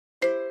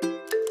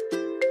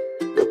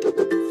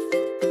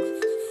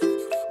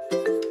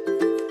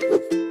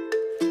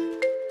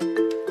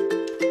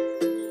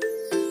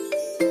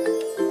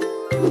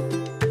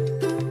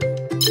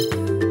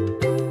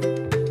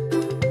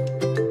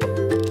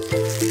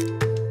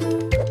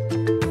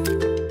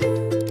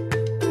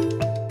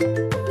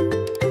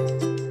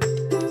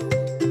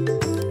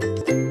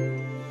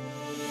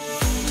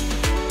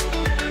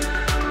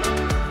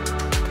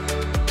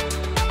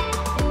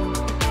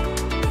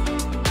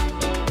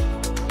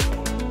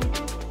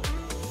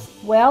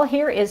Well,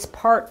 here is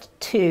part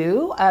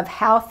 2 of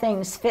how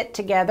things fit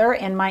together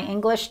in my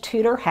English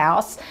Tudor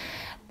house.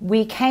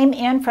 We came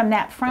in from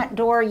that front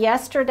door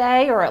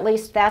yesterday, or at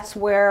least that's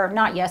where,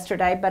 not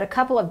yesterday, but a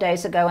couple of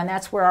days ago, and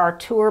that's where our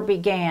tour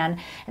began.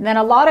 And then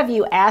a lot of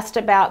you asked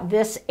about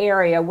this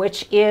area,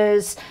 which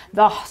is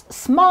the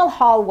small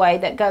hallway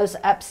that goes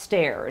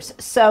upstairs.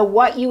 So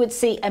what you would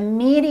see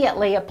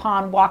immediately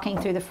upon walking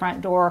through the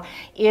front door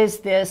is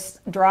this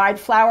dried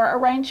flower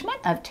arrangement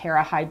of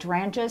Terra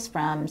hydrangeas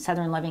from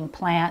Southern Living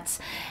Plants.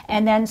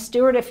 And then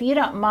Stuart, if you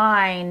don't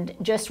mind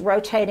just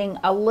rotating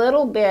a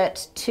little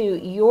bit to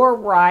your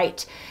right,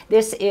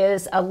 this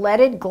is a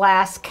leaded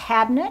glass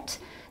cabinet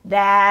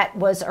that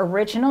was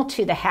original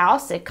to the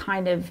house. It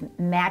kind of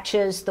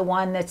matches the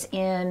one that's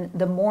in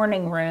the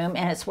morning room,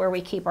 and it's where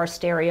we keep our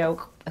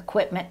stereo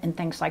equipment and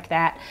things like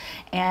that.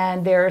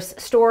 And there's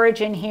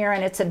storage in here,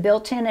 and it's a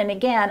built-in. And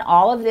again,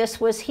 all of this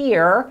was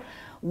here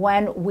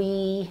when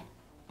we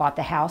bought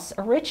the house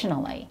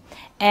originally.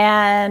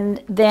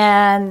 And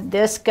then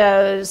this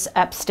goes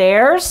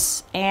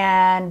upstairs,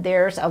 and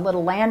there's a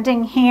little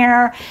landing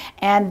here,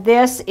 and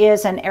this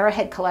is an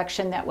Arrowhead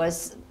collection that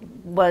was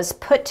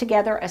put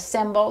together,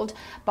 assembled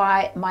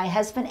by my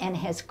husband and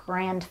his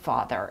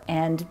grandfather.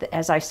 And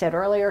as I said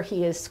earlier,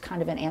 he is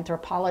kind of an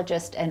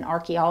anthropologist and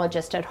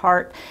archaeologist at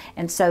heart,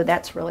 and so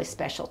that's really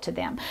special to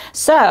them.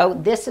 So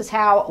this is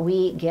how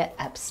we get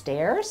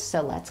upstairs,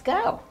 so let's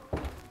go.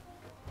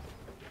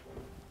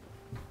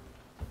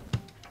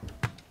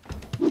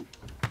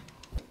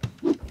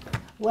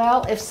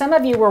 Well, if some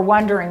of you were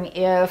wondering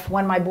if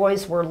when my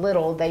boys were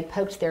little, they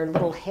poked their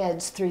little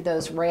heads through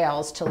those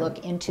rails to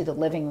look into the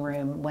living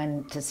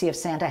room to see if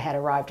Santa had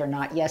arrived or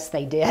not, yes,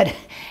 they did.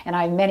 And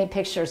I have many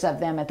pictures of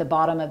them at the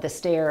bottom of the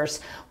stairs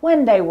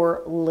when they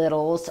were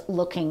littles,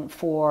 looking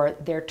for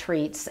their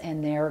treats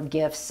and their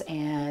gifts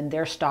and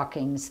their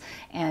stockings,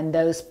 and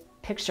those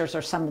pictures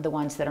are some of the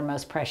ones that are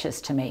most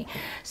precious to me.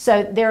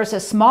 So there's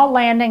a small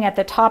landing at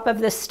the top of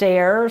the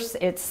stairs.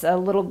 It's a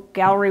little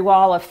gallery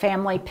wall of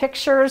family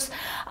pictures.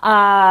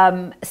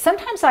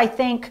 Sometimes I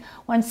think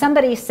when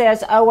somebody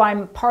says, oh,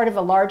 I'm part of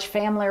a large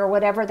family or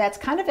whatever, that's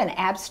kind of an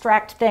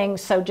abstract thing.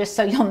 So just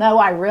so you'll know,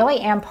 I really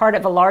am part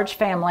of a large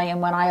family.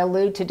 And when I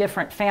allude to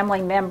different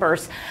family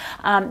members,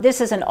 this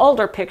is an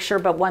older picture,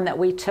 but one that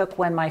we took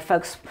when my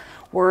folks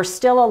were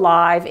still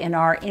alive in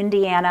our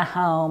Indiana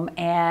home.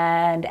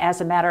 And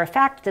as a matter of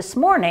fact, this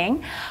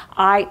morning,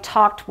 I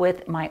talked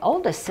with my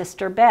oldest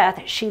sister,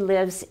 Beth. She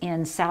lives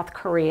in South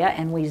Korea,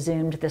 and we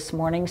Zoomed this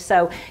morning.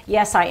 So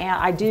yes,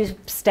 I do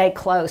stay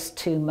close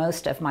to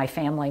most of my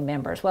family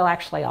members. Well,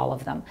 actually all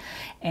of them.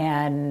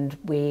 And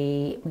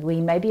we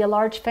may be a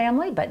large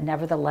family, but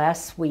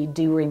nevertheless, we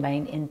do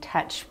remain in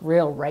touch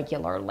real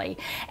regularly.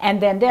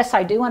 And then this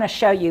I do want to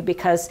show you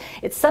because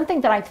it's something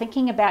that I'm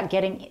thinking about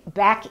getting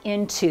back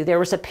into.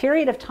 There was a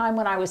period of time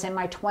when I was in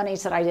my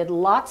 20s that I did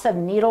lots of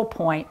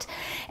needlepoint,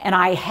 and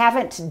I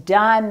haven't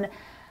done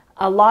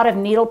a lot of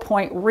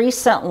needlepoint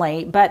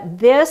recently, but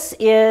this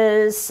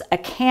is a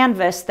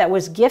canvas that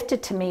was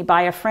gifted to me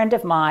by a friend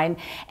of mine,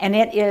 and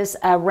it is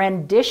a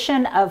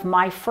rendition of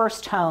my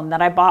first home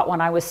that I bought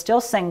when I was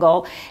still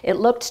single. It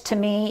looked to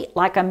me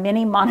like a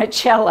mini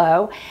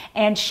Monticello,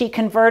 and she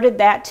converted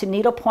that to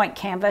needlepoint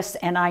canvas,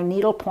 and I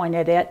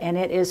needlepointed it, and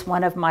it is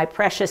one of my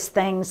precious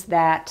things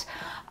that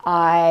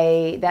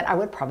I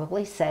would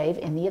probably save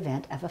in the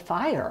event of a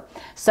fire.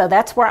 So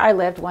that's where I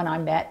lived when I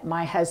met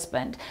my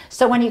husband.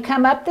 So when you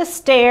come up the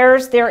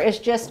stairs, there is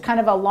just kind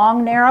of a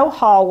long, narrow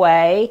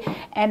hallway.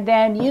 And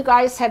then you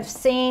guys have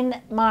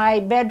seen my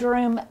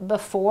bedroom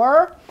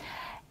before.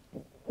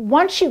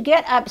 Once you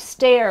get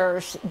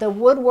upstairs, the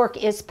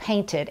woodwork is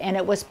painted, and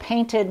it was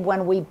painted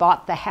when we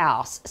bought the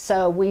house.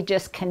 So we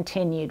just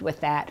continued with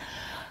that.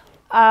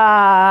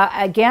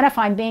 Again, if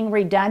I'm being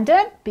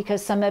redundant,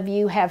 because some of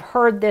you have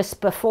heard this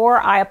before,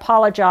 I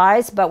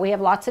apologize, but we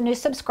have lots of new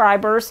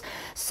subscribers.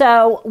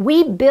 So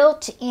we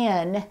built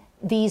in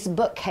these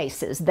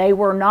bookcases. They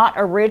were not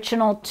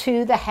original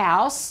to the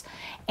house.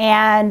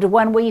 And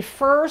when we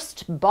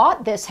first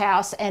bought this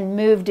house and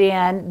moved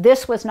in,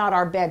 this was not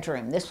our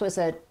bedroom. This was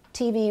a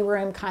TV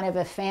room, kind of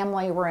a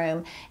family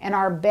room, and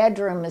our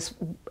bedroom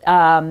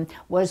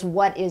was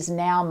what is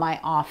now my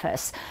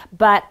office.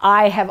 But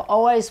I have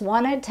always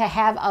wanted to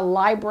have a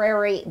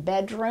library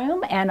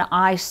bedroom, and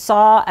I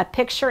saw a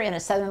picture in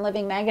a Southern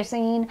Living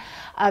magazine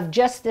of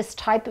just this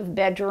type of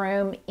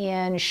bedroom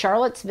in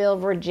Charlottesville,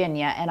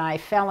 Virginia, and I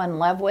fell in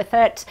love with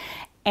it.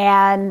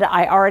 And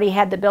I already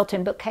had the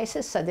built-in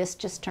bookcases, so this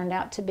just turned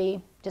out to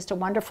be Just a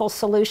wonderful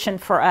solution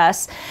for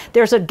us.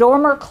 There's a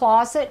dormer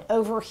closet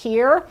over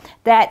here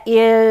that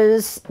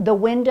is the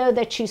window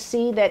that you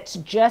see that's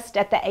just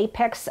at the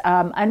apex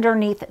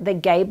underneath the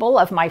gable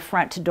of my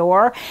front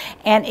door.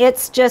 And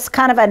it's just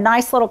kind of a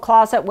nice little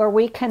closet where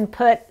we can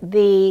put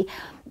the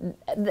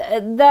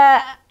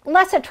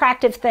less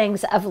attractive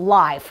things of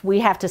life.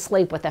 We have to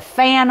sleep with a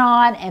fan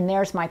on, and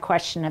there's my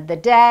question of the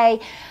day.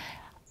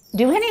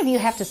 Do any of you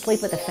have to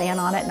sleep with a fan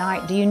on at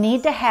night? Do you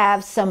need to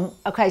have some,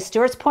 okay,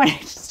 Stuart's pointing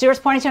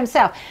to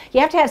himself. You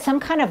have to have some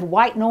kind of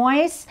white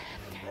noise.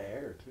 The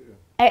air too.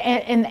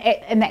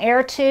 In the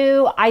air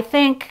too. I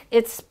think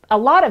it's a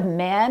lot of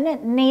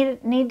men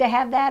need to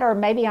have that, or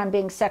maybe I'm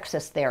being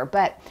sexist there,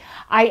 but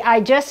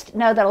I just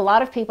know that a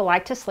lot of people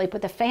like to sleep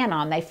with a fan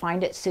on. They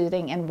find it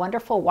soothing and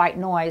wonderful white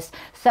noise.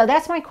 So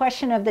that's my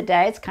question of the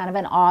day. It's kind of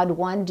an odd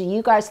one. Do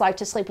you guys like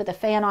to sleep with a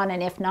fan on?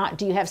 And if not,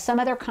 do you have some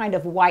other kind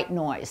of white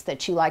noise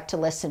that you like to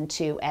listen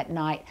to at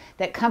night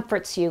that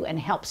comforts you and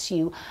helps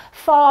you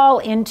fall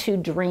into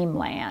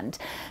dreamland?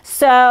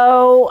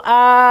 So,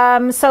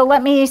 so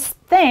let me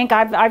think.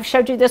 I've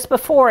showed you this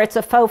before. It's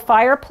a faux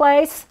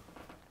fireplace.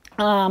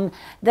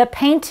 The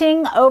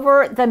painting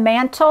over the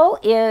mantle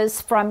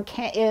is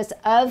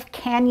of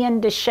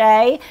Canyon de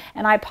Chelly,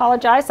 and I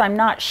apologize, I'm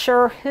not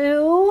sure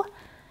who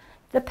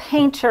the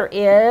painter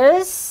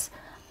is.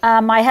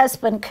 My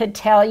husband could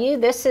tell you.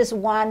 This is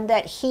one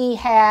that he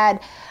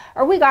had,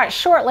 or we got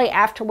shortly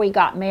after we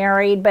got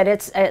married,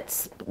 but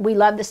we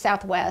love the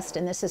Southwest,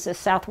 and this is a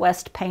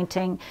Southwest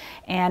painting,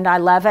 and I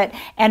love it.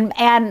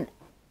 And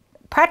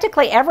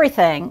practically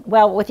everything,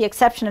 well, with the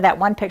exception of that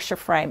one picture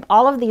frame,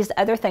 all of these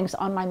other things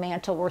on my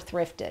mantle were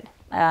thrifted.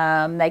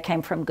 They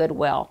came from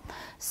Goodwill.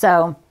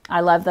 So I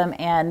love them,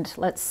 and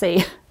let's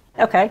see.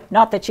 Okay,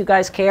 not that you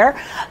guys care,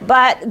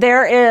 but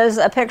there is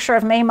a picture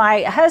of me.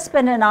 My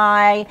husband and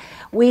I,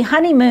 we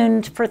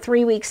honeymooned for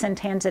 3 weeks in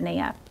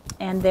Tanzania.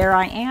 And there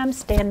I am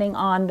standing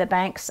on the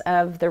banks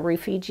of the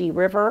Rufiji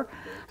River,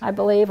 I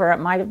believe, or it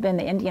might have been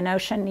the Indian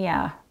Ocean.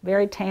 Yeah,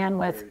 very tan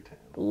with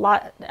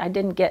I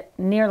didn't get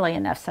nearly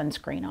enough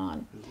sunscreen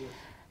on.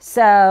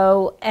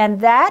 So, and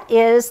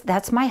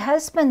that's my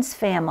husband's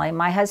family,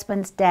 my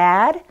husband's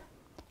dad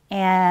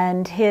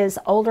and his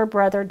older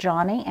brother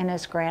Johnny and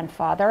his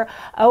grandfather.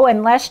 Oh,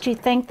 and lest you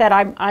think that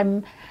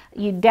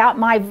you doubt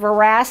my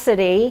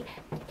veracity,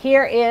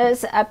 here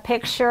is a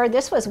picture.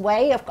 This was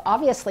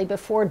obviously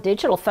before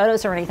digital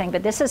photos or anything,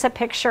 but this is a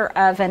picture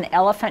of an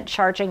elephant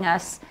charging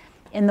us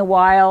in the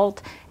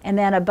wild, and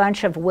then a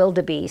bunch of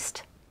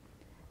wildebeest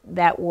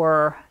that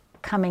were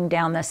coming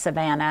down the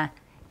savannah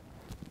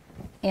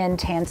in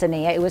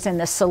Tanzania. It was in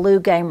the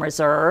Selous Game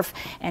Reserve,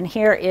 and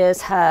here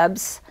is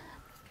Hubs,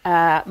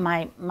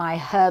 my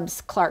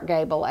Hubs Clark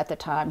Gable at the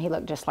time. He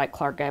looked just like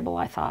Clark Gable,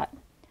 I thought.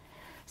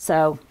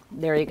 So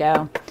there you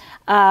go.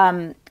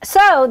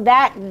 So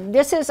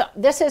this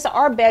is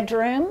our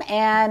bedroom,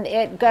 and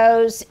it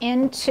goes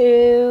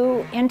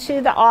into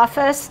the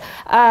office.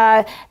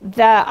 I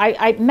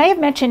may have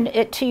mentioned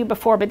it to you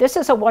before, but this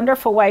is a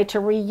wonderful way to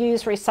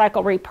reuse,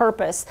 recycle,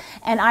 repurpose.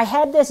 And I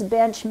had this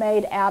bench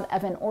made out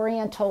of an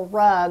oriental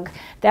rug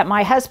that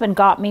my husband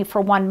got me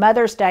for one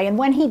Mother's Day, and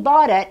when he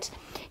bought it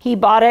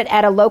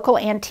at a local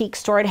antique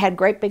store. It had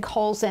great big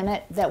holes in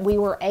it that we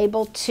were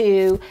able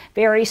to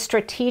very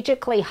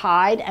strategically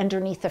hide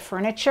underneath the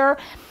furniture.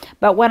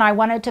 But when I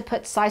wanted to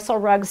put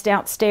sisal rugs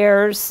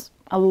downstairs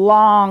a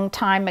long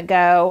time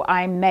ago,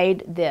 I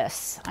made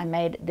this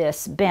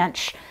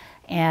bench.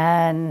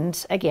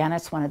 And again,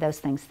 it's one of those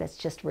things that's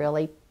just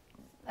really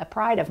a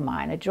pride of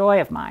mine, a joy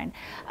of mine.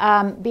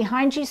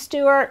 Behind you,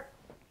 Stuart,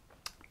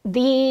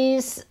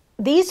 these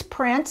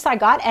prints I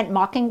got at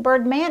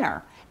Mockingbird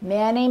Manor.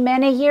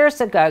 Many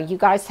years ago. You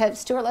guys have,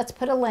 Stuart, let's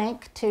put a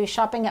link to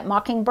shopping at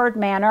Mockingbird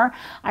Manor.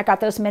 I got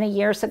those many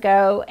years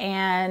ago,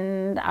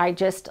 and I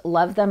just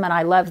love them, and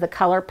I love the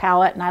color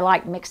palette, and I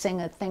like mixing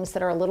the things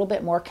that are a little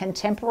bit more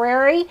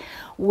contemporary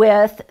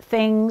with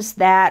things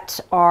that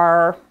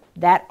are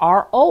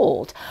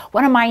old.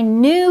 One of my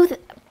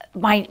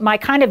my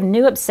kind of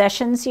new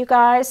obsessions, you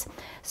guys,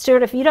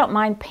 Stuart, if you don't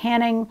mind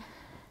panning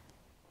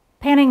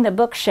the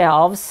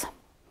bookshelves,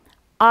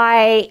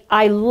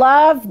 I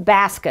love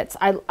baskets.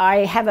 I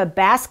have a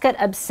basket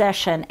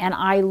obsession, and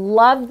I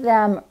love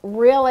them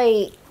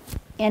really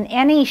in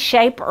any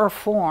shape or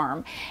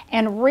form.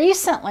 And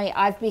recently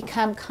I've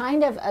become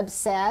kind of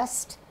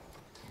obsessed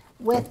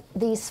with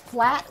these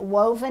flat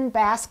woven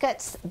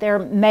baskets. They're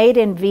made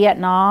in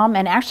Vietnam,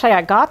 and actually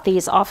I got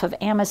these off of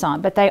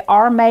Amazon, but they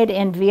are made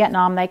in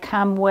Vietnam. They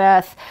come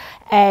with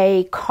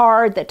a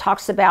card that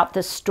talks about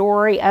the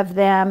story of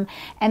them,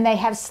 and they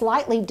have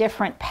slightly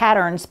different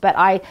patterns, but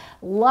I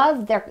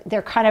love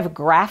their kind of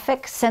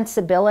graphic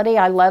sensibility.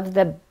 I love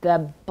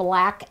the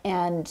black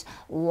and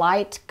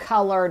light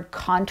colored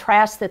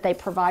contrast that they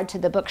provide to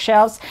the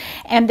bookshelves,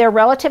 and they're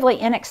relatively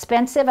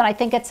inexpensive, and I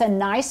think it's a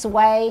nice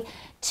way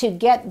to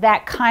get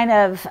that kind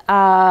of,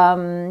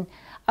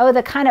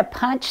 the kind of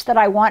punch that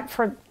I want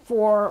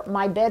for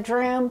my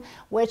bedroom,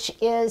 which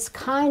is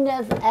kind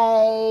of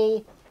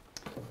a,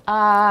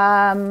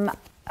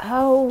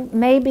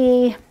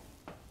 maybe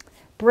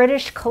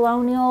British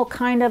colonial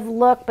kind of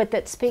look, but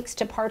that speaks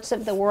to parts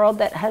of the world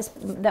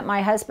that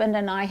my husband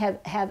and I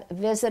have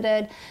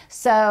visited.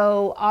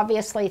 So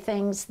obviously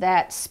things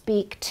that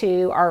speak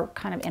to our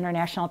kind of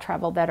international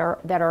travel that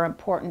are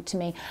important to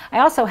me. I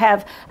also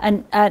have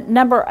a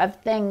number of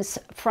things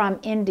from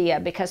India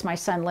because my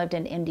son lived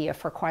in India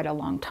for quite a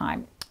long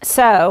time.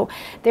 So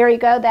there you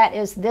go. That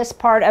is this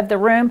part of the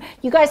room.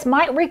 You guys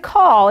might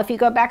recall, if you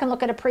go back and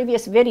look at a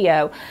previous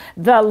video,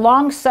 the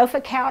long sofa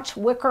couch,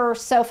 wicker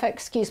sofa,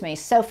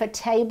 sofa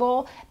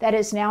table that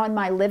is now in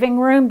my living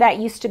room, that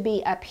used to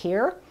be up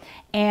here.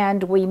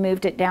 And we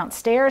moved it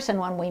downstairs, and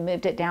when we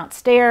moved it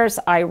downstairs,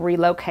 I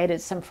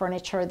relocated some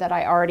furniture that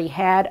I already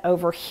had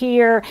over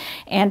here.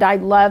 And I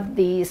love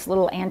these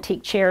little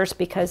antique chairs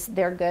because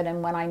they're good,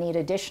 and when I need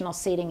additional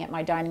seating at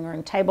my dining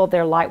room table,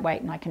 they're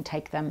lightweight and I can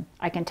take them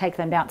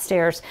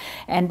downstairs.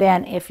 And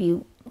then if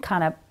you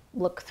kind of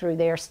look through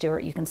there,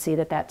 Stuart, you can see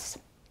that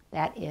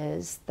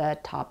is the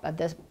top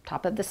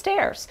of the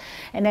stairs.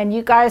 And then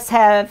you guys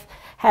have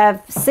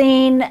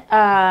seen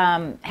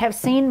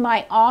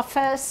my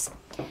office.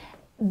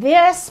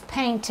 This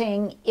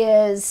painting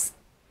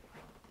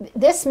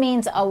this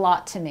means a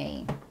lot to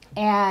me.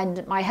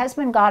 And my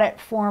husband got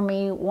it for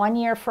me one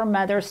year for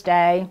Mother's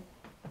Day.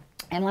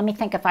 And let me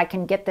think if I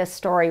can get this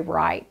story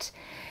right.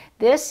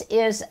 This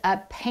is a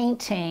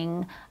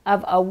painting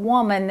of a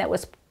woman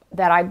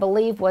that I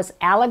believe was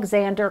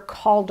Alexander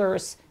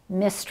Calder's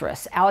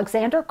mistress.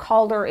 Alexander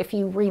Calder, if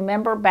you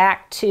remember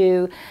back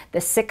to the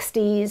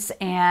 60s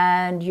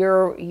and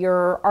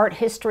your art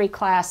history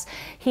class,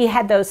 he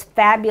had those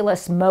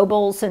fabulous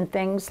mobiles and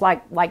things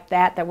like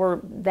that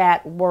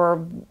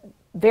were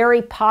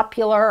very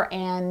popular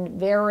and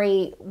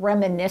very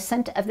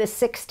reminiscent of the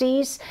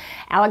 60s.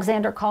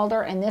 Alexander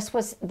Calder, and this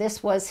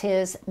was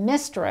his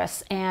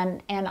mistress,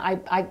 and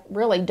I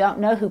really don't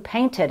know who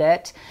painted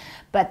it.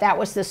 But that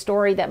was the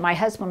story that my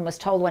husband was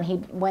told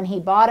when he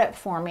bought it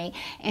for me.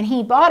 And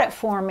he bought it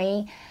for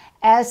me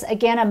as,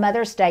 again, a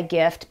Mother's Day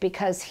gift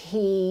because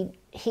he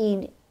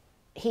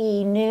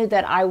knew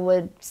that I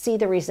would see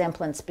the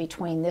resemblance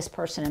between this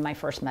person and my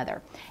first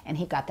mother. And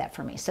he got that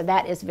for me. So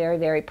that is very,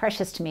 very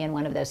precious to me, and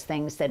one of those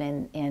things that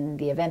in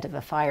the event of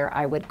a fire,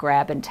 I would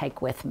grab and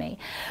take with me.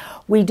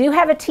 We do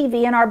have a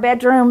TV in our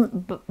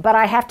bedroom, but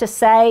I have to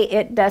say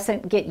it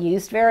doesn't get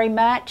used very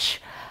much.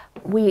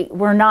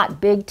 We're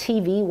not big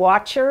TV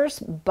watchers,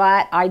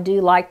 but I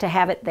do like to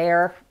have it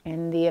there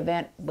in the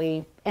event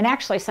and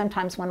actually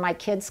sometimes when my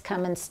kids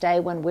come and stay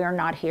when we're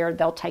not here,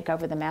 they'll take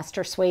over the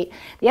master suite.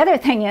 The other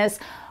thing is,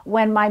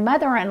 when my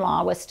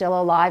mother-in-law was still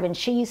alive and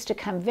she used to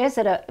come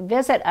visit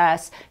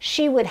us,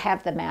 she would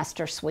have the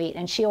master suite,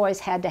 and she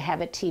always had to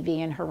have a TV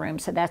in her room.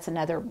 So that's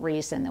another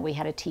reason that we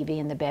had a TV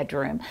in the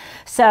bedroom.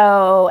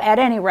 So at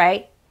any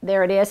rate,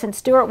 there it is. And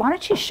Stuart, why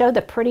don't you show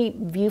the pretty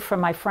view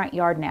from my front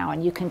yard now,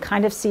 and you can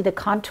kind of see the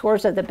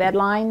contours of the bed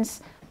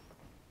lines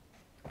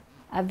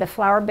of the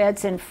flower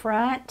beds in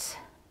front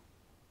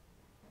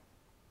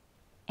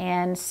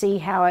and see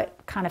how it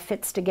kind of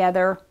fits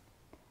together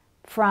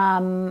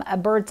from a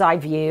bird's eye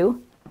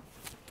view.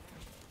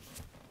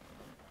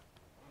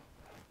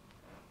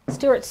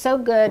 Stuart's so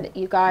good,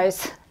 you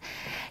guys.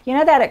 You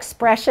know that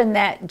expression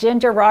that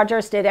Ginger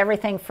Rogers did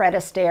everything Fred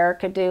Astaire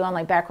could do,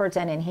 only backwards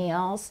and in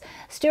heels?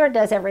 Stuart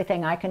does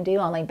everything I can do,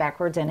 only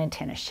backwards and in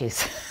tennis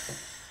shoes.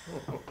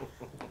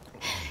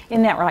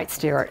 Isn't that right,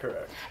 Stuart?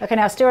 Correct. Okay,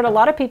 now, Stuart, a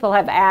lot of people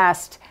have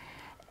asked,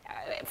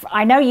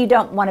 I know you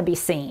don't want to be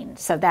seen,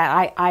 so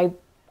that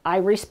I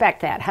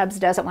respect that. Hubs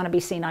doesn't want to be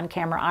seen on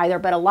camera either,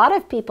 but a lot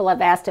of people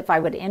have asked if I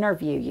would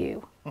interview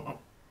you.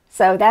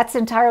 So that's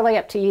entirely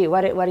up to you.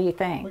 What do you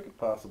think? We could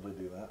possibly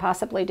do that.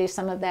 Possibly do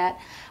some of that.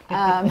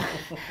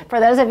 For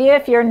those of you,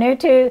 if you're new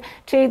to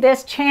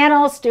this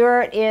channel,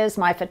 Stuart is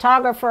my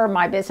photographer,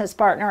 my business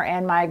partner,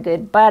 and my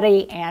good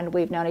buddy, and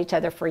we've known each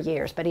other for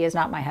years, but he is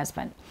not my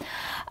husband.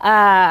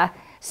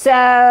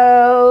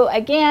 So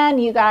again,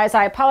 you guys,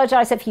 I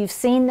apologize if you've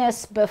seen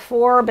this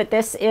before, but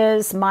this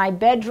is my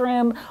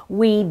bedroom.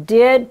 We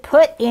did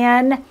put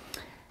in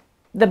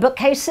the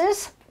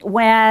bookcases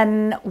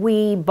when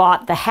we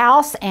bought the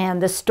house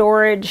and the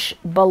storage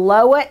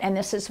below it, and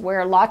this is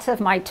where lots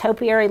of my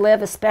topiary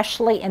live,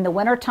 especially in the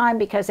wintertime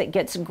because it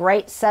gets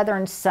great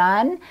southern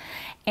sun.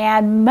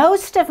 And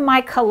most of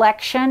my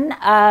collection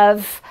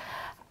of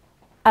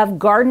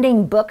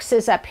gardening books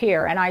is up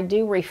here, and I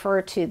do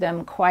refer to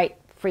them quite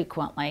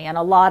frequently. And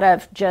a lot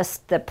of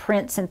just the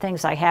prints and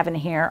things I have in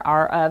here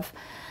are of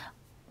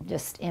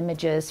just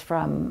images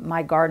from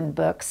my garden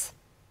books,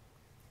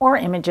 or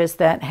images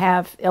that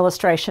have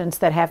illustrations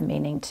that have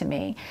meaning to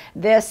me.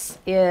 This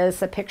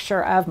is a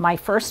picture of my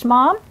first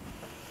mom,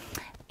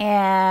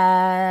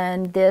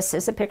 and this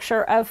is a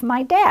picture of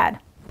my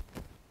dad.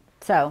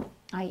 So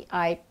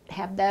I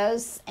have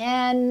those,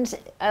 and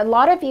a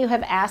lot of you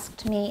have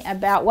asked me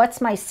about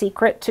what's my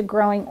secret to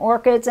growing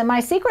orchids, and my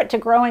secret to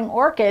growing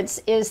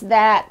orchids is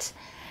that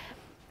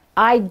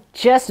I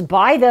just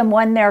buy them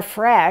when they're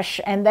fresh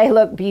and they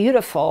look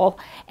beautiful,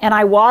 and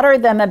I water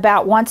them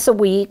about once a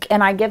week,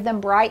 and I give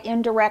them bright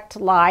indirect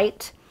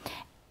light,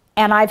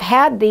 And I've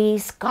had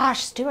these,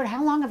 gosh, Stuart,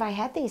 how long have I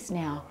had these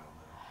now?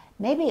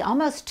 Maybe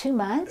almost 2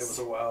 months. It was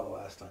a while the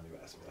last time you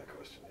asked me that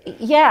question.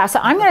 Yeah, so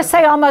I'm going to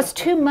say almost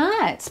 2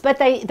 months, but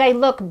they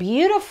look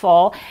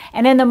beautiful.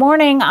 And in the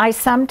morning, I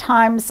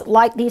sometimes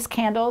light these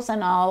candles,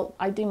 and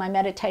I do my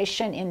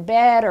meditation in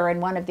bed or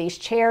in one of these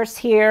chairs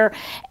here,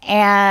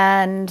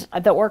 and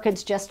the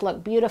orchids just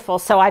look beautiful.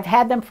 So I've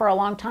had them for a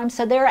long time,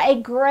 so they're a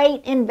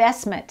great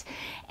investment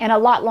and a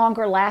lot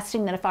longer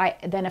lasting than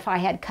if I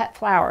had cut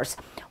flowers.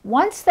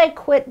 Once they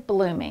quit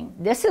blooming,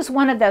 this is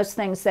one of those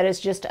things that is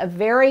just a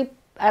very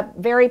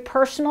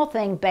personal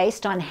thing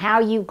based on how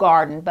you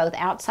garden, both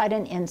outside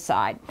and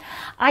inside.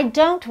 I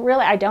don't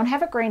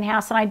have a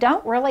greenhouse, and I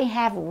don't really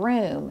have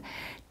room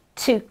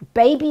to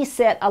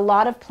babysit a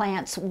lot of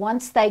plants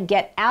once they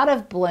get out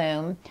of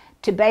bloom,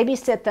 to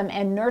babysit them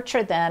and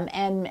nurture them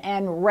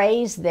and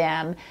raise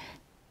them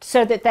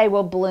so that they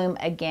will bloom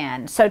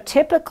again. So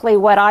typically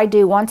what I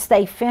do once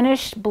they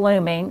finish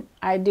blooming,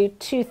 I do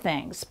two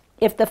things.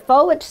 If the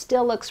foliage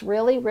still looks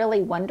really,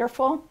 really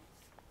wonderful,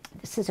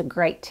 this is a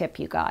great tip,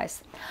 you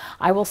guys.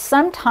 I will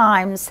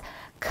sometimes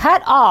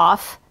cut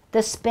off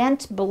the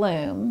spent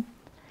bloom,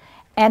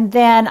 and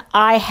then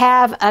I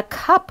have a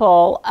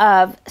couple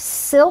of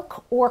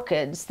silk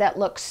orchids that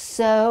look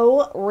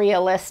so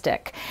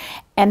realistic.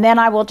 And then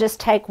I will just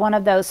take one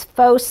of those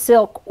faux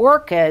silk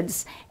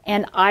orchids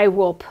and I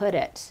will put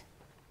it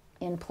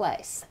in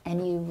place.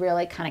 And you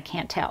really kind of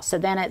can't tell. So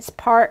then it's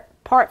part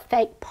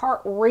fake, part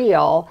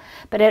real,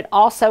 but it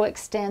also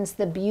extends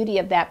the beauty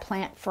of that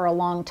plant for a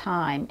long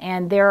time.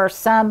 And there are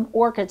some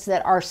orchids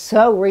that are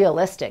so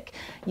realistic,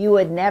 you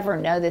would never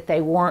know that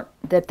they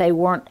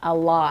weren't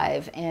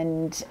alive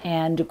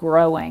and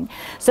growing.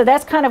 So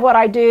that's kind of what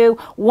I do.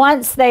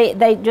 Once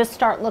they just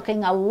start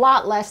looking a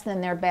lot less than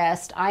their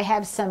best, I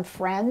have some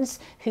friends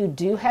who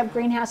do have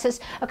greenhouses.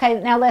 Okay,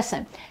 now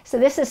listen. So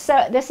this is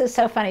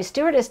so funny.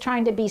 Stuart is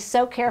trying to be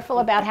so careful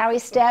about how he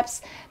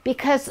steps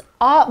because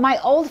my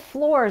old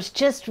floors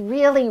just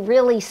really,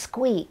 really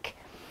squeak.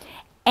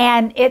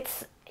 And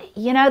it's,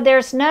 you know,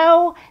 there's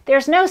no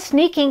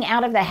sneaking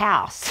out of the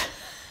house.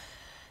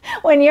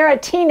 When you're a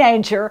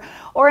teenager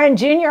or in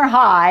junior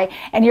high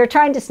and you're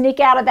trying to sneak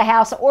out of the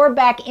house or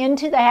back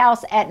into the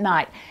house at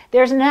night,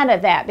 there's none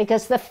of that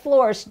because the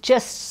floors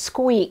just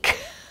squeak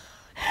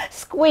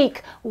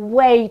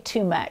way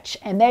too much,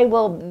 and they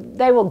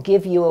will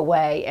give you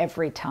away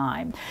every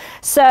time.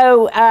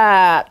 So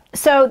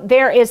so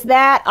there is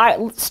that.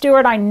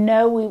 Stuart, I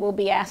know we will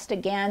be asked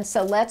again,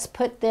 so let's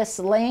put this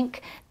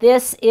link.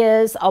 This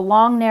is a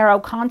long, narrow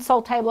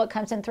console table. It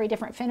comes in 3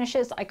 different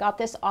finishes. I got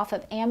this off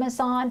of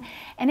Amazon,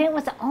 and it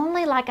was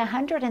only like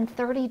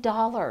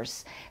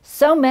 $130.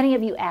 So many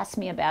of you asked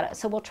me about it,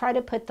 so we'll try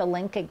to put the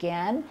link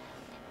again.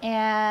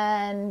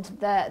 And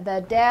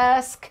the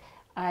desk,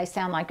 I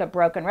sound like a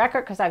broken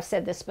record because I've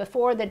said this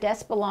before. The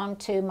desk belonged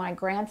to my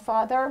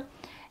grandfather.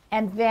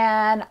 And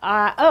then,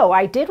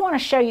 I did want to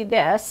show you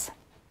this.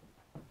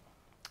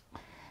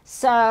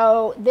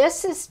 So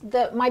this is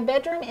my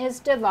bedroom is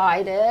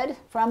divided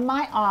from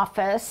my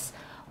office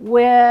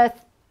with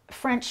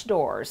French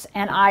doors,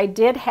 and I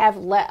did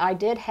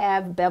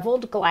have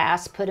beveled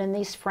glass put in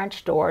these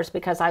French doors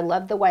because I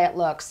love the way it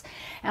looks.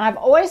 And I've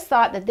always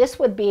thought that this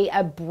would be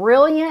a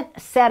brilliant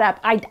setup.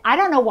 I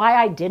don't know why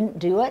I didn't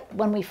do it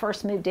when we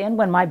first moved in,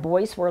 when my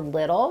boys were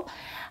little,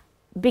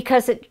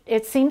 because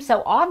it seemed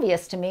so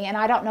obvious to me, and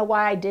I don't know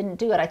why I didn't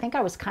do it. I think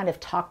I was kind of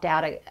talked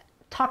out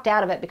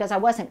of it because I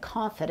wasn't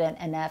confident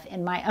enough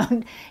in my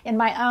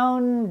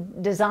own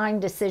design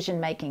decision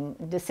making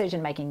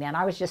then.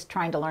 I was just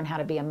trying to learn how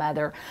to be a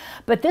mother.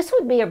 But this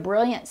would be a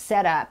brilliant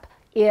setup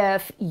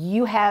if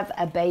you have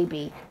a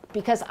baby,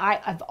 because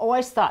I've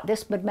always thought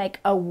this would make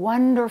a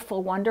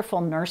wonderful,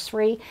 wonderful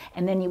nursery,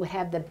 and then you would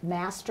have the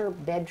master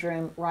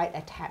bedroom right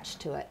attached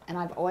to it. And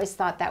I've always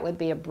thought that would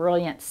be a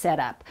brilliant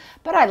setup.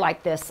 But I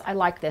like this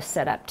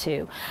setup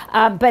too.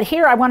 But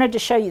here I wanted to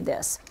show you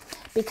this,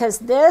 because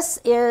this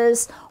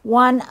is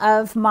one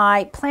of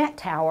my plant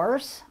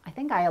towers. I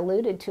think I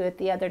alluded to it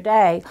the other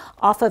day,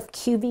 off of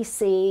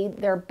QVC.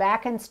 They're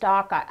back in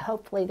stock.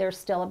 Hopefully they're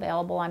still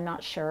available. I'm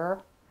not sure.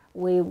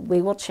 We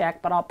will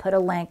check, but I'll put a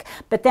link.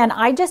 But then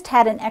I just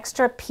had an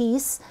extra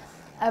piece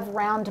of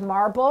round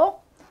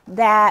marble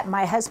that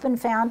my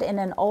husband found in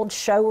an old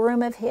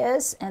showroom of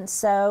his, and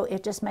so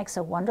it just makes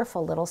a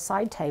wonderful little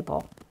side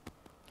table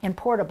and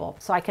portable,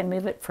 so I can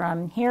move it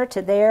from here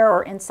to there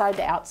or inside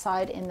to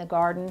outside in the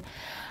garden.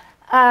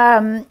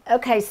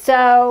 Okay,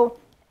 so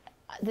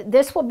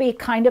this will be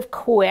kind of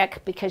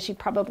quick because you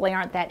probably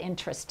aren't that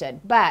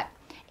interested, but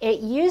it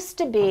used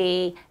to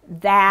be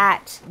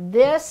that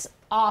this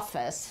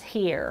office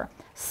here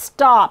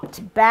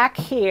stopped back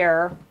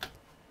here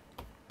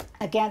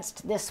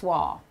against this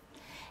wall.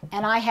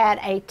 And I had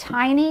a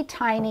tiny,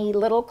 tiny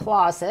little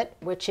closet,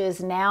 which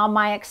is now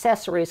my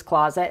accessories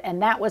closet,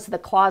 and that was the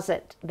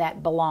closet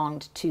that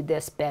belonged to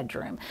this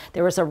bedroom.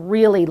 There was a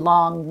really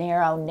long,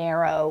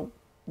 narrow,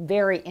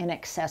 very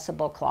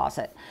inaccessible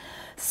closet.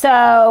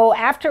 So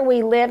after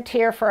we lived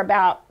here for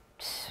about,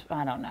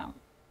 I don't know,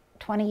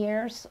 20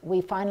 years, we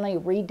finally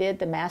redid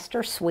the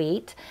master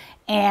suite,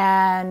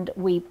 and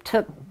we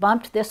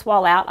bumped this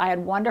wall out. I had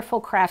wonderful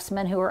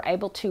craftsmen who were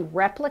able to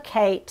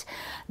replicate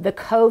the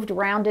coved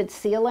rounded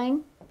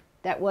ceiling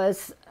that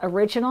was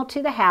original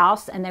to the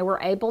house, and they were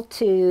able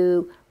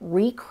to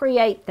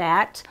recreate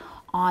that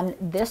on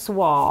this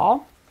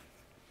wall.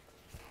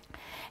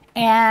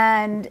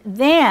 And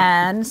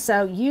then,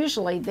 so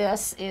usually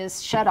this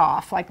is shut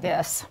off like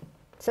this.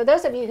 So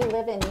those of you who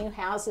live in new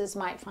houses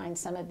might find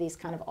some of these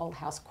kind of old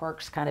house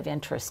quirks kind of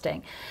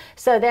interesting.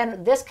 So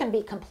then this can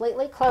be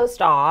completely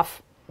closed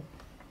off.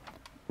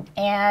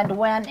 And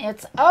when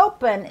it's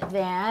open,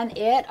 then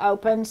it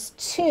opens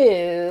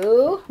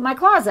to my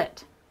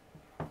closet.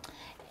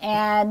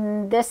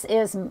 And this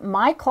is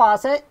my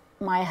closet.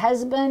 My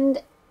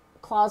husband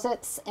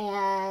closets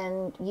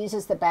and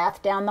uses the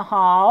bath down the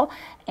hall,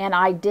 and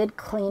I did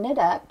clean it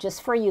up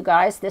just for you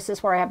guys. This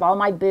is where I have all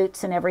my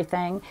boots and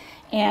everything,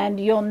 and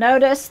you'll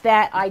notice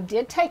that I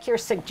did take your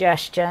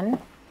suggestion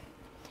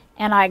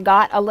and I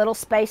got a little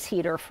space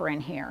heater for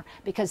in here,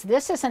 because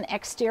this is an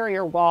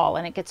exterior wall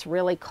and it gets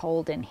really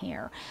cold in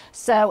here.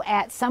 So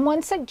at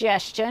someone's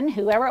suggestion,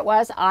 whoever it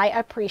was, I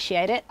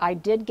appreciate it, I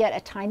did get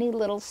a tiny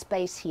little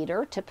space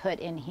heater to put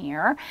in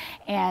here.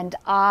 And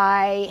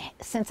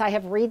since I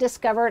have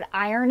rediscovered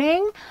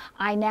ironing,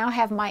 I now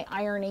have my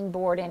ironing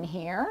board in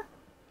here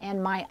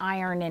and my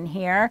iron in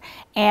here,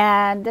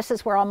 and this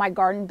is where all my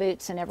garden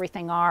boots and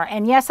everything are.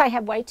 And yes, I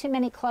have way too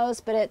many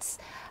clothes, but it's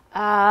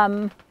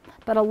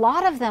but a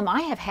lot of them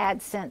I have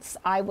had since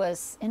I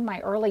was in my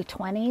early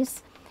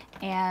 20s,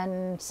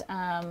 and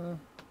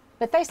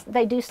but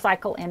they do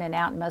cycle in and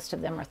out, and most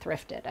of them are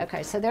thrifted.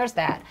 Okay, so there's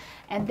that.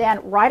 And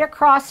then right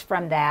across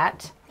from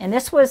that, and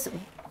this was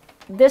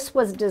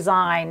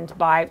designed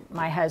by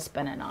my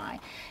husband and I.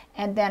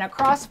 And then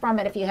across from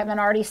it, if you haven't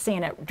already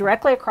seen it,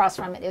 directly across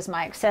from it is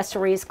my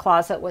accessories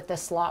closet with the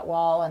slot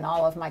wall and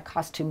all of my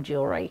costume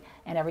jewelry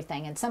and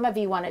everything. And some of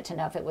you wanted to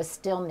know if it was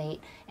still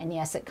neat, and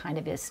yes, it kind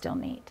of is still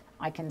neat.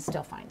 I can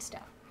still find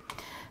stuff.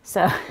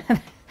 So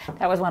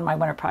that was one of my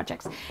winter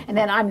projects. And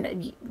then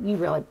I'm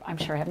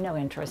sure have no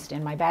interest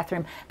in my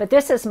bathroom, but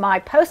this is my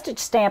postage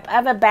stamp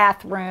of a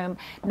bathroom,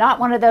 not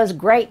one of those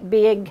great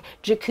big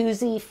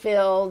jacuzzi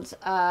filled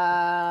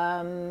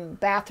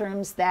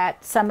bathrooms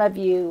that some of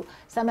you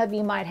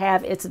might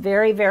have. It's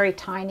very, very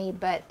tiny,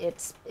 but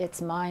it's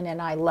mine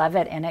and I love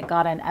it, and it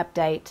got an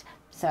update.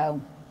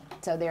 So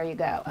there you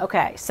go.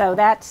 Okay, so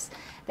that's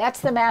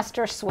the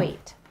master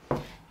suite.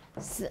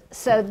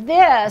 So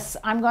this,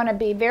 I'm going to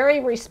be very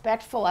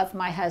respectful of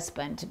my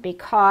husband,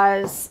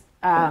 because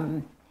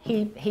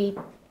he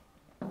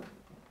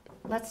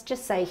let's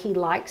just say he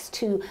likes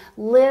to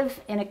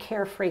live in a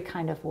carefree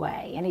kind of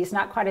way, and he's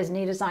not quite as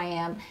neat as I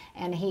am,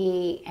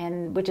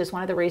 and which is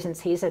one of the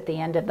reasons he's at the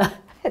end of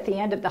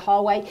the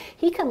hallway.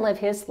 He can live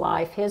his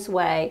life his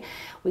way.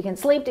 We can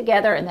sleep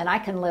together, and then I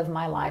can live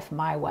my life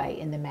my way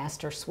in the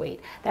master suite.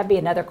 That'd be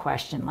another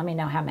question. Let me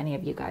know how many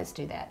of you guys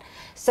do that.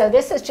 So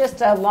this is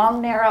just a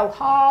long, narrow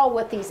hall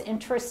with these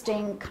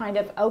interesting kind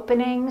of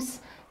openings.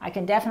 I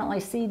can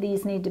definitely see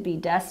these need to be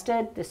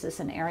dusted. This is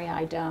an area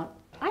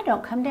I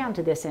don't come down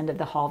to this end of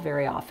the hall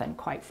very often,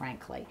 quite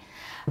frankly.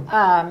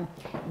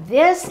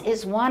 This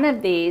is one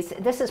of these.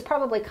 This is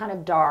probably kind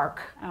of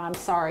dark. I'm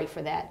sorry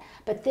for that.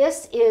 But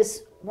this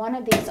is one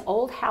of these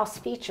old house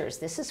features.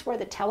 This is where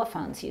the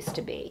telephones used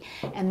to be.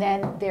 And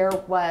then there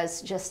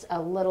was just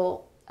a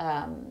little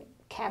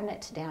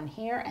cabinet down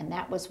here, and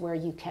that was where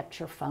you kept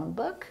your phone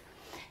book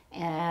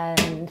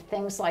and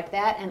things like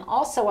that. And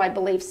also, I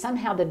believe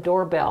somehow the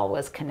doorbell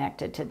was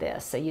connected to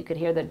this, so you could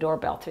hear the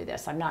doorbell through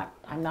this. I'm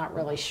not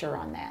really sure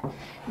on that.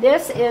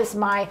 This is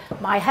my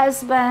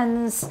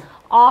husband's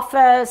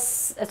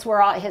office. It's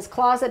where all his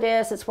closet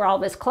is. It's where all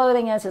of his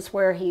clothing is. It's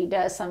where he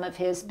does some of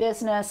his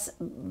business.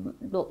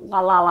 La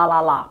la la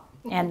la la.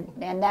 And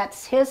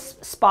that's his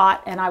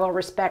spot, and I will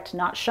respect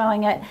not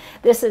showing it.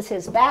 This is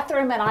his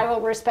bathroom, and I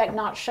will respect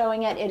not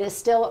showing it. It is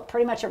still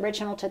pretty much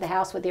original to the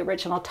house with the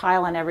original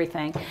tile and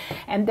everything.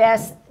 And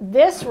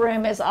this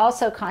room is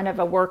also kind of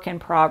a work in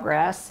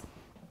progress.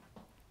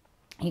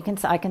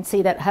 I can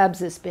see that Hubs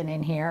has been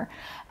in here.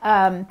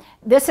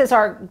 This is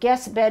our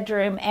guest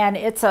bedroom, and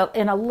it's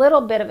in a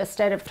little bit of a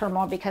state of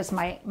turmoil because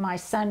my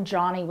son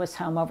Johnny was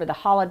home over the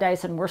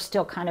holidays, and we're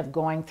still kind of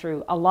going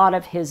through a lot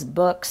of his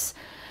books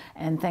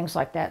and things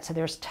like that. So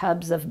there's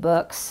tubs of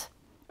books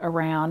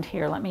around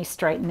here. Let me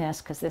straighten this,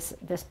 because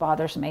this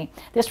bothers me.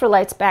 This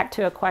relates back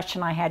to a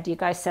question I had. Do you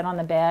guys sit on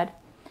the bed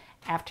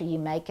after you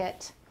make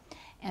it?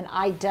 And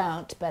I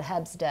don't, but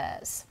Hubs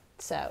does.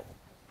 So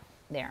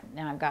there,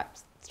 now I've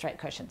got straight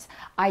cushions.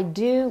 I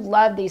do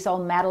love these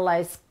old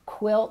Madeleine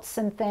quilts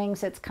and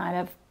things. It's kind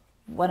of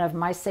one of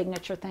my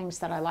signature things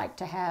that I like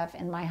to have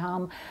in my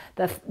home.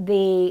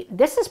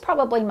 This is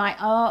probably my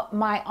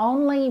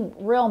only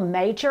real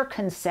major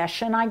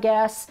concession, I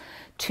guess,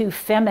 to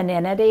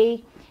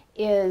femininity,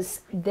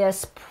 is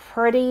this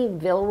pretty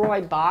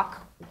Villeroy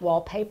Bach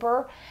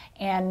wallpaper.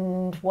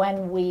 And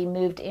when we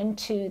moved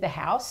into the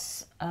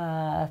house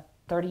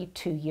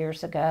 32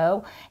 years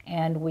ago,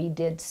 and we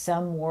did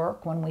some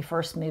work when we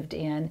first moved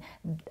in.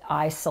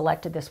 I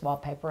selected this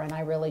wallpaper, and I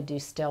really do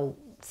still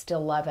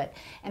love it.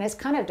 And it's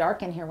kind of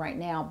dark in here right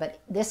now, but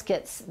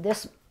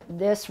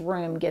this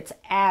room gets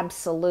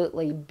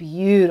absolutely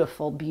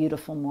beautiful,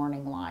 beautiful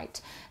morning light.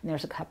 And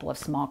there's a couple of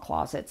small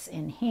closets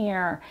in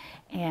here,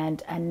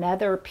 and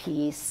another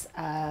piece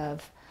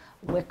of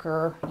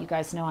wicker. You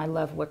guys know I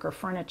love wicker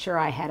furniture.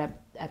 I had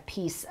a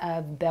piece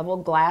of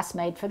beveled glass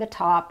made for the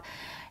top.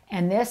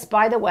 And this,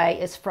 by the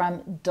way, is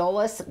from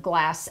Dulles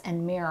Glass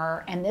and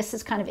Mirror. And this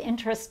is kind of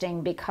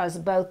interesting because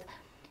both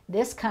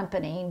this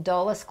company,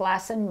 Dulles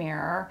Glass and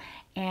Mirror,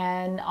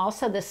 and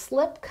also the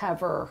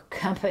slipcover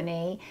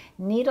company,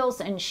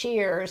 Needles and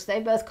Shears, they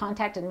both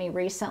contacted me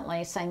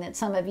recently saying that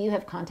some of you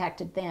have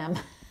contacted them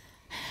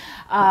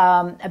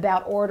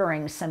about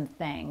ordering some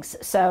things.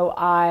 So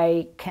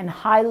I can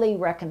highly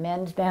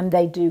recommend them.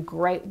 They do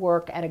great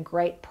work at a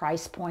great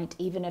price point,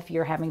 even if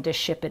you're having to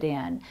ship it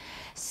in.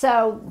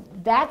 So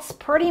that's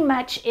pretty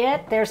much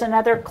it. There's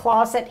another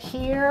closet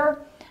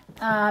here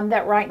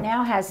that right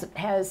now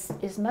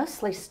is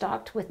mostly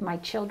stocked with my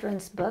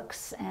children's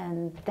books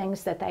and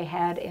things that they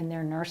had in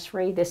their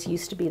nursery. This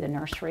used to be the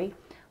nursery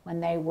when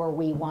they were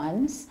wee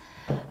ones.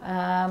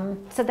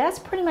 So that's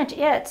pretty much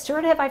it.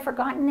 Stuart, have I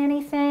forgotten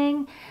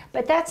anything?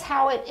 But that's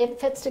how it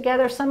fits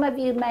together. Some of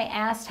you may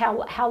ask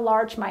how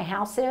large my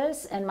house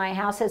is, and my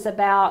house is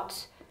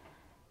about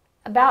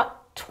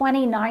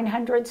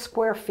 2,900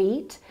 square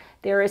feet.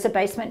 There is a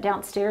basement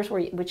downstairs,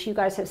 which you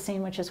guys have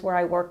seen, which is where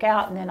I work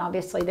out. And then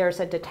obviously there's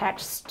a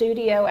detached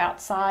studio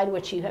outside,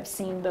 which you have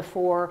seen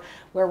before,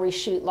 where we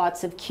shoot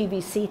lots of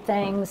QVC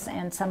things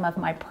and some of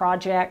my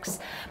projects.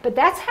 But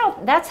that's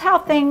how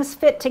things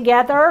fit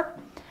together.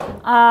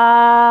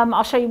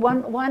 I'll show you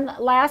one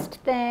last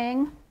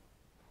thing,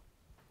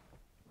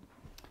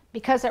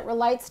 because it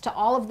relates to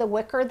all of the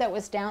wicker that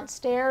was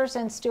downstairs.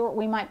 And Stuart,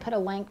 we might put a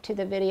link to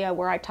the video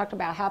where I talked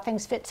about how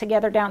things fit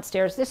together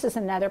downstairs. This is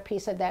another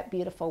piece of that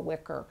beautiful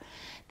wicker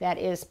that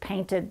is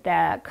painted,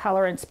 that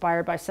color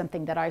inspired by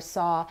something that I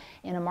saw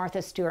in a Martha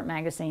Stewart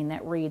magazine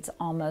that reads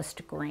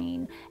Almost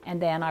Green.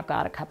 And then I've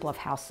got a couple of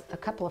house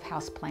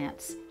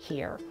plants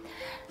here.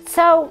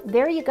 So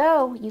there you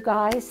go, you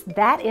guys.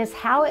 That is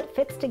how it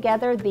fits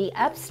together, the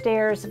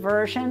upstairs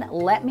version.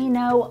 Let me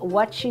know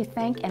what you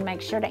think, and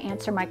make sure to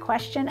answer my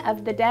question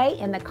of the day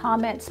in the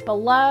comments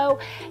below.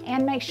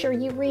 And make sure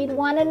you read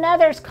one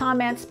another's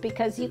comments,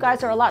 because you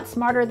guys are a lot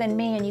smarter than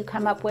me and you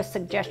come up with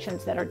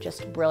suggestions that are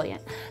just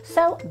brilliant.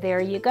 So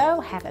there you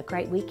go. Have a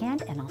great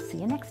weekend, and I'll see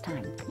you next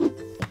time.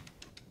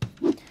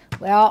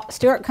 Well,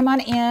 Stuart, come on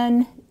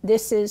in.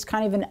 This is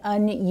kind of an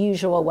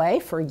unusual way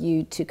for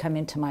you to come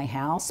into my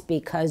house,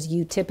 because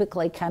you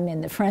typically come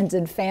in the friends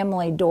and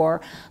family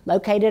door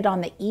located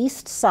on the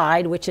east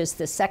side, which is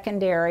the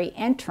secondary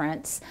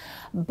entrance.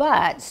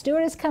 But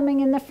Stuart is coming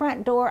in the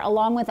front door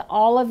along with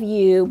all of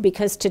you,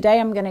 because today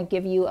I'm going to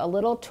give you a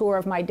little tour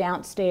of my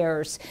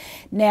downstairs.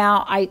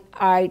 Now,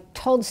 I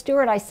told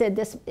Stuart, I said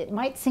it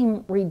might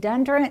seem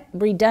redundant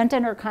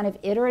or kind of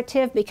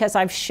iterative, because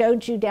I've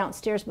showed you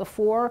downstairs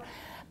before.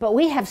 But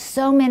we have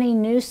so many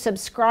new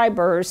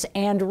subscribers,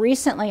 and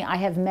recently I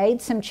have made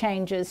some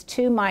changes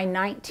to my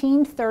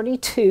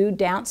 1932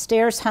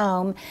 downstairs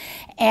home,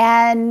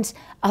 and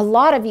a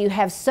lot of you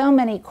have so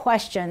many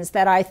questions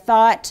that I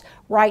thought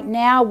right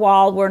now,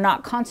 while we're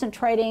not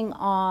concentrating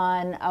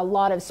on a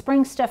lot of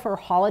spring stuff or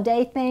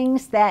holiday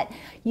things, that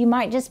you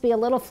might just be a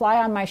little fly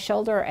on my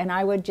shoulder, and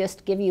I would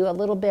just give you a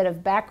little bit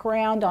of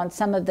background on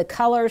some of the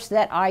colors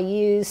that I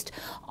used,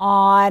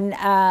 on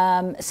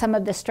some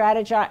of the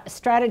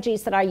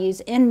strategies that I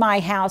use in my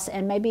house,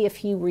 and maybe a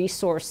few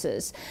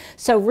resources.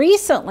 So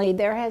recently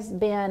there has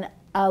been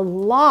a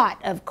lot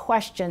of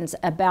questions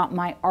about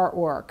my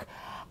artwork.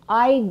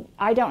 I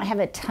don't have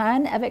a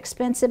ton of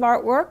expensive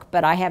artwork,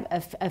 but I have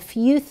a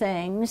few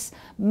things,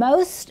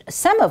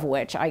 some of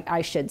which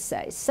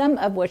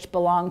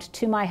belonged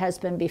to my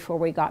husband before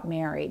we got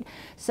married.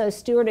 So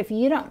Stuart, if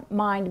you don't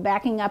mind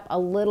backing up a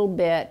little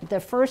bit, the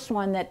first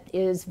one that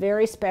is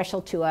very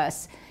special to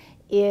us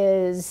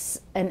is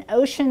an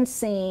ocean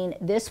scene.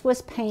 This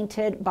was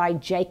painted by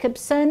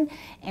Jacobson,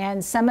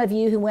 and some of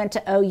you who went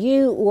to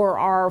OU or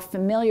are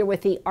familiar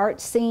with the art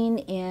scene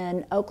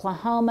in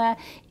Oklahoma,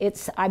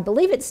 I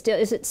believe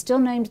is it still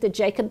named the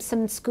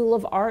Jacobson School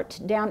of Art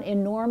down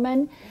in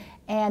Norman?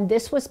 And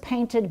this was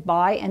painted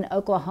by an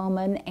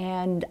Oklahoman,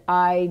 and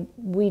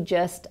we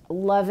just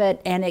love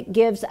it, and it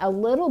gives a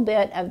little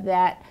bit of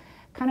that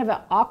kind of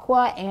an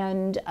aqua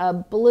and a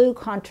blue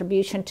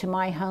contribution to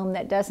my home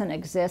that doesn't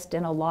exist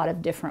in a lot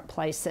of different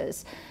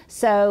places.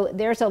 So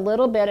there's a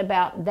little bit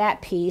about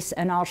that piece,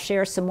 and I'll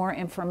share some more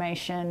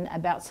information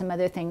about some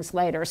other things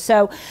later.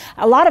 So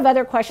a lot of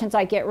other questions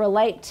I get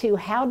relate to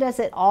how does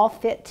it all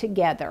fit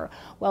together?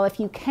 Well, if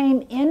you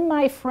came in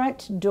my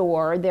front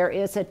door, there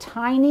is a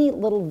tiny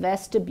little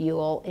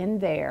vestibule in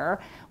there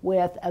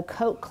with a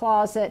coat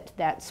closet.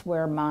 That's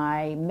where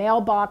my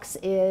mailbox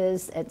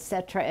is,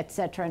 etc.,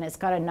 etc. And it's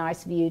got a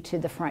nice view to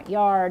the front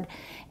yard.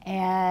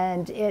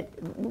 And it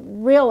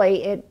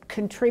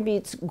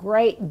contributes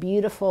great,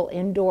 beautiful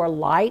indoor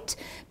light,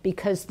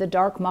 because the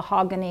dark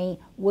mahogany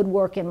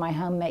woodwork in my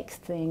home makes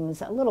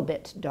things a little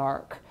bit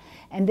dark.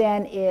 And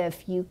then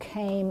if you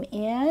came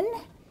in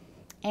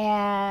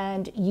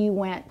and you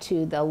went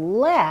to the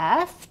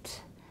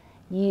left,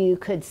 you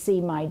could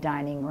see my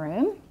dining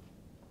room.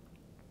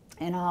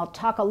 And I'll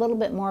talk a little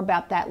bit more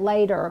about that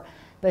later.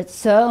 But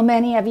so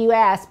many of you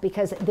asked,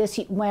 because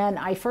when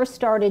I first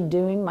started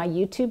doing my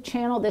YouTube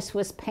channel, this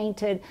was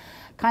painted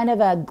kind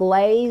of a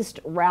glazed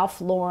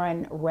Ralph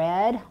Lauren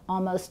red,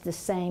 almost the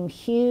same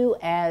hue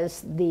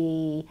as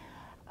the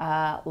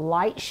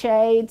light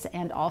shades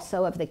and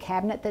also of the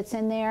cabinet that's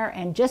in there.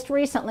 And just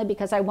recently,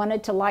 because I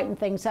wanted to lighten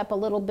things up a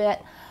little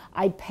bit,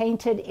 I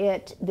painted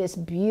it this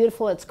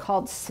beautiful, it's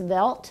called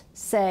Svelte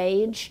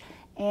Sage,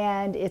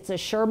 and it's a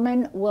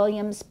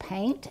Sherwin-Williams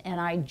paint,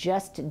 and I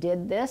just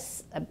did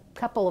this a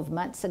couple of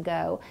months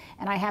ago,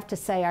 and I have to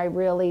say I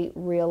really,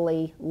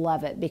 really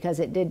love it, because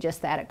it did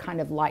just that. It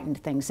kind of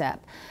lightened things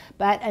up.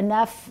 But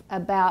enough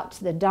about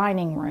the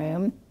dining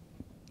room.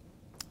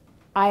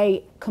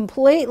 I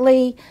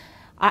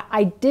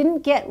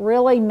didn't get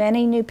really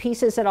many new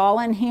pieces at all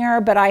in here,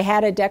 but I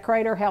had a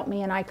decorator help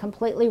me, and I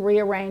completely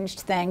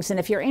rearranged things. And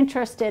if you're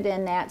interested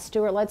in that,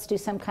 Stuart, let's do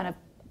some kind of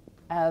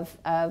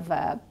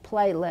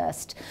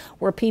playlist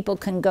where people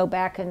can go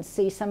back and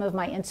see some of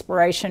my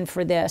inspiration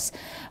for this.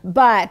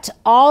 But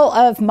all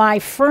of my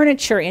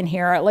furniture in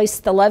here, at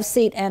least the love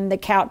seat and the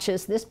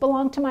couches, this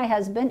belonged to my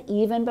husband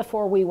even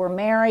before we were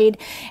married.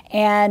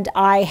 And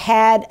I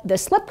had the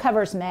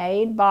slipcovers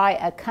made by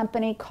a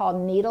company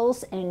called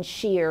Needles and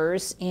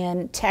Shears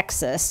in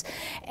Texas.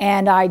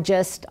 And I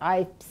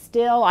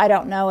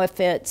don't know if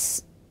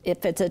it's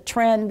a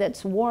trend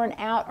that's worn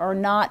out or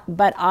not,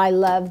 but I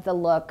love the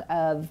look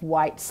of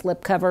white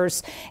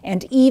slipcovers.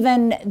 And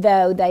even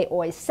though they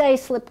always say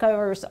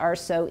slipcovers are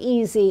so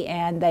easy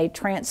and they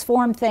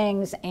transform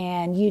things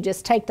and you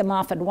just take them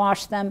off and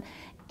wash them,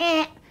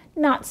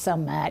 not so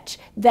much.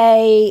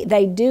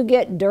 They do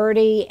get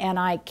dirty, and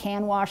I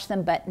can wash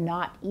them, but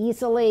not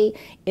easily.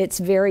 It's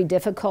very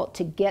difficult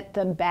to get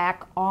them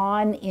back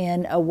on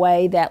in a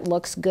way that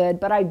looks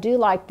good, but I do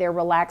like their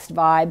relaxed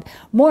vibe.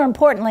 More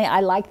importantly, I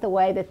like the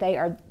way that they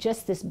are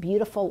just this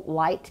beautiful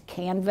light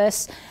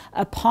canvas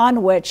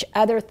upon which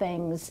other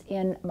things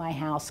in my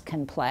house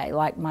can play,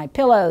 like my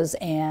pillows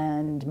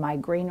and my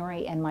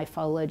greenery and my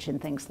foliage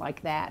and things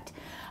like that.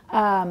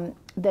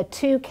 The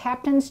two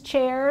captain's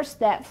chairs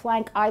that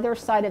flank either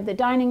side of the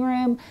dining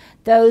room,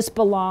 those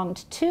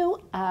belonged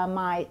to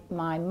my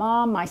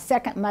mom, my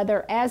second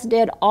mother, as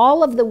did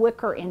all of the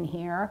wicker in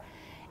here.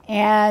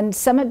 And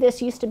some of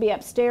this used to be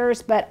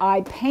upstairs, but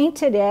I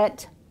painted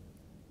it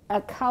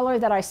a color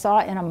that I saw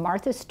in a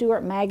Martha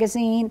Stewart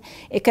magazine.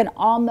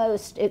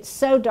 It's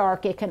so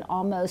dark it can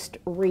almost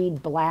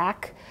read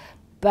black,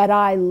 but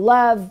I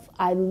love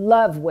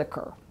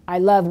wicker. I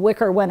love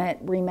wicker when it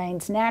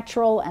remains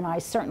natural, and I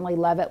certainly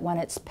love it when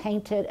it's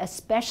painted,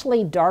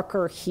 especially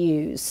darker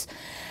hues.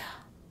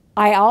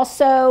 I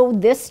also,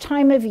 this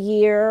time of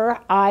year,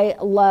 I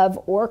love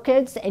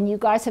orchids, and you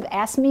guys have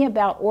asked me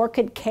about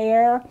orchid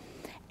care,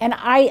 and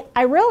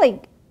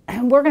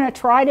we're going to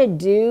try to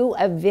do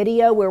a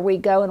video where we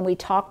go and we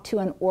talk to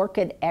an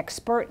orchid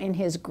expert in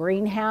his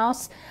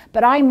greenhouse,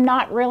 but I'm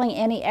not really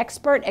any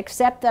expert,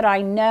 except that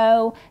I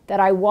know that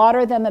I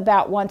water them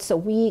about once a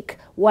week.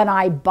 When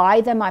I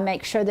buy them, I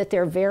make sure that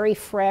they're very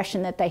fresh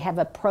and that they have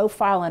a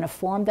profile and a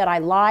form that I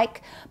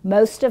like.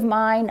 Most of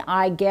mine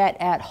I get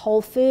at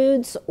Whole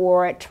Foods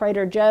or at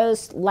Trader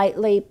Joe's,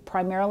 lately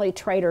primarily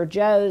Trader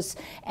Joe's,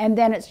 and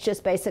then it's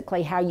just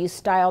basically how you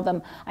style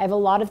them. I have a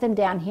lot of them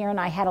down here, and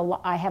I have a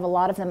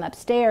lot of them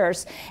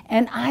upstairs,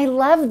 and I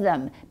love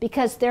them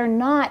because they're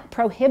not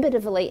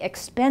prohibitively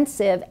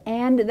expensive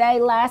and they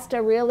last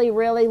a really,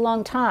 really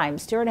long time.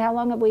 Stuart, how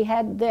long have we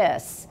had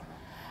this?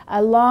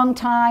 A long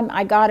time.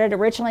 I got it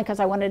originally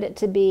because I wanted it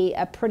to be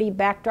a pretty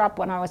backdrop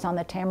when I was on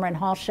the Tamarind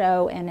Hall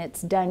show, and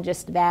it's done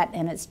just that,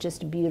 and it's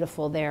just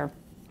beautiful there.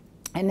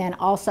 And then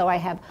also I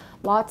have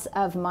lots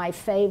of my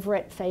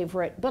favorite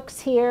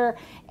books here,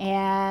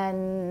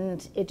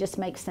 and it just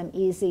makes them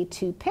easy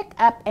to pick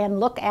up and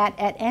look at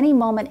any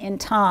moment in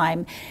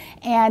time.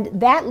 And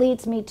that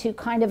leads me to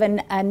kind of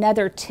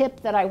another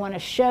tip that I want to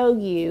show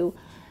you.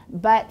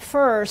 But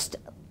first,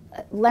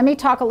 let me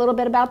talk a little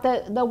bit about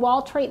the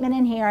wall treatment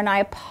in here, and I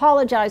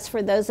apologize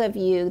for those of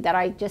you that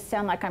I just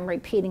sound like I'm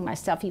repeating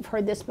myself. You've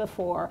heard this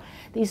before.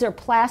 These are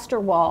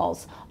plaster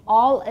walls.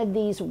 All of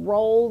these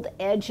rolled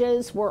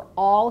edges were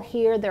all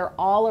here. They're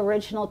all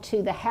original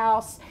to the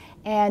house.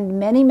 And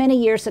many, many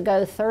years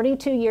ago,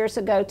 32 years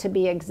ago to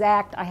be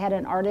exact, I had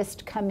an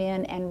artist come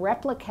in and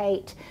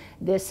replicate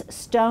this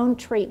stone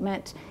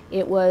treatment.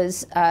 It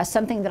was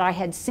something that I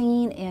had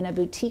seen in a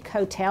boutique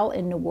hotel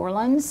in New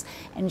Orleans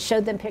and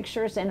showed them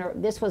pictures, and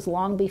this was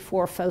long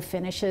before faux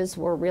finishes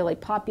were really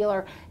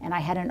popular, and I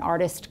had an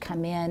artist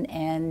come in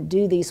and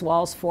do these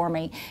walls for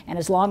me, and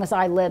as long as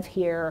I live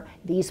here,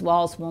 these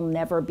walls will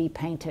never be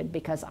painted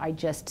because I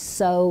just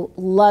so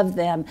love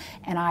them,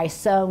 and I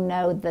so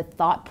know the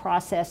thought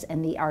process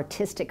and the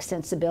artistic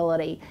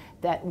sensibility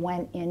that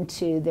went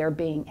into their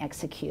being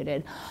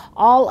executed.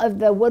 All of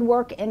the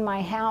woodwork in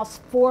my house,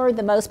 for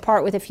the most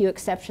part, with a few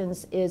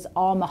exceptions, is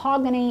all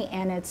mahogany,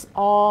 and it's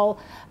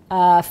all,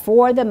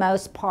 for the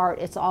most part,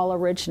 it's all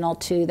original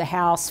to the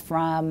house,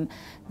 from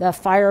the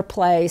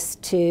fireplace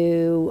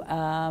to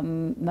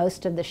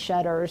most of the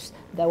shutters,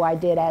 though I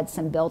did add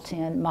some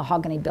built-in,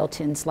 mahogany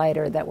built-ins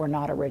later that were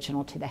not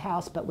original to the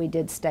house, but we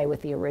did stay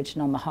with the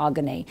original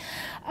mahogany.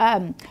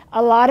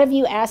 A lot of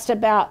you asked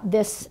about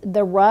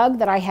the rug,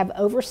 that I have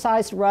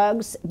oversized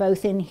rugs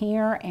both in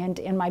here and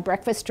in my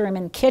breakfast room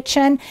and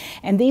kitchen,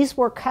 and these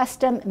were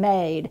custom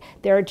made.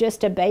 They're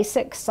just a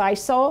basic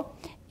sisal,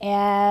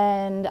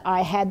 and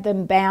I had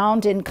them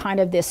bound in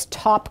kind of this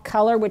top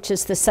color, which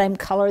is the same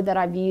color that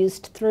I've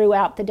used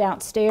throughout the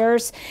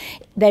downstairs.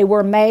 They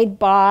were made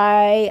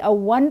by a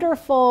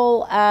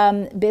wonderful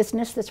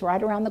business that's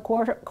right around the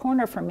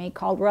corner from me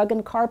called Rug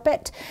and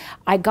Carpet.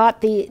 I got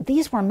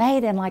these were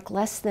made in like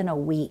less than a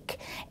week.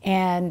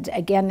 And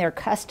again, they're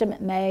custom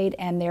made,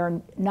 and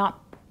they're not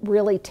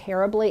really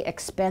terribly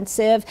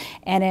expensive.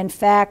 And in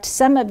fact,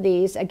 some of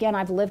these, again,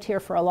 I've lived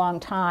here for a long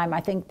time. I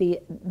think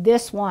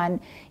this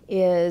one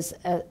is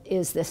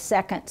the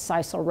second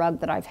sisal rug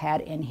that I've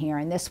had in here,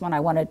 and this one I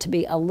wanted to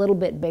be a little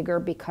bit bigger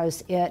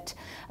because it,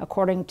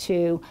 according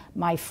to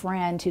my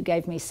friend who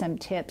gave me some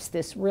tips,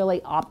 this really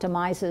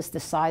optimizes the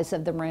size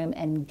of the room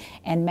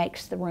and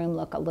makes the room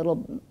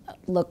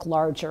look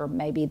larger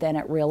maybe than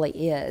it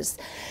really is.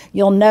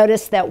 You'll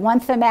notice that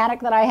one thematic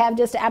that I have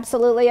just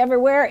absolutely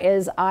everywhere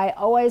is I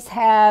always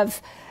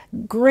have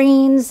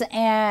greens,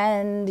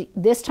 and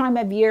this time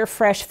of year,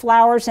 fresh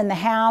flowers in the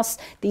house.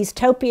 These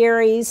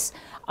topiaries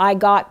I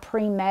got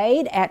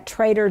pre-made at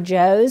Trader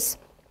Joe's.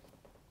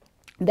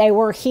 They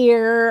were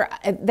here,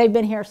 they've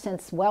been here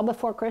since well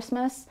before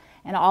Christmas,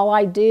 and all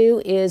I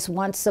do is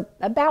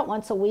about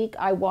once a week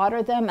I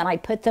water them, and I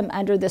put them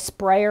under the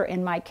sprayer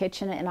in my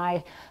kitchen, and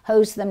I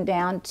hose them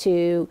down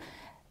to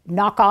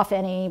knock off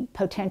any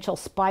potential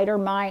spider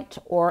mite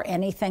or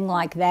anything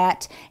like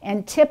that.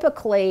 And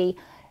typically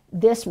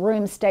this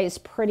room stays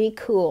pretty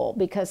cool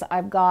because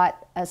I've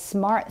got a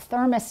smart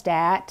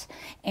thermostat,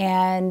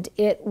 and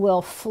it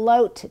will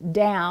float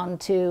down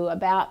to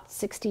about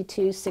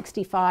 62,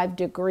 65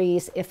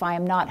 degrees if I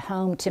am not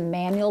home to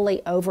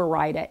manually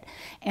override it.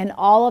 And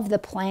all of the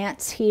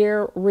plants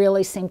here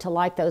really seem to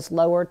like those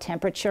lower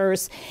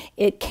temperatures.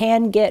 It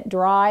can get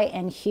dry,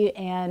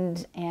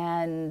 and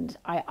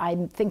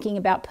I'm thinking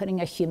about putting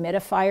a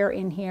humidifier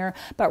in here,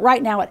 but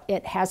right now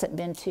it hasn't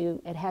been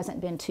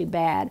too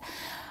bad.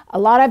 A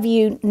lot of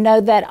you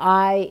know that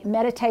I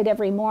meditate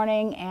every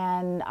morning,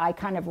 and I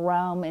kind of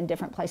roam in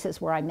different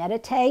places where I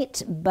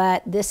meditate,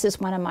 but this is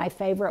one of my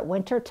favorite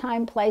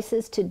wintertime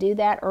places to do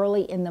that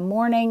early in the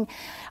morning.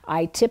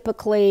 I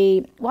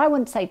typically, well, I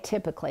wouldn't say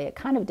typically, it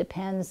kind of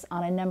depends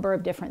on a number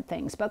of different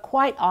things, but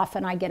quite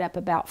often I get up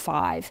about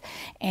 5,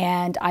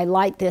 and I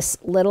light this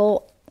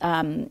little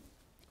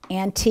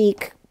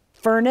antique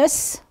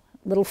furnace,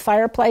 little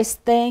fireplace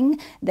thing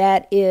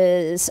that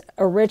is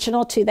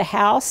original to the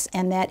house,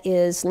 and that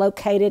is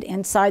located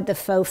inside the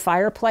faux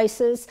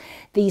fireplaces.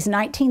 These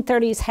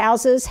 1930s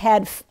houses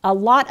had a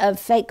lot of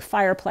fake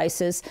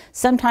fireplaces.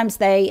 Sometimes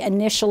they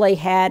initially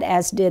had,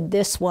 as did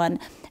this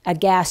one, a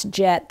gas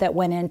jet that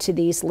went into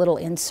these little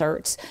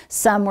inserts.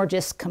 Some were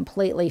just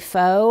completely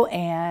faux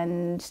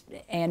and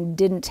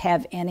didn't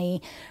have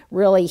any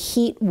really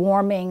heat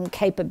warming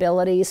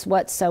capabilities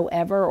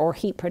whatsoever, or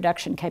heat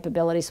production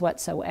capabilities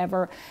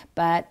whatsoever,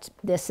 but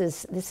this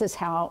is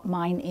how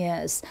mine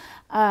is.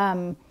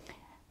 A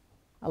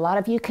lot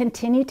of you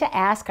continue to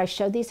ask, I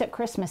showed these at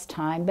Christmas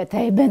time, but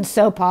they've been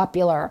so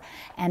popular,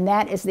 and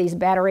that is these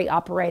battery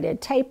operated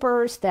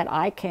tapers that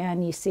I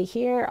can, you see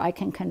here, I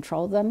can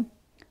control them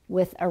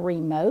with a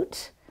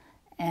remote,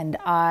 and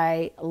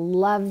I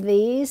love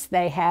these.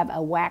 They have a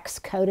wax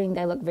coating.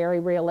 They look very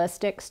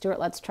realistic. Stuart,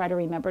 let's try to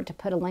remember to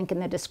put a link in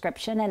the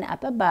description and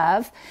up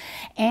above.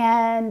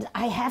 And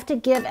I have to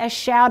give a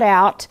shout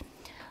out.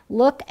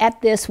 Look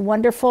at this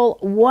wonderful,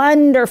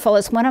 wonderful,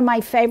 it's one of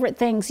my favorite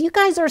things. You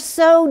guys are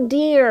so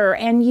dear,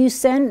 and you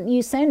send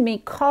me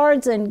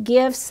cards and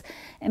gifts,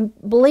 and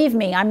believe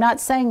me, I'm not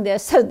saying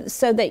this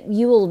so that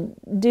you will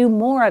do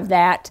more of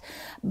that,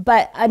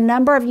 but a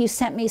number of you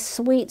sent me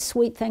sweet,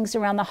 sweet things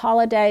around the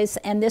holidays,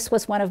 and this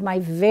was one of my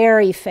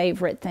very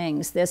favorite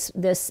things,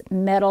 this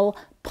metal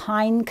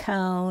pine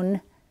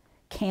cone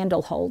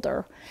candle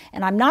holder.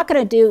 And I'm not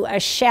going to do a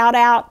shout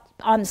out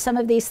on some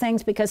of these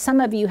things because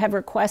some of you have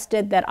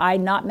requested that I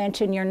not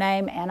mention your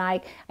name, and I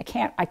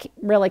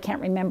really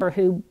can't remember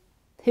who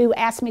who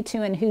asked me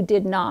to and who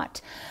did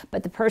not.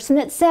 But the person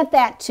that sent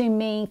that to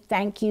me,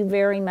 thank you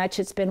very much.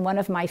 It's been one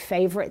of my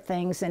favorite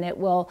things, and it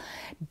will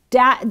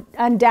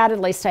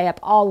undoubtedly stay up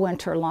all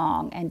winter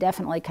long and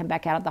definitely come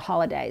back out of the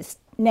holidays.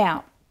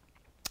 Now,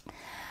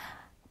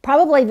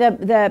 probably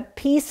the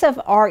piece of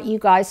art you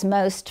guys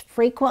most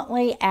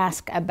frequently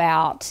ask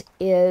about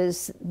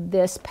is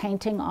this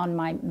painting on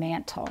my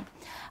mantle.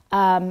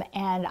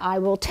 And I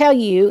will tell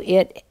you,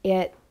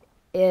 it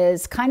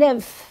is kind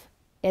of,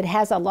 it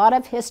has a lot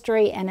of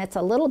history, and it's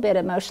a little bit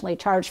emotionally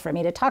charged for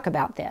me to talk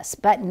about this.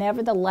 But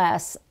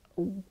nevertheless,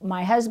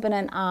 my husband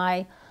and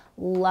I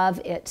love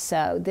it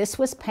so. This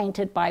was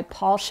painted by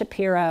Paul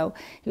Shapiro.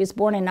 He was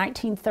born in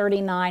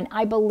 1939.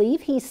 I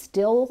believe he's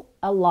still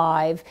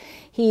alive.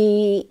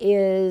 He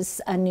is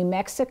a New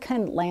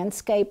Mexican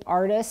landscape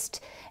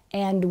artist,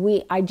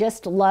 and I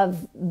just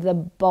love the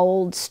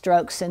bold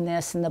strokes in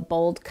this and the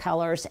bold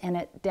colors, and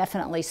it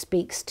definitely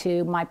speaks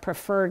to my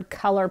preferred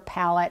color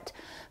palette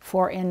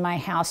for in my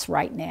house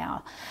right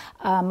now.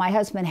 My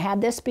husband had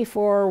this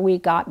before we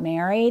got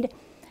married,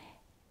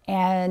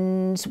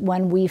 and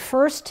when we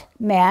first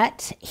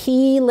met,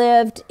 he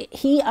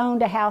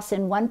owned a house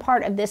in one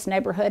part of this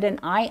neighborhood, and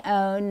I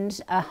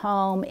owned a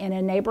home in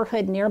a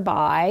neighborhood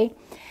nearby.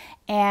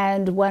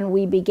 And when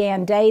we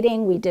began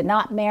dating, we did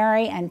not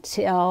marry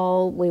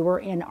until we were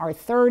in our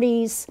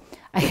 30s.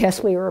 I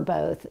guess we were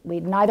both.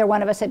 Neither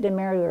one of us had been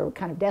married. We were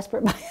kind of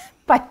desperate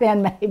by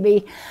then,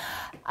 maybe.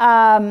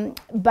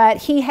 But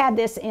he had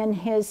this in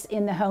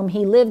the home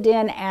he lived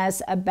in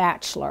as a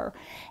bachelor.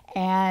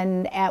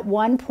 And at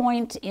one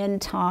point in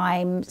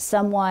time,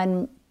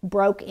 someone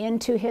broke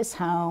into his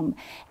home,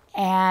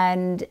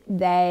 and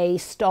they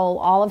stole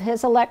all of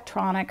his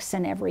electronics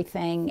and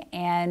everything,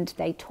 and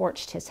they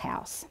torched his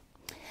house.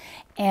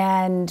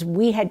 And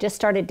we had just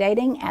started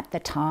dating at the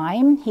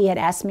time. He had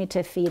asked me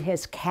to feed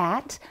his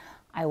cat.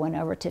 I went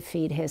over to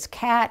feed his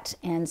cat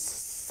and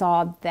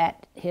saw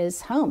that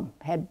his home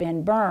had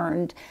been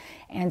burned,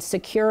 and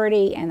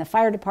security and the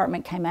fire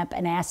department came up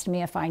and asked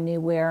me if I knew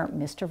where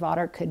Mr.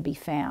 Votter could be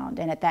found.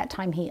 And at that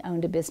time, he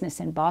owned a business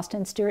in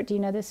Boston. Stuart, do you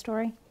know this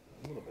story?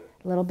 A little bit.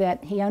 A little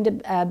bit. He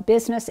owned a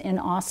business in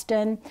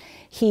Austin.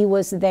 He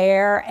was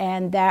there,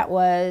 and that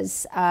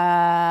was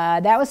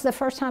the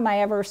first time I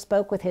ever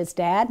spoke with his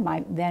dad,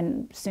 my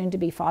then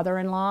soon-to-be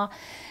father-in-law,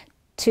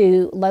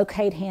 to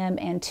locate him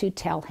and to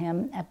tell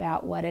him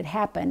about what had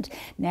happened.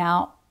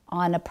 Now,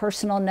 on a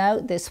personal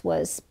note, this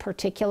was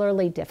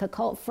particularly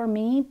difficult for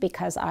me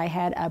because I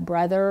had a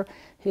brother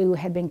who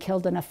had been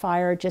killed in a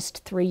fire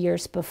just 3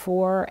 years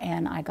before,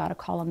 and I got a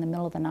call in the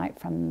middle of the night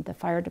from the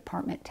fire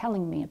department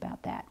telling me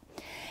about that.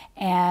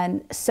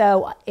 And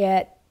so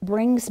it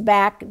brings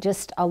back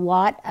just a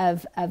lot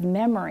of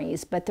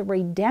memories, but the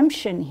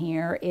redemption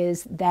here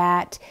is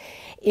that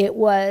it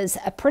was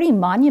a pretty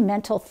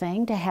monumental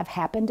thing to have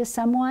happened to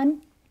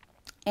someone,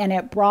 and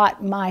it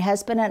brought my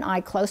husband and I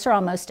closer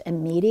almost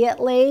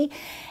immediately,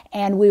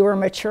 and we were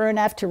mature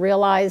enough to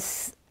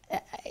realize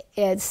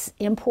its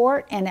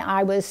import, and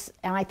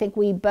I think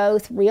we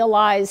both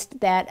realized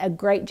that a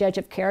great judge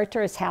of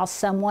character is how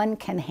someone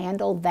can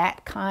handle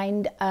that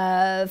kind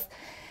of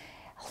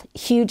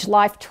huge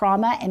life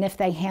trauma, and if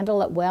they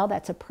handle it well,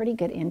 that's a pretty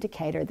good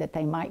indicator that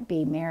they might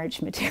be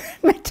marriage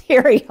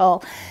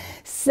material.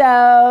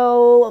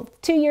 So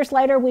 2 years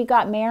later, we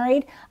got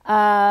married,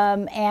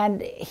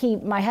 and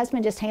my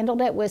husband just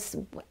handled it with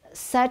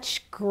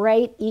such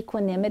great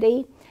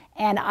equanimity,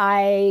 and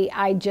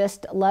I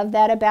just love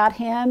that about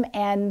him.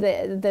 And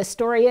the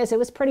story is, it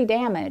was pretty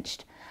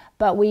damaged,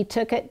 but we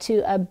took it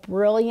to a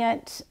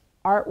brilliant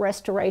art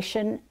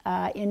restoration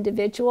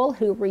individual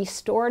who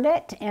restored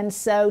it. And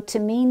so to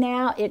me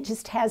now, it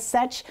just has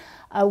such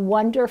a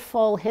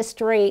wonderful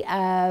history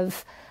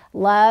of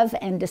love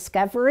and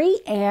discovery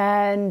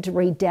and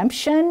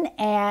redemption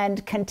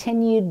and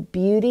continued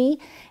beauty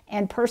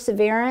and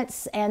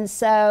perseverance. And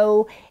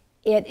so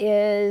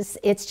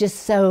it's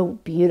just so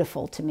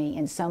beautiful to me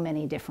in so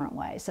many different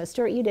ways. So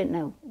Stuart, you didn't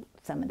know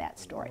some of that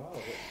story.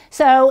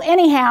 So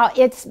anyhow,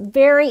 it's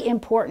very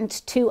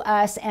important to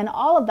us, and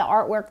all of the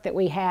artwork that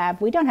we have,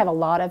 we don't have a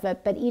lot of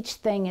it, but each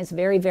thing is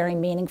very, very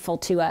meaningful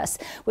to us,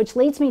 which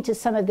leads me to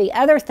some of the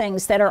other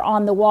things that are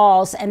on the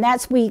walls, and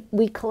that's we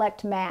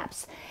collect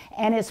maps.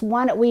 And it's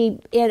one,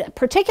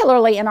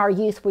 particularly in our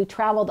youth, we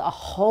traveled a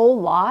whole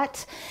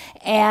lot,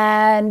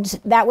 and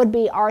that would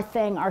be our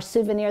thing, our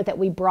souvenir that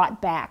we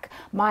brought back.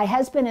 My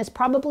husband is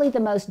probably the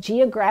most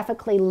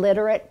geographically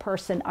literate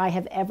person I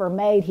have ever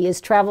made. He has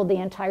traveled the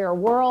entire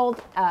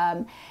world,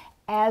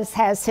 as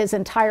has his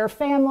entire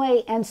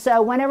family, and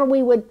so whenever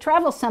we would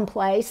travel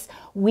someplace,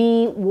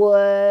 we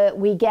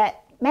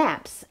get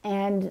maps,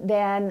 and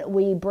then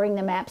we bring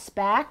the maps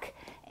back,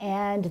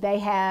 and they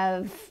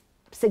have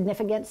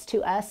significance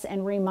to us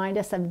and remind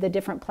us of the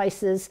different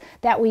places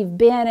that we've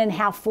been and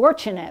how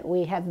fortunate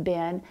we have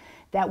been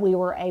that we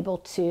were able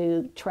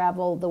to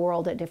travel the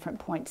world at different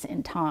points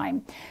in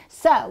time.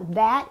 So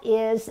that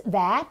is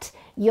that.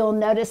 You'll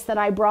notice that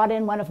I brought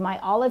in one of my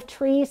olive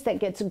trees that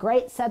gets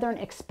great southern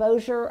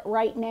exposure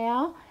right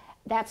now.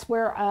 that's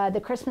where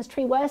the Christmas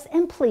tree was.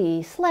 And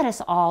please, let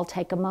us all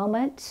take a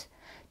moment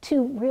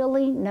to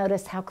really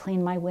notice how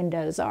clean my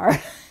windows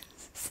are.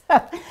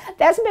 So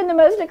that's been the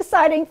most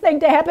exciting thing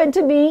to happen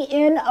to me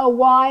in a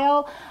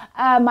while.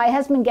 My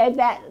husband gave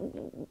that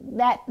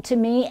to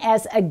me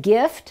as a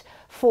gift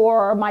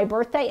for my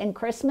birthday and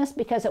Christmas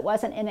because it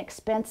wasn't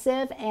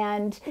inexpensive.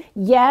 And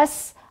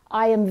yes,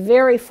 I am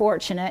very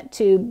fortunate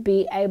to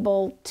be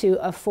able to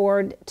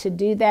afford to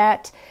do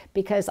that,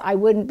 because I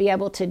wouldn't be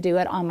able to do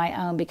it on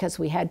my own because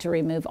we had to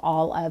remove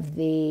all of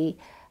the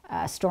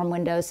storm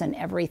windows and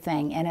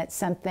everything. And it's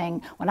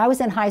something, when I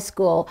was in high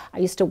school, I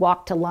used to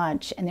walk to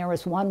lunch, and there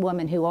was one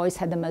woman who always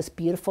had the most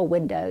beautiful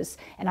windows,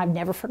 and I've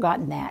never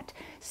forgotten that.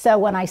 So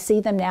when I see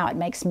them now, it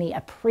makes me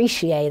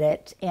appreciate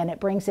it, and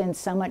it brings in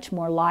so much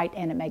more light,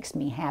 and it makes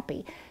me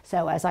happy.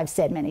 So as I've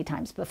said many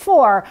times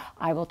before,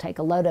 I will take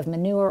a load of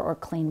manure or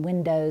clean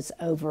windows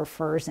over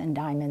furs and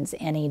diamonds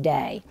any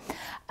day.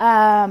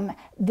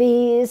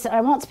 These,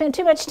 I won't spend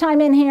too much time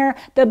in here.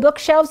 The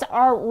bookshelves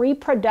are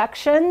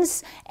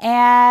reproductions,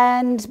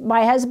 and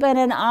my husband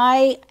and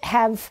I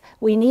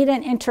we need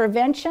an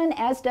intervention,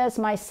 as does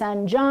my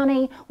son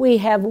Johnny. We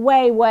have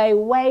way, way,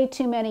 way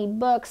too many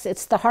books.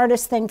 It's the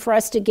hardest thing for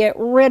us to get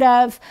rid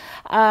of.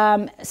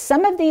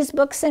 Some of these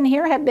books in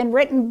here have been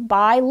written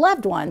by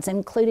loved ones,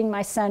 including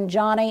my son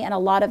Johnny, and a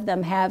lot of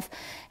them have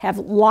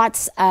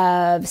lots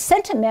of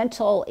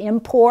sentimental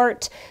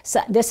import. So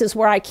this is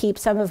where I keep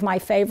some of my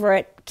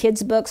favorite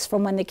kids' books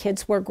from when the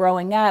kids were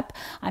growing up.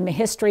 I'm a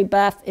history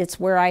buff. It's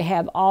where I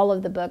have all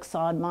of the books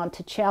on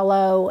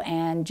Monticello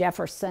and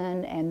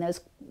Jefferson and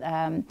those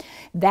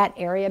that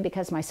area,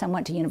 because my son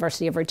went to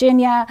University of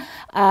Virginia.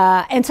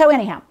 And so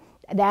anyhow,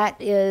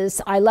 that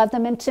is, I love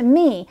them. And to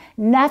me,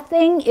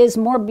 nothing is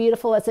more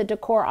beautiful as a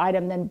decor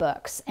item than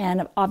books.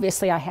 And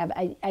obviously I have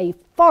a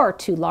far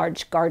too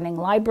large gardening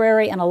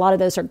library, and a lot of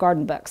those are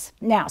garden books.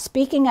 Now,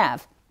 speaking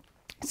of,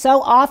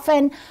 so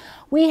often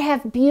we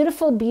have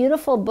beautiful,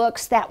 beautiful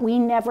books that we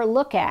never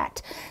look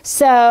at.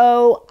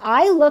 So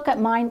I look at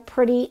mine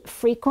pretty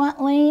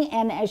frequently,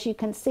 and as you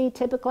can see,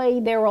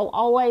 typically there will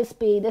always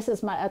be, this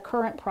is a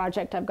current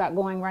project I've got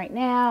going right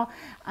now.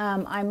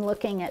 I'm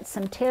looking at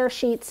some tear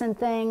sheets and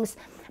things,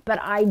 but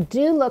I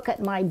do look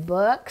at my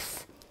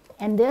books.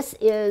 And this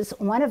is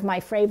one of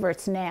my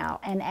favorites now,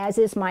 and as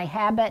is my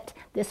habit,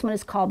 this one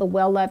is called The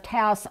Well-Loved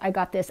House. I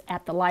got this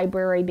at the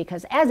library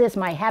because, as is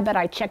my habit,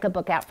 I check a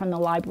book out from the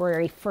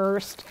library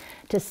first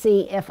to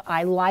see if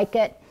I like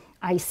it.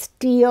 I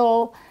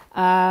steal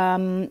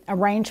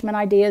arrangement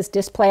ideas,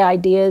 display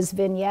ideas,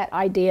 vignette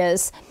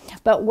ideas.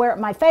 But where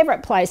my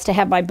favorite place to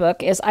have my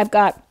book is, I've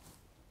got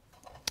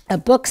a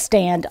book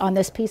stand on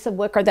this piece of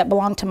wicker that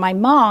belonged to my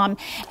mom,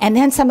 and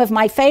then some of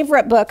my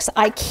favorite books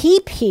I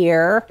keep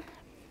here.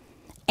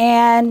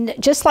 And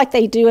just like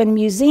they do in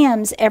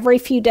museums, every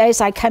few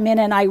days I come in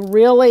and I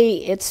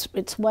really, it's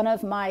one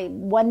of my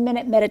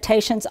 1-minute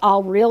meditations.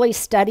 I'll really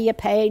study a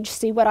page,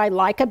 see what I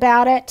like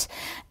about it,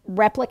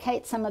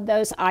 replicate some of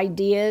those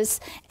ideas,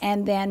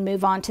 and then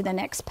move on to the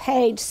next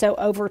page. So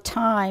over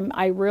time,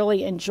 I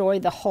really enjoy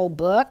the whole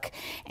book.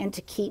 And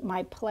to keep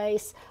my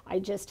place, I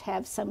just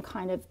have some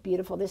kind of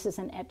beautiful, this is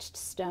an etched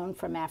stone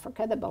from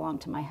Africa that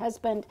belonged to my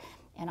husband,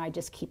 and I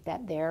just keep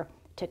that there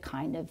to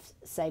kind of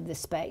save the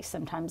space.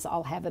 Sometimes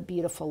I'll have a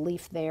beautiful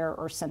leaf there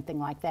or something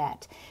like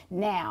that.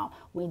 Now,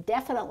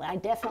 I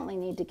definitely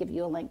need to give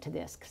you a link to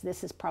this, because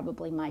this is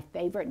probably my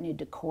favorite new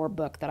decor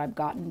book that I've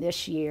gotten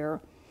this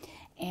year.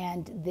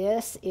 And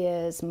this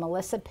is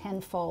Melissa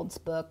Penfold's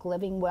book,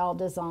 Living Well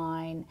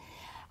Design.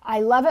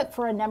 I love it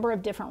for a number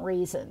of different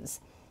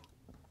reasons.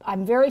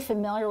 I'm very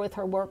familiar with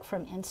her work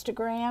from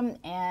Instagram,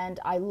 and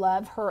I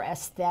love her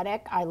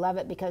aesthetic. I love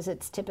it because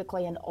it's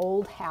typically an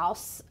old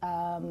house,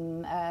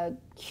 a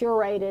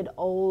curated,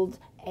 old,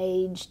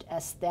 aged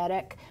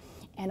aesthetic.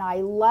 And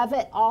I love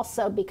it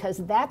also because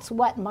that's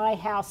what my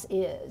house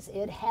is.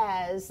 It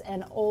has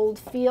an old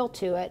feel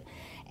to it.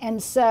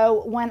 And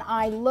so when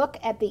I look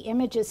at the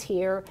images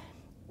here,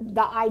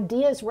 the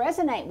ideas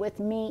resonate with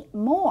me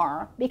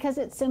more because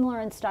it's similar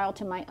in style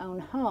to my own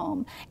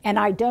home, and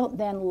I don't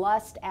then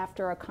lust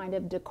after a kind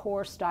of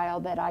decor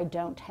style that I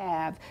don't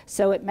have.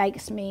 So it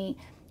makes me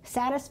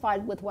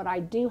satisfied with what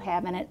I do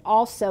have, and it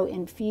also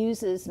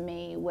infuses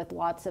me with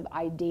lots of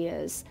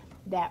ideas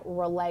that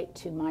relate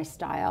to my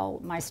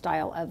style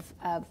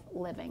of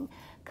living.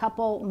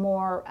 Couple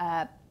more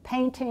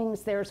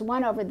paintings. There's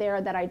one over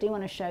there that I do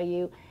want to show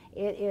you.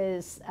 It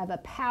is of a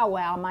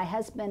powwow. My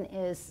husband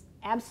is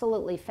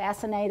absolutely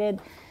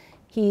fascinated.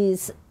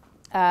 He's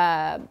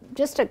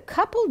just a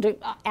couple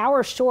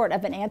hours short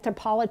of an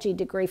anthropology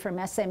degree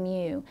from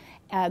SMU,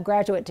 a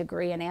graduate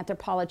degree in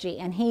anthropology,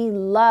 and he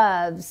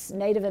loves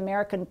Native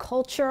American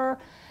culture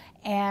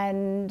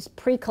and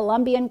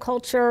pre-Columbian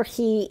culture.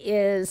 He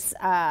is,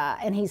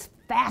 and he's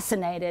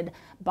fascinated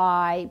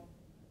by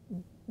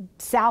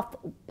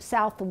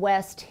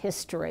Southwest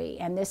history,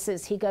 and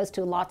he goes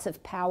to lots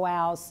of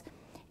powwows.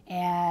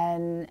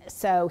 And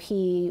so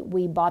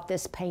we bought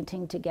this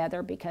painting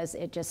together because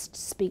it just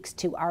speaks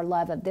to our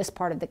love of this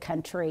part of the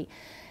country.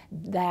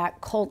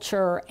 that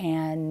culture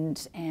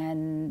and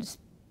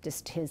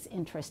just his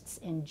interests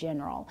in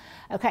general.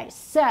 Okay,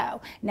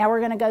 so now we're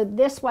going to go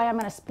this way. I'm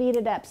going to speed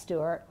it up,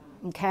 Stuart,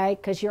 okay,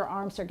 because your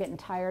arms are getting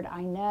tired,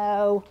 I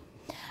know.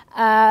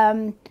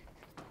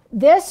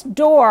 This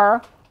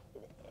door,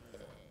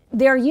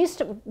 there used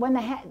to, when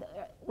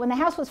the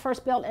house was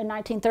first built in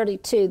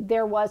 1932,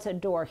 there was a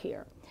door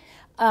here.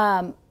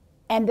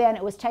 And then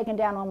it was taken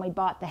down when we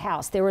bought the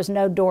house. There was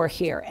no door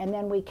here. And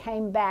then we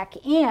came back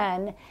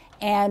in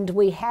and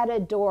we had a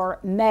door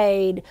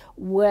made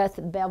with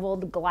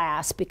beveled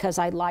glass because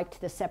I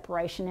liked the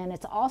separation. And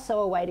it's also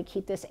a way to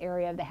keep this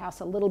area of the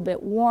house a little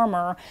bit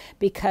warmer,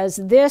 because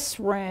this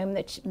room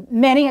that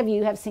many of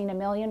you have seen a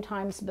million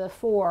times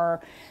before,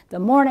 the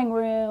morning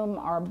room,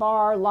 our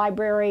bar,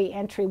 library,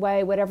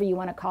 entryway, whatever you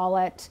want to call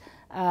it,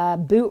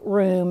 boot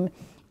room,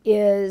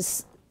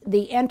 is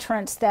the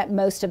entrance that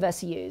most of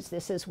us use.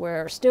 This is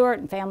where Stuart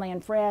and family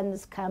and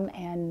friends come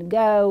and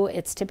go.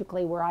 It's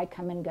typically where I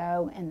come and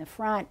go in the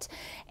front.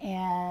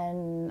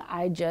 And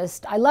I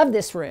love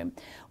this room.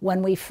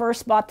 When we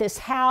first bought this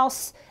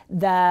house,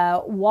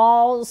 the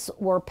walls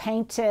were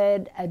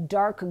painted a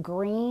dark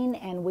green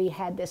and we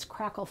had this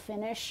crackle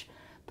finish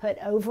put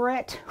over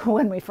it.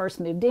 When we first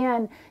moved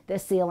in, the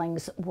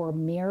ceilings were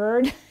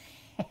mirrored.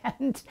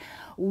 And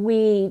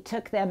we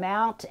took them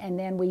out and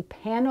then we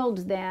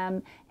paneled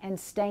them and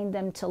stained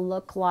them to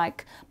look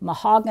like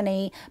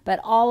mahogany. But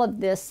all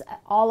of these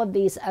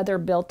other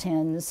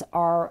built-ins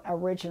are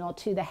original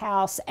to the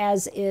house,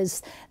 as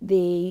is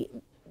the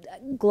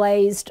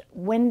glazed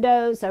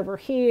windows over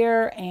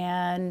here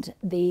and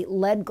the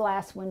lead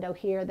glass window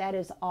here. That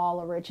is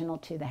all original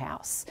to the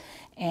house.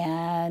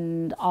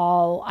 And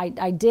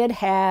I did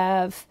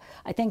have,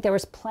 I think there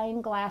was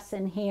plain glass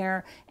in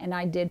here, and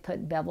I did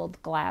put beveled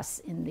glass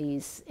in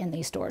these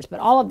doors. But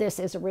all of this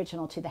is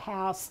original to the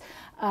house.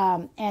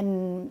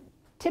 And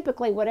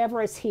typically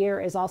whatever is here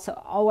is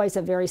also always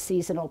a very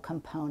seasonal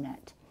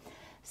component.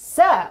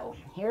 So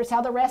here's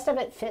how the rest of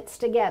it fits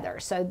together.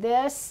 So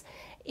this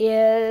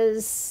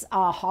is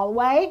a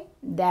hallway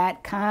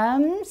that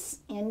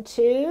comes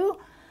into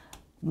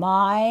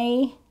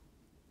my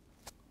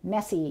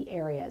messy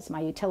areas,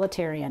 my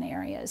utilitarian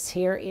areas.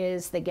 Here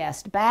is the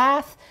guest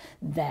bath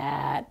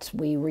that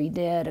we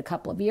redid a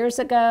couple of years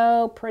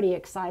ago. Pretty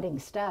exciting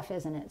stuff,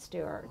 isn't it,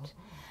 Stuart?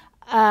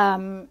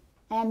 And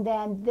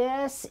then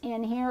this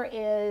in here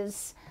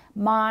is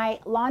my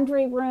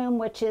laundry room,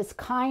 which is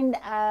kind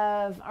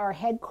of our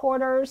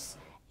headquarters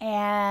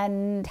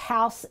and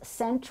house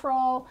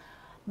central.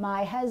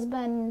 My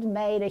husband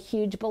made a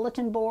huge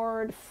bulletin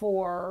board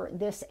for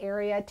this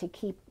area to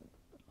keep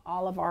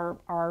all of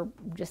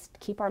just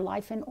keep our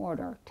life in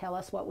order, tell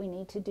us what we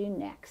need to do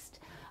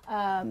next.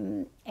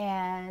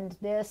 And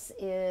this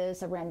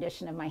is a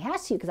rendition of my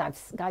house. You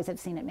guys have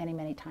seen it many,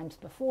 many times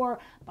before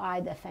by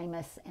the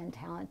famous and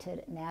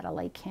talented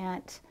Natalie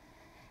Kent.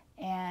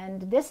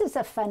 And this is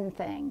a fun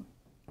thing.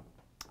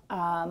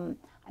 I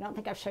don't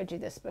think I've showed you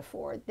this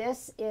before.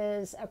 This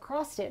is a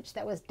cross stitch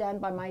that was done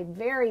by my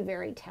very,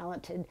 very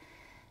talented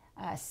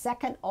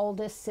second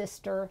oldest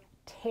sister,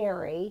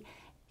 Terry.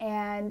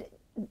 And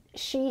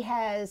she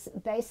has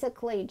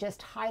basically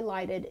just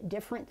highlighted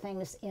different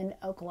things in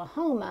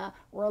Oklahoma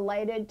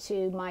related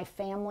to my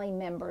family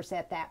members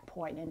at that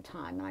point in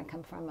time. And I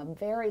come from a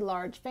very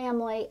large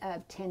family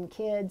of 10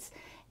 kids,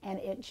 and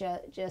it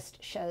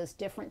just shows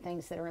different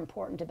things that are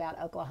important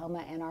about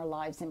Oklahoma and our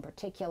lives in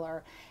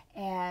particular.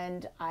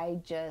 And I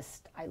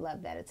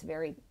love that. It's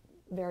very,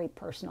 very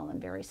personal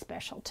and very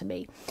special to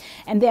me.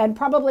 And then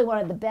probably one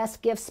of the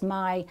best gifts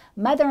my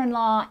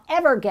mother-in-law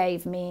ever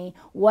gave me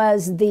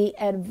was the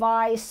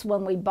advice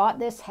when we bought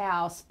this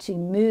house to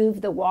move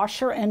the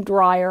washer and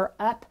dryer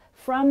up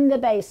from the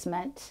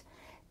basement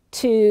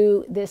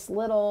to this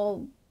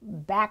little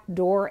back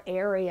door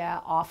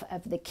area off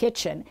of the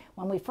kitchen.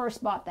 When we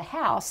first bought the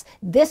house,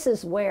 this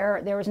is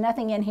where there was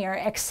nothing in here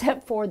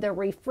except for the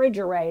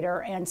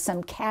refrigerator and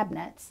some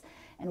cabinets.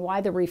 And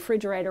why the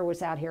refrigerator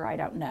was out here, I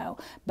don't know.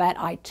 But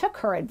I took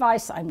her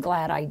advice. I'm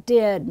glad I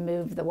did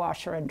move the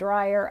washer and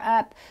dryer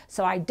up.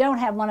 So I don't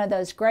have one of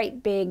those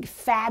great big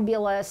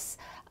fabulous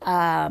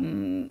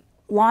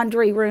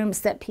laundry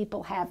rooms that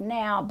people have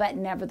now, but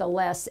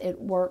nevertheless it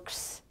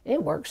works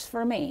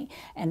for me.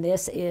 And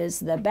this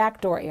is the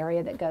back door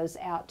area that goes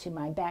out to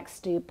my back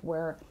stoop,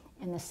 where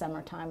in the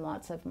summertime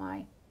lots of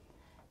my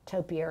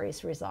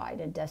topiaries reside.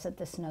 And doesn't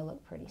the snow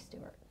look pretty,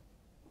 Stuart?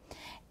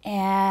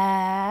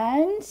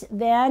 And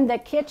then the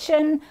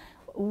kitchen,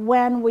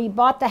 when we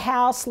bought the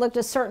house, looked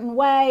a certain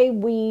way.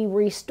 We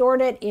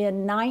restored it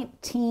in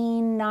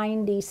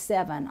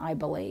 1997, I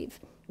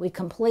believe. We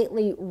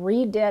completely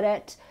redid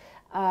it.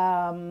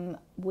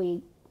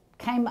 We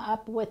came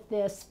up with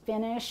this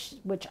finish,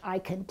 which I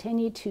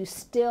continue to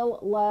still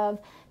love.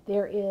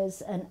 There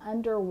is an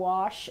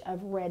underwash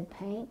of red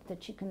paint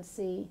that you can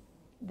see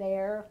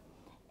there.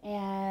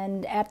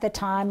 And at the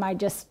time, I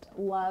just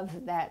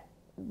loved that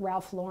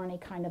Ralph Lauren-y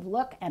kind of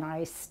look, and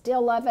I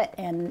still love it.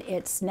 And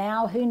it's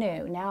now, who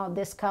knew? Now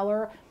this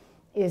color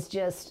is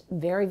just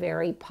very,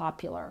 very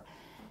popular.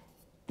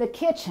 The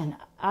kitchen.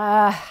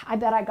 I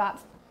bet I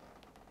got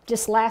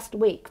just last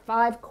week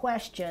 5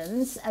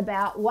 questions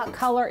about what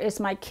color is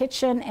my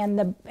kitchen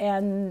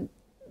and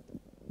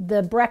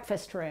the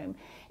breakfast room.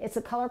 It's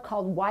a color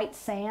called white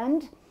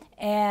sand,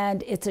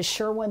 and it's a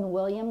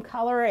Sherwin-Williams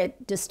color.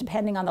 It just,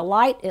 depending on the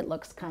light, it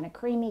looks kind of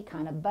creamy,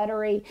 kind of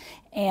buttery,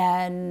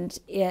 and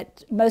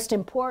it, most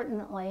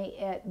importantly,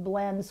 it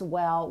blends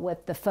well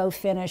with the faux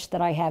finish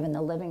that I have in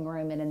the living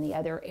room and in the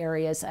other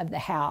areas of the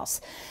house.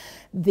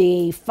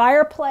 The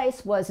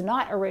fireplace was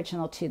not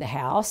original to the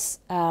house.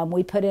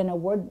 We put in a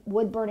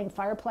wood-burning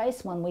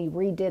fireplace when we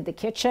redid the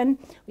kitchen.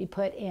 We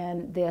put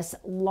in this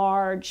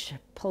large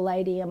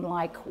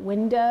palladium-like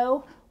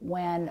window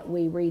when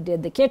we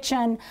redid the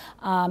kitchen.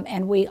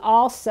 And we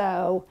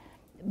also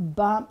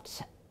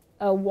bumped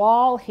a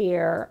wall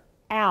here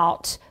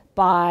out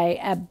by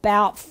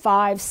about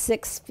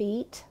 5-6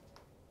 feet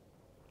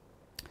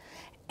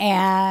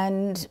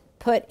and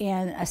put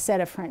in a set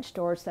of French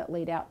doors that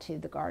lead out to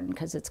the garden,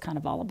 because it's kind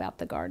of all about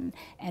the garden.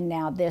 And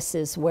now this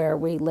is where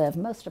we live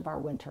most of our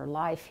winter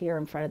life, here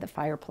in front of the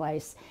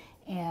fireplace.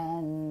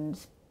 And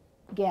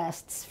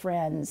guests,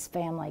 friends,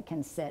 family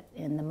can sit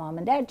in the mom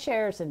and dad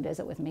chairs and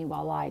visit with me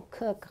while I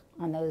cook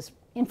on those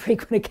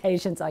infrequent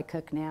occasions I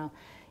cook now.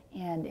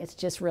 And it's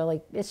just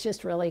really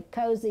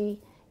cozy.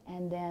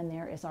 And then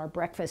there is our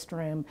breakfast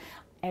room.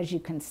 As you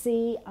can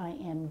see, I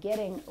am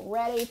getting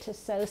ready to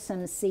sow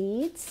some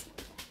seeds,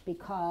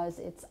 because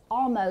it's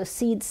almost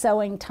seed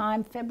sowing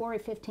time. February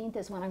 15th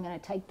is when I'm going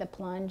to take the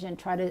plunge and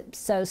try to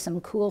sow some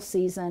cool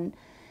season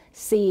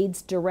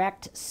seeds,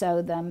 direct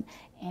sow them.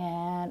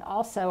 And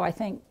also, I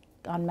think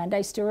on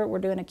Monday, Stuart, we're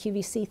doing a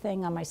QVC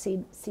thing on my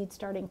seed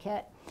starting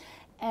kit.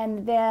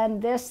 And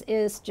then this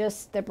is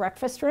just the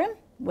breakfast room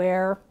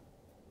where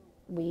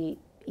we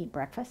eat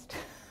breakfast.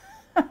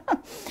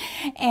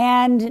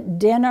 And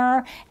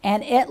dinner,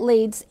 and it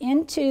leads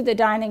into the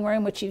dining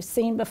room, which you've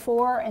seen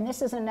before. And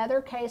this is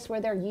another case where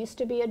there used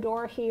to be a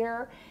door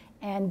here,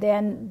 and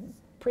then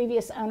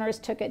previous owners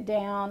took it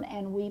down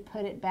and we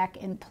put it back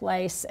in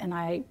place,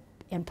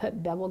 and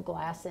put bevel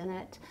glass in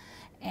it.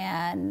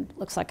 And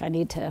looks like I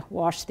need to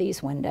wash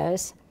these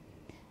windows.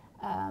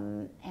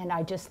 And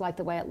I just like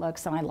the way it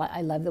looks, and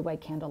I love the way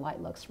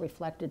candlelight looks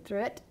reflected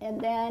through it.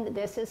 And then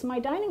this is my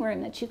dining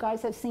room that you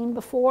guys have seen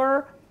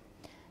before.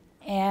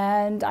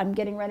 And I'm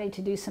getting ready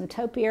to do some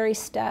topiary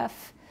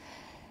stuff.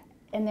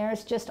 And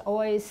there's just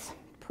always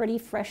pretty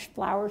fresh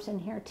flowers in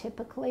here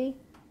typically.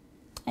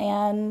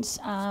 And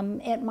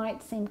it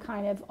might seem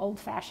kind of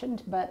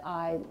old-fashioned, but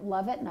I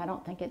love it, and I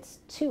don't think it's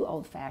too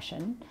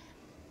old-fashioned.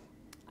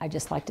 I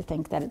just like to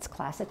think that it's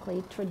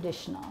classically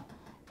traditional.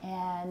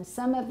 And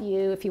some of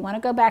you, if you want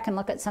to go back and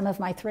look at some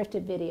of my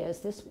thrifted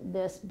videos,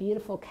 this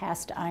beautiful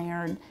cast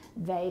iron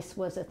vase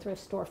was a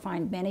thrift store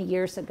find many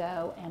years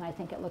ago, and I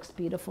think it looks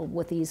beautiful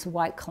with these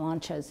white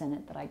kalanchas in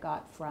it that I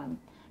got from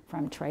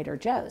Trader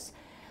Joe's.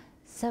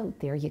 So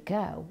there you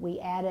go. We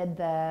added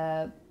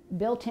the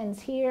built-ins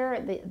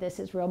here. This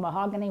is real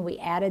mahogany. We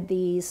added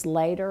these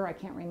later. I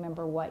can't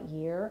remember what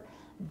year,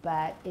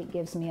 but it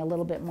gives me a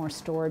little bit more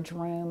storage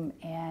room.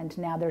 And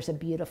now there's a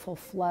beautiful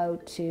flow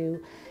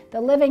to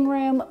the living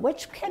room,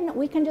 which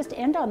we can just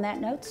end on that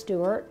note,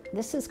 Stuart.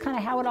 This is kind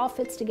of how it all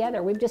fits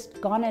together. We've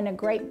just gone in a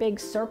great big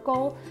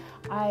circle.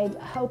 I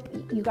hope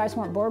you guys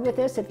weren't bored with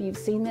this if you've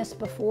seen this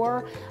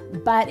before,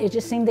 but it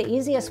just seemed the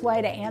easiest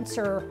way to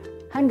answer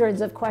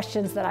hundreds of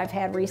questions that I've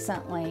had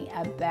recently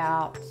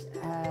about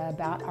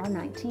our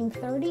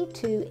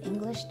 1932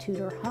 English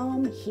Tudor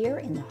home here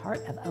in the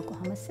heart of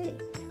Oklahoma City.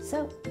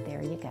 So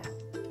there you go.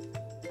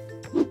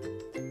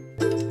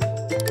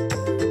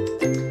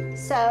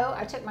 So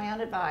I took my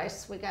own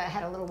advice. We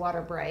had a little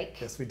water break.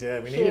 Yes, we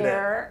did. We needed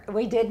it.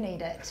 We did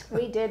need it.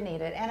 We did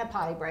need it, and a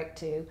potty break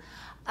too.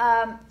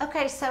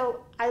 Okay,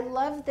 so I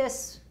love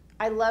this.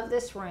 I love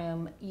this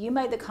room. You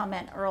made the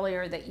comment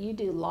earlier that you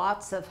do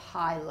lots of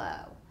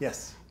high-low.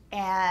 Yes.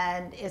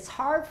 And it's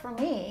hard for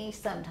me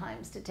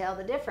sometimes to tell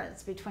the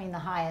difference between the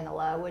high and the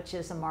low, which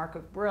is a mark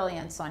of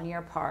brilliance on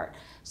your part.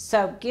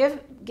 So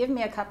give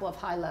me a couple of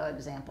high-low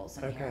examples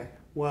in here. Okay.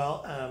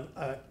 Well,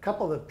 a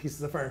couple of the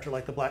pieces of furniture,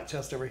 like the black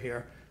chest over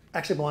here,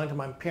 actually belonged to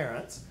my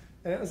parents.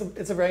 And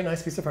it's a very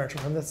nice piece of furniture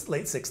from the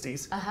late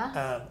 60s.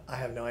 I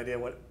have no idea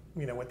what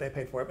they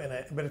paid for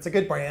it, but it's a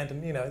good brand,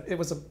 and it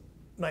was a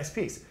nice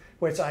piece,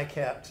 which I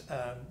kept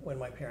when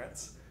my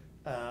parents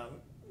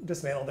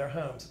dismantled their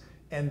homes.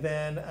 And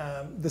then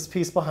this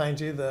piece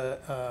behind you, the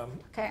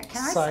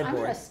sideboard. I'm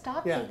going to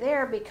stop you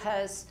there,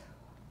 because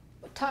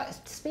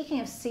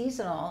speaking of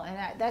seasonal,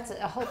 and that's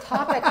a whole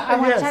topic I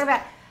want to talk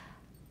about.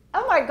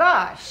 Oh my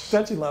gosh!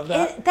 Don't you love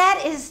that?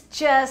 That is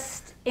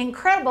just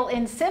incredible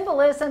in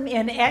symbolism,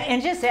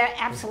 in just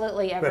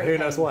absolutely everything. But who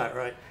knows what,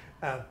 right?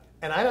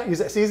 And I don't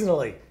use it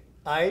seasonally.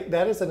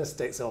 That is an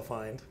estate sale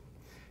find,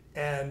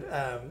 and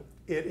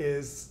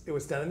it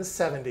was done in the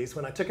 70s.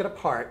 When I took it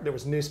apart, there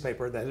was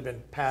newspaper that had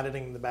been padded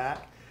in the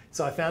back.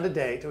 So I found a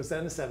date. It was done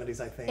in the 70s,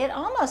 I think. It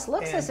almost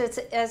looks as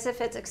if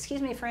it's,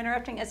 excuse me for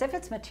interrupting, as if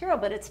it's material,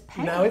 but it's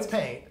paint. No, it's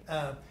paint.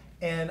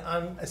 And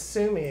I'm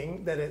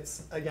assuming that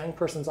it's a young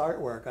person's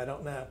artwork. I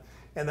don't know.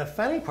 And the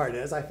funny part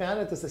is I found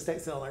it at this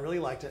estate sale and I really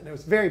liked it. And it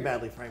was very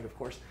badly framed, of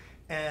course.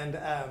 And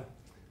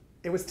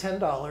it was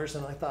 $10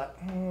 and I thought,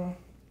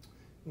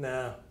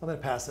 no, I'm going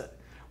to pass it.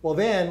 Well,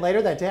 then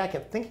later that day I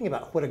kept thinking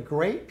about what a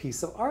great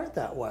piece of art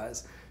that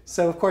was.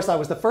 So, of course, I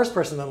was the first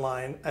person in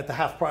line at the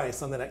half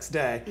price on the next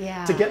day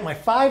to get my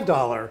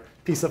 $5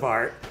 piece of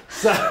art.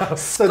 So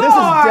this is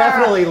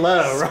definitely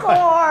low,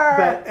 right?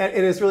 But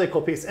it is really a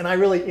cool piece. And I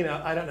really,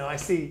 I don't know, I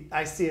see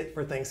it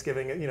for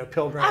Thanksgiving,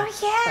 Pilgrim. Oh,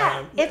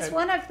 yeah. It's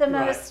one of the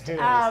most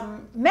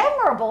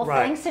memorable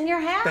things in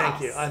your house.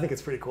 Thank you. I think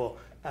it's pretty cool.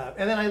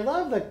 And then I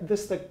love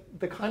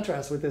the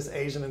contrast with this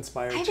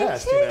Asian-inspired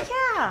chest. I do too,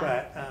 yeah.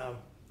 But,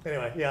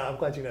 anyway, yeah, I'm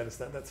glad you noticed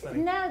that. That's funny.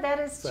 No, that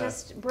is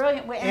just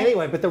brilliant.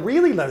 Anyway, but the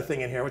really low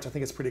thing in here, which I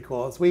think is pretty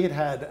cool, is we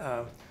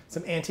had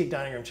some antique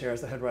dining room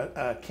chairs that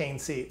had cane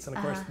seats. And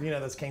of course,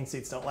 those cane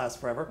seats don't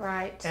last forever.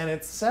 Right. And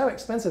it's so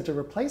expensive to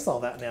replace all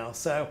that now.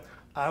 So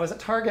I was at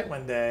Target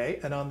one day,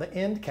 and on the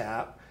end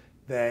cap,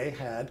 they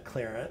had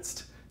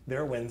clearanced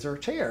their Windsor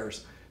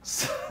chairs.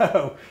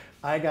 So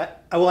I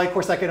got, of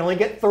course, I could only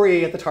get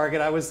 3 at the Target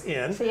I was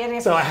in,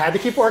 so I had to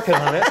keep working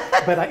on it.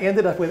 But I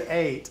ended up with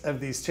 8 of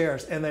these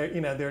chairs, and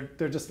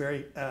they're just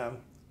very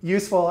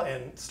useful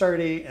and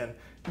sturdy and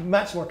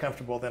much more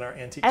comfortable than our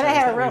antique chairs. And they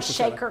have a real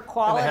shaker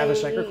quality. And they have a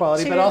shaker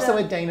quality, but also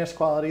a Danish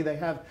quality. They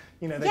have,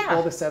 they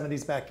pull the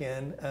 70s back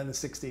in and the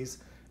 60s.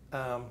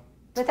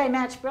 But they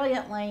match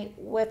brilliantly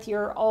with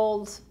your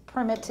old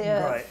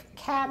primitive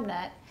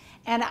cabinet,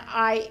 and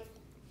I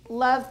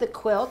love the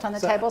quilt on the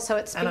table, so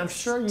it speaks to that. And I'm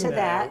sure you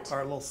know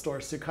our little store,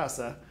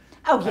 Sukasa.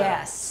 Oh,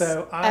 yes.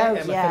 So I am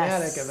a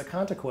fanatic of the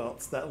Kanta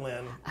quilts that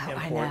Lynn imports.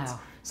 I know.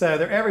 So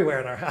they're everywhere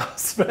in our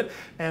house.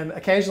 And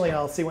occasionally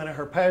I'll see one of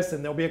her posts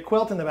and there'll be a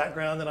quilt in the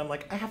background and I'm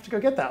like, I have to go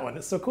get that one.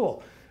 It's so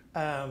cool.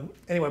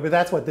 Anyway, but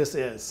that's what this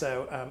is.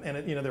 So,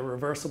 and they're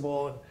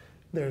reversible and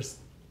there's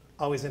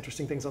always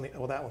interesting things on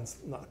well, that one's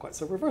not quite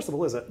so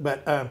reversible, is it?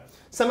 But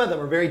some of them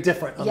are very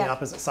different on the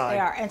opposite side. They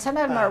are, and some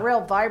of them are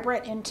real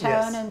vibrant in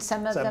tone, and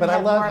some of them but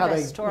have I love more how of a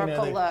they,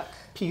 historical look.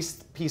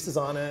 Pieces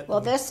on it.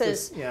 Well, this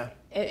is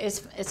it's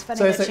funny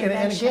that you mentioned.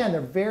 And again,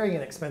 they're very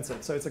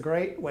inexpensive, so it's a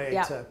great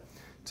way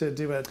to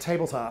do a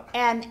tabletop.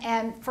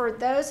 And for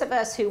those of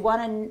us who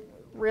want to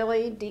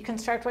really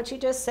deconstruct what you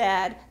just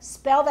said,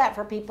 spell that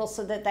for people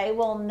so that they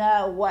will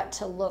know what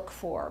to look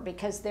for,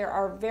 because there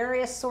are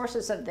various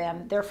sources of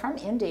them. They're from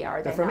India,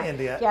 are they? They're from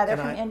India. Yeah, they're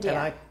from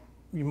India.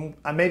 And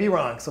I may be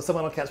wrong, so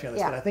someone will catch me on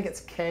this, but I think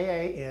it's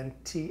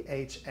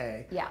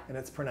Kantha. Yeah. And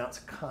it's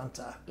pronounced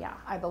Kanta. Yeah,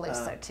 I believe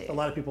so too. A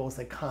lot of people will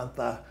say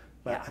Kantha,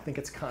 but I think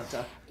it's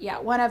Kanta. Yeah,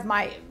 one of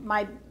my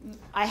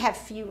I have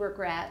few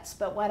regrets,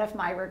 but one of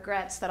my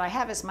regrets that I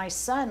have is my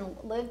son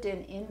lived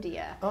in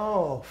India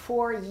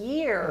for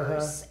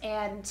years,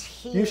 and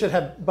you should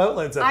have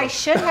boatloads of them. I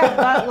should have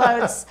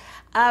boatloads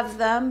of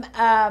them,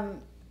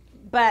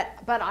 but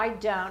I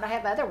don't. I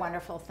have other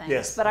wonderful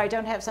things, but I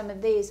don't have some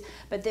of these.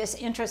 But this,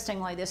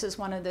 interestingly, this is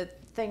one of the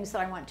things that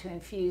I want to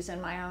infuse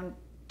in my own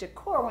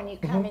decor when you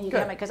come in. You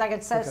come in, because I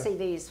can see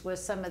these with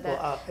some of the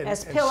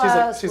as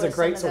pillows. She's a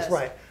great source,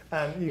 right?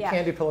 You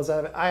can do pillows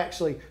out of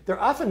it. They're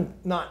often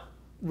not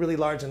really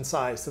large in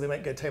size, so they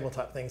make good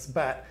tabletop things.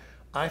 But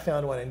I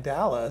found one in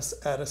Dallas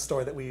at a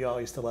store that we all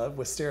used to love,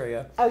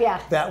 Wisteria. Oh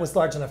yeah. That was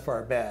large enough for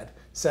our bed.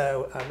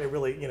 So it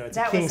really, it's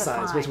a king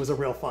size, which was a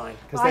real find,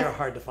 because they are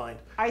hard to find.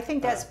 I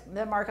think that's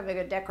the mark of a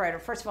good decorator.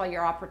 First of all,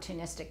 you're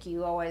opportunistic.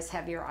 You always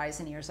have your eyes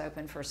and ears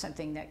open for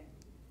something that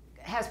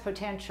has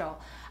potential.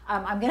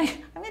 I'm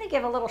gonna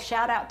give a little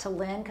shout out to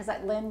Lynn, because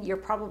Lynn, you're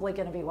probably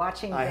going to be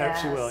watching this. I hope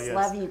she will. Yes.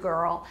 Love you,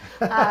 girl.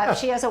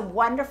 She has a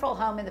wonderful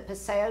home in the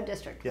Paseo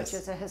district, which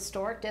is a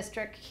historic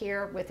district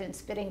here within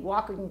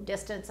walking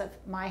distance of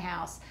my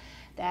house.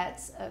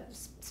 That's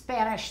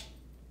Spanish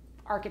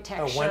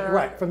architecture.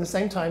 Right, from the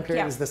same time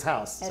period as this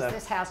house.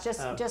 This house,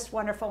 just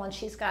wonderful. And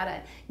she's got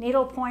a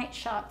needlepoint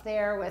shop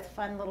there with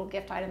fun little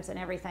gift items and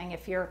everything.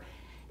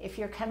 If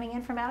you're coming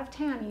in from out of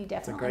town, you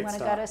definitely want to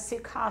go to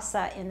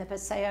Sukasa in the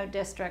Paseo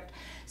district.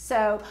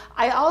 So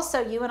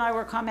you and I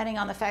were commenting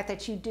on the fact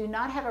that you do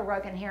not have a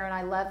rug in here, and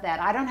I love that.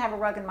 I don't have a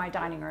rug in my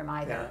dining room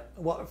either. Yeah.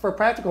 Well, for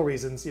practical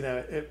reasons,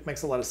 it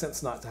makes a lot of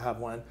sense not to have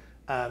one.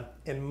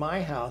 In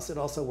my house, it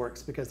also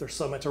works because there's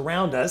so much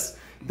around us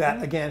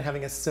that, again,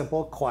 having a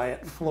simple,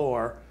 quiet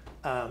floor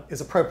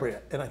is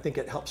appropriate, and I think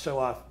it helps show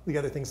off the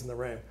other things in the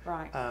room.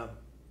 Right.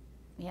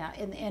 Yeah,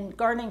 in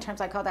gardening terms,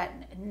 I call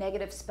that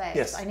negative space.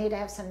 Yes. I need to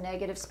have some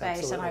negative space,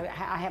 Absolutely. And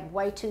I have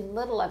way too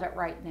little of it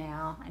right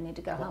now. I need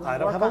to go home and work on I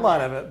don't have a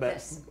lot of it,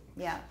 but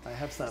I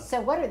have some.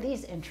 So what are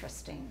these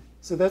interesting?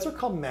 So those are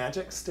called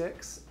magic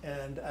sticks,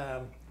 and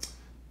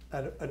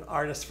an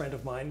artist friend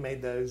of mine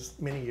made those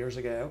many years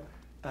ago.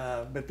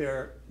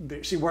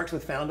 But she works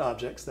with found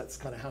objects. That's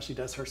kind of how she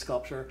does her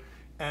sculpture.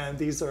 And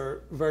these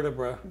are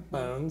vertebra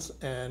bones,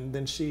 and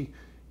then she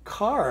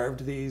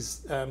carved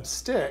these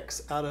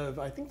sticks out of,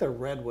 I think they're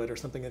redwood or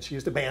something, and she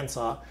used a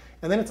bandsaw.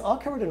 And then it's all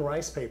covered in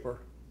rice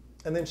paper.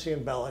 And then she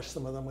embellished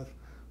some of them with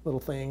little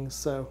things.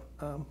 So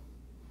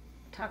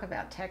talk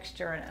about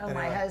texture, and Anyway,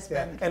 my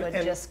husband would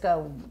just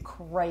go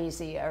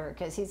crazy over,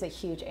 because he's a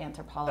huge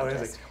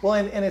anthropologist. Well,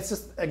 and it's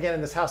just, again,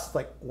 in this house, it's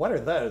like, what are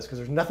those? Because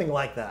there's nothing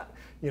like that.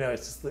 You know,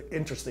 it's just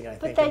interesting, I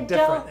think, and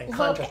different and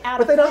contrast.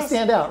 But they don't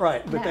stand out,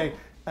 right? But they,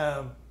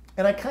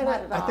 and I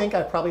think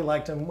I probably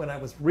liked them when I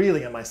was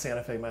really in my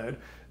Santa Fe mode,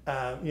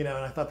 you know,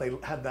 and I thought they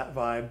had that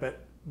vibe,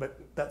 but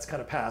that's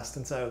kind of passed,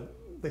 and so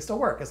they still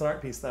work as an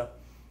art piece, though.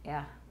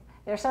 Yeah.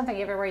 There's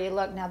something everywhere you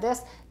look. Now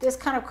this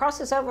kind of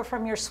crosses over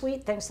from your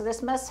sweet thing, so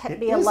this must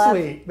be a love.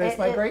 Sweet. That's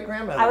my great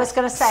grandmother. I was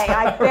going to say,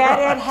 I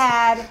bet it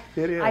had.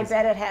 I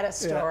bet it had a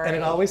story. Yeah, and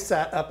it always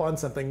sat up on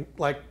something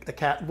like a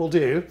cat will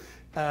do,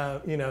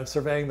 you know,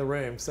 surveying the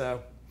room.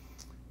 So.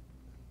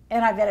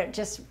 And I bet it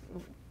just,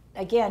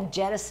 again,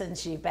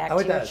 jettisons you back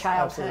to your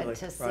childhood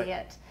to see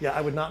it. Yeah,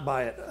 I would not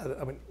buy it.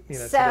 I would, you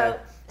know, today.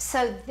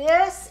 So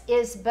this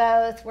is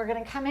both. We're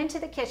going to come into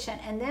the kitchen,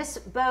 and this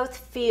both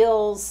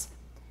feels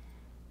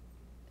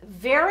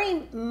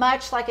very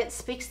much like it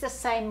speaks the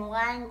same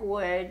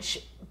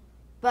language,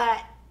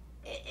 but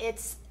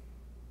it's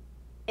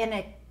in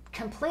a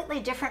completely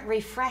different,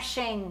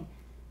 refreshing,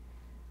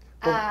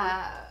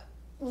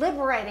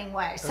 liberating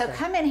way. So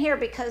come in here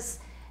because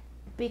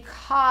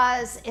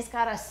it's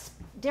got a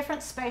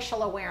different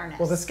spatial awareness.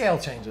 Well, the scale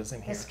changes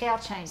in here. The scale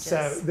changes.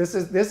 So this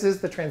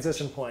is the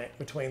transition point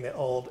between the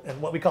old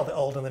and what we call the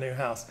old and the new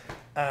house.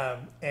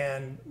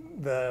 And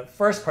the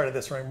first part of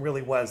this room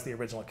really was the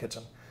original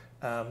kitchen.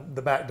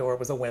 The back door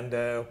was a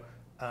window.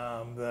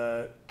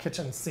 The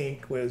kitchen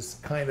sink was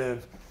kind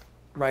of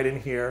right in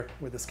here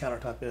where this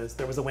countertop is.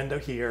 There was a window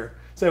here.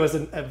 So it was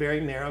a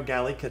very narrow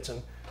galley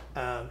kitchen.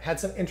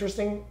 Had some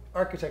interesting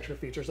architecture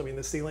features. I mean,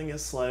 the ceiling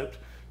is sloped,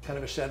 kind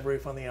of a shed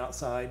roof on the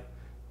outside.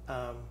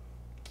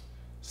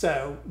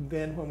 So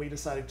then when we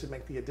decided to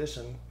make the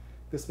addition,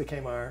 this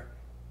became our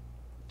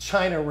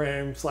China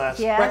room /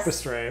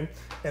 breakfast room,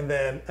 and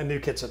then a new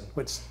kitchen,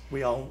 which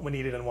we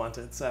needed and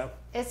wanted. So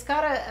it's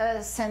got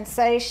a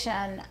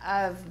sensation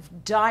of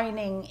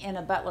dining in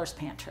a butler's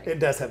pantry. It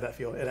does have that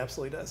feel. It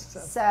absolutely does.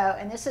 So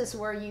and this is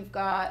where you've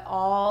got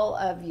all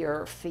of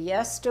your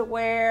Fiesta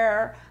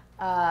ware,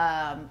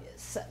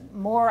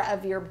 more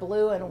of your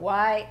blue and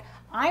white.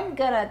 I'm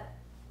gonna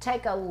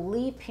take a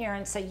leap here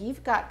and say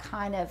you've got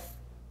kind of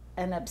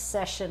an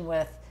obsession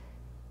with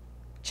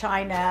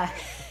China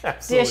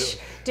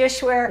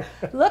dishware.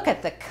 Look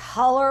at the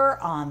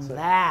color on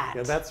that.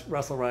 Yeah, that's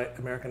Russell Wright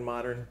American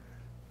Modern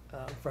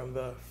from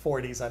the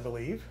 40s, I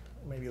believe,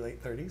 maybe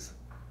late 30s.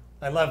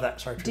 I love that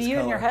chartreuse color. Do you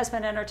and your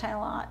husband entertain a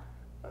lot?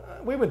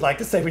 We would like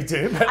to say we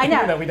do, but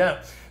no, we don't.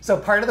 So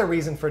part of the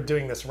reason for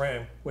doing this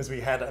room was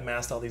we had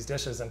amassed all these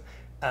dishes, and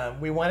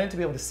we wanted to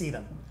be able to see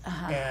them.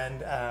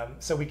 And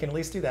so we can at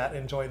least do that and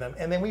enjoy them.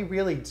 And then we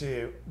really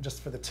do,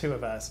 just for the two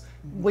of us,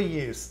 we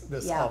use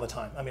this all the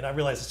time. I mean, I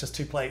realize it's just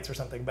 2 plates or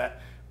something,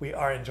 but we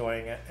are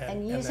enjoying it.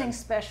 And using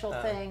special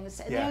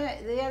things. And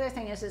the other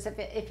thing is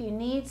if you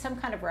need some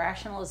kind of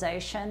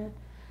rationalization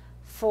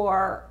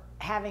for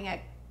having a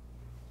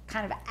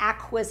kind of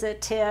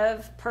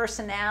acquisitive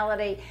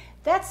personality,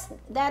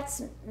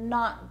 that's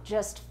not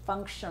just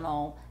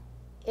functional.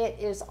 It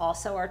is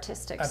also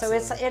artistic. Absolutely.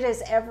 So it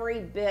is every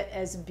bit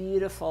as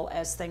beautiful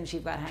as things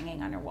you've got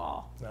hanging on your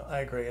wall. No, I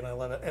agree, and I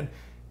love it. And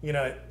you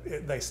know,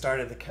 they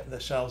started, the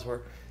shelves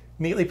were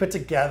neatly put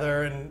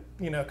together and,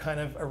 you know, kind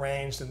of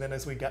arranged, and then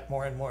as we got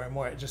more and more and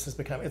more, it just has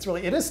become,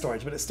 it is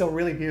storage, but it's still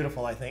really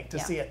beautiful, I think, to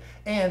see it.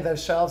 And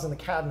those shelves and the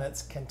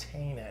cabinets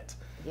contain it.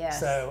 Yes.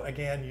 So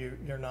again,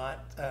 you're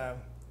not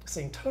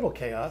seeing total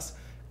chaos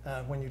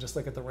when you just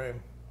look at the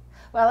room.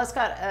 Well, it's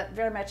got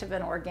very much of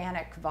an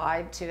organic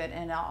vibe to it,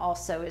 and it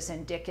also is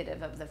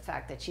indicative of the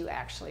fact that you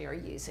actually are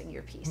using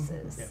your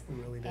pieces. Yeah, we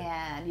really do.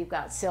 And you've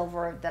got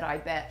silver that I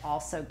bet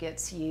also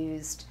gets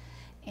used.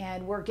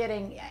 And we're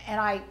getting, and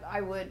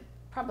I would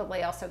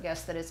probably also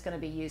guess that it's going to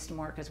be used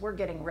more because we're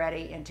getting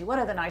ready into, one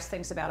of the nice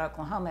things about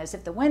Oklahoma is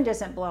if the wind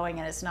isn't blowing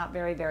and it's not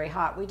very, very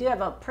hot, we do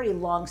have a pretty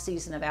long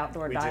season of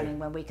outdoor dining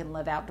when we can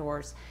live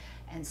outdoors.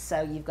 And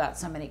so you've got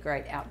so many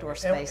great outdoor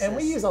spaces. And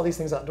we use all these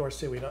things outdoors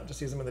too. We don't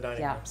just use them in the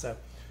dining room. So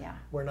yeah,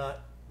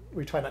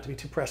 we try not to be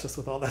too precious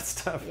with all that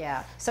stuff.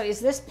 Yeah. So is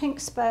this pink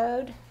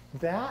spode?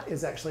 That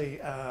is actually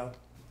what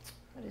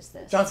is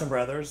this? Johnson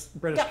Brothers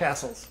British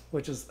Castles,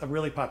 which is a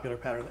really popular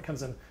pattern that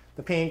comes in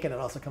the pink, and it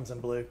also comes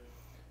in blue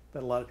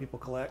that a lot of people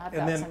collect.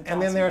 And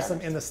then there are some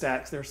in the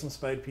stacks. There are some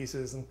spode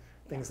pieces and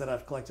things that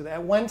I've collected.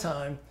 At one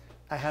time,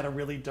 I had a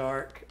really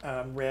dark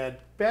red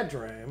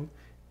bedroom,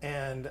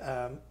 and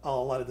a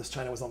lot of this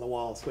china was on the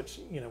walls, which,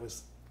 you know,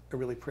 was a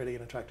really pretty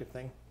and attractive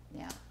thing.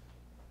 Yeah.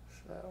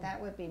 So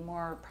that would be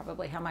more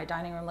probably how my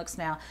dining room looks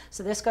now.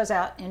 So this goes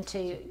out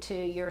into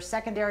your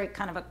secondary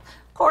kind of a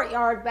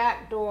courtyard,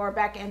 back door,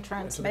 back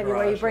entrance, maybe garage,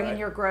 where you bring in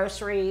your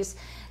groceries,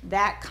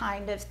 that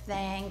kind of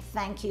thing.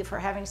 Thank you for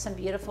having some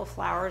beautiful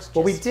flowers.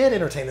 Well, we did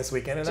entertain this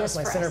weekend, and that's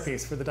my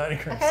centerpiece for the dining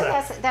room.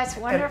 Okay, so that's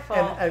wonderful.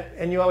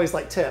 And you always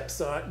like tips,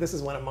 so this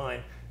is one of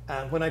mine.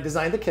 When I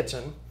designed the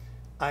kitchen,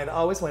 I'd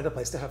always wanted a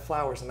place to have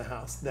flowers in the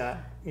house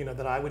that, you know,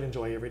 that I would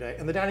enjoy every day.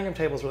 And the dining room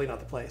table is really not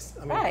the place.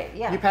 I mean, Right,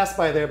 yeah. you pass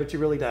by there, but you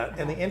really don't.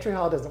 And the entry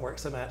hall doesn't work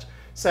so much.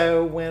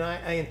 So when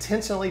I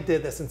intentionally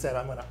did this and said,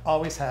 I'm going to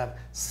always have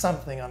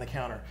something on the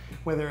counter,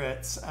 whether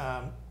it's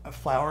a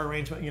flower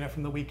arrangement, you know,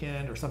 from the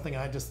weekend, or something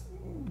I just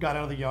got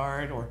out of the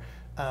yard, or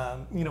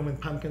you know, when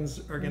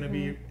pumpkins are going to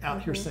be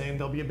out here soon,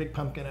 there'll be a big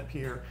pumpkin up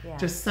here. Yeah.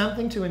 Just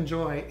something to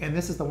enjoy. And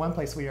this is the one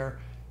place we are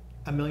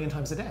a million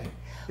times a day,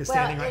 is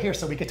standing right here,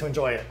 so we get to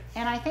enjoy it.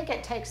 And I think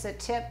it takes a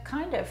tip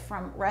kind of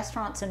from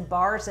restaurants and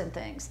bars and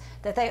things,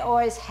 that they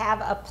always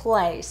have a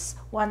place,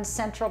 one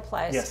central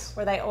place, yes,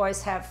 where they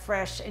always have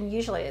fresh, and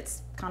usually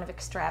it's kind of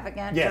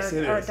extravagant. Yes,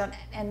 it is. Done,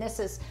 and this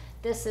is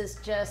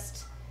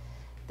just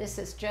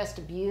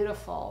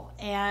beautiful.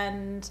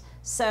 And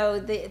so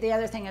the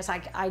other thing is,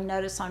 I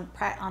notice on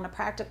a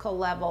practical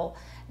level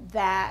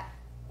that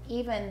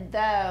even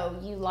though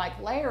you like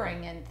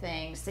layering in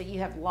things, that you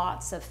have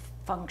lots of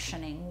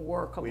functioning,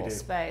 workable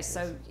space.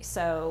 Yes.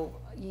 So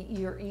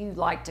you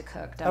like to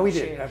cook, don't you? Oh, we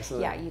do,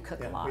 absolutely. Yeah, you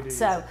cook a lot. We do,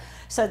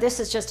 so this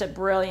is just a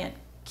brilliant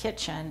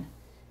kitchen.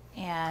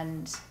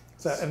 And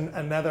so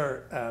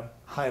another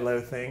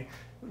high-low thing,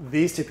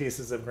 these two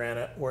pieces of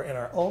granite were in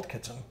our old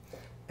kitchen.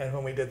 And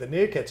when we did the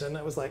new kitchen,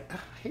 I was like, oh,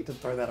 I hate to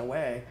throw that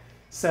away.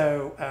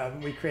 So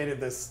we created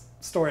this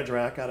storage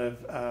rack out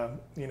of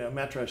you know,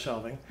 Metro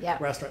shelving,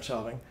 restaurant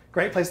shelving.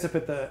 Great place to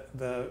put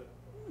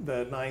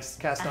the nice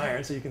cast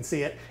iron so you can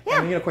see it. Yeah.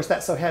 And you know, of course,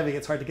 that's so heavy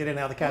it's hard to get in and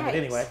out of the cabinet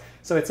anyway.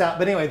 So it's out.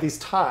 But anyway, these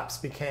tops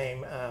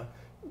became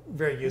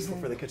very useful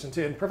for the kitchen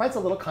too, and provides a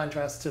little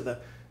contrast to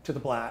the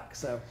black.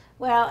 So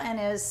well, and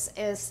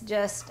is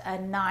just a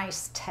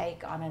nice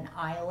take on an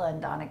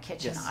island, on a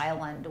kitchen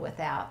island, with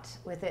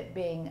it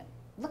being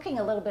looking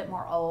a little bit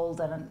more old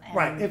and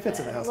right. It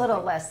fits in the house. A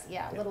little less,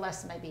 a little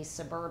less maybe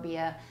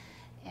suburbia,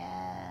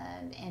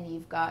 and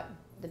you've got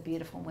the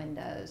beautiful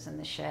windows and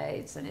the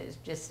shades, and it's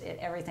just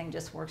everything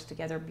just works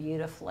together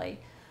beautifully.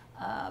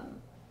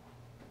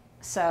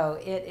 So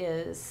it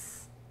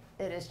is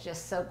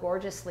just so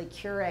gorgeously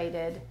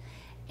curated,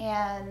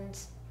 and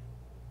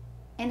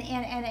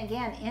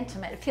again,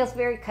 intimate. It feels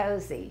very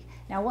cozy.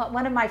 Now,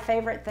 one of my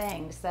favorite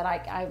things that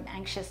I'm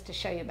anxious to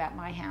show you about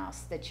my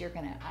house that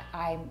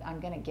I'm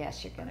gonna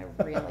guess you're gonna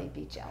really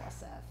be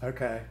jealous of.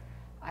 Okay.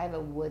 I have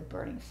a wood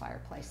burning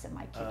fireplace in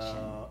my kitchen.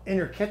 In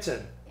your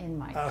kitchen? In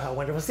my kitchen. Oh, how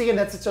wonderful. See, and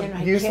that's such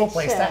a useful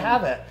place to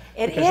have it.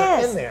 It is.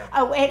 You're in there.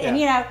 Oh, and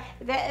you know,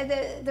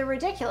 the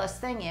ridiculous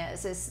thing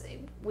is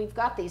we've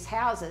got these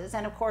houses,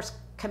 and of course,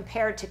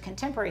 compared to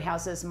contemporary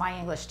houses, my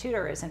English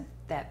tutor isn't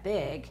that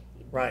big.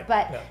 Right.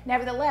 But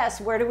nevertheless,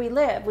 where do we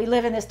live? We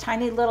live in this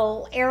tiny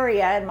little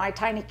area in my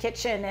tiny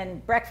kitchen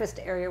and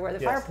breakfast area where the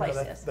fireplace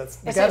is. That's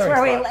the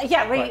gathering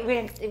spot.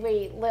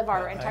 We live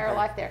our entire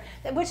life there,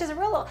 which is a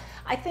real,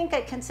 I think,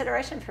 a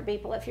consideration for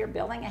people if you're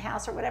building a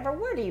house or whatever.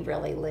 Where do you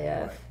really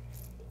live?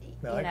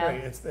 Right. No, I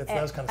agree. It's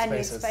those kind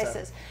of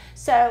spaces.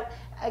 So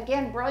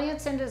again,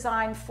 brilliance in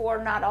design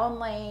for not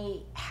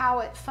only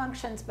how it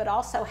functions, but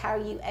also how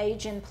you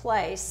age in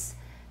place.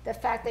 The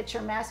fact that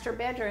your master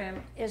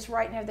bedroom is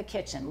right near the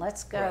kitchen.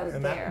 Let's go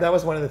and there. That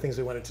was one of the things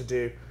we wanted to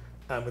do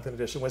with an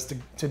addition, was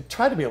to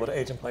try to be able to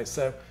age in place.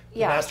 So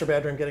the master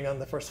bedroom, getting on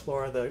the first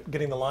floor,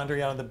 getting the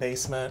laundry out of the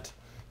basement,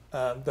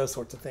 those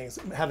sorts of things.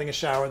 Having a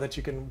shower that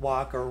you can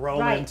walk or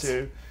roll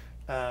into.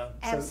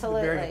 Absolutely. So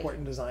very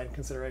important design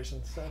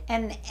considerations. So.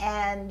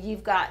 And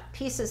you've got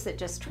pieces that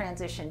just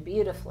transition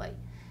beautifully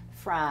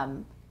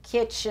from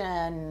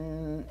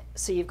kitchen,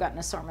 so you've got an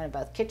assortment of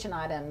both kitchen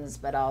items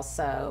but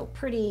also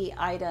pretty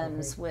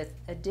items with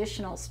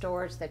additional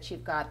storage that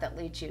you've got that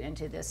leads you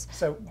into this.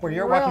 So where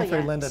you're walking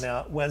through Linda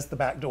now was the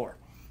back door.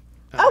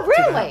 Oh,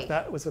 really?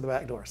 That was the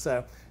back door.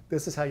 So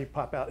this is how you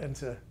pop out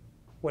into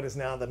what is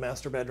now the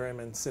master bedroom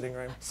and sitting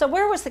room. So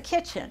where was the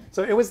kitchen?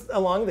 So it was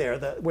along there,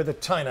 where the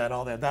china and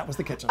all that. That was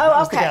the kitchen. Oh, that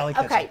was the galley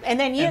kitchen. Okay. And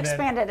then you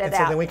expanded it out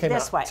so then we came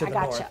this out way. To the I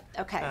gotcha. north.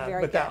 Okay,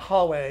 very good. But that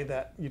hallway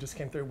that you just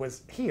came through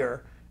was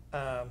here.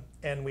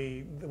 And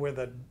where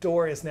the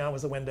door is now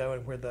was a window,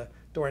 and where the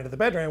door into the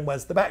bedroom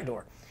was the back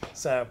door,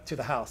 so to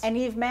the house. And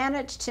you've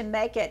managed to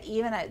make it,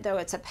 even though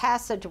it's a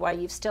passageway,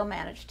 you've still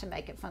managed to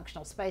make it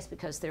functional space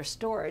because there's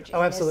storage.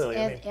 Oh, absolutely.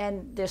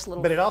 And there's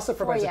little. But it also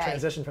provides a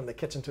transition from the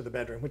kitchen to the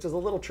bedroom, which is a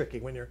little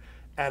tricky when you're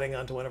adding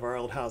onto one of our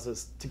old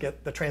houses to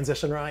get the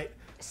transition right.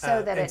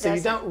 So that so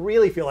you don't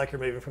really feel like you're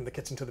moving from the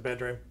kitchen to the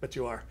bedroom, but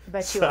you are.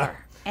 But you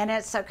are, and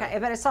it's okay.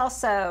 But it's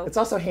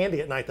also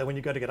handy at night though when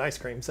you go to get ice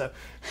cream. So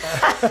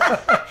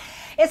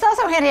it's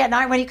also handy at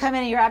night when you come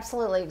in and you're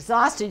absolutely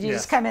exhausted. You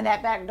just come in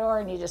that back door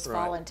and you just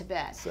fall into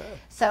bed.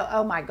 So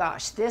oh my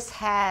gosh,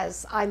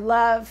 I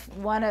love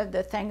one of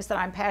the things that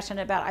I'm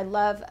passionate about. I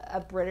love a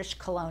British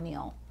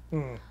colonial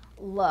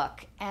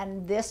look,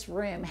 and this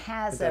room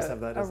has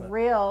a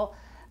real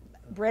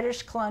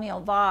British colonial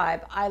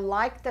vibe. I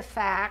like the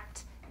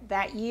fact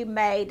that you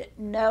made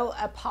no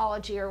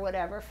apology or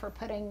whatever for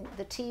putting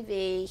the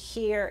TV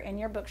here in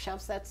your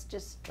bookshelves. That's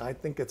just... I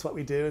think it's what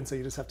we do, and so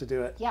you just have to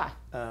do it. Yeah.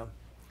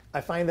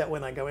 I find that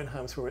when I go in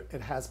homes where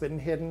it has been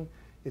hidden,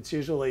 it's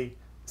usually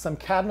some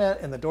cabinet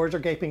and the doors are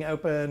gaping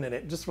open, and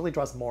it just really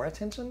draws more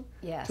attention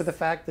to the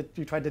fact that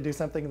you tried to do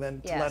something than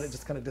to let it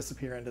just kind of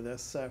disappear into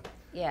this. So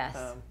yes.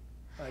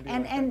 I do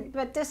like that.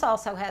 But this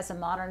also has a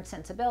modern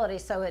sensibility,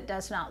 so it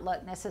does not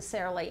look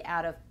necessarily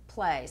out of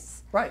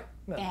place. Right.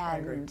 No, and I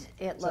agree.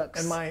 It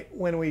looks. And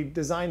when we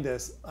designed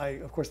this, I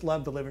of course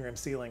loved the living room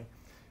ceiling,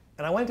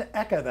 and I wanted to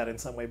echo that in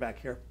some way back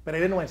here, but I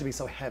didn't want it to be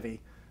so heavy.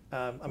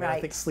 I mean, I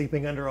think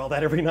sleeping under all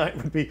that every night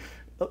would be,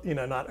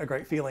 not a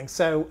great feeling.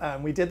 So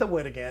we did the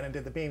wood again and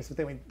did the beams, but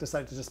then we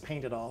decided to just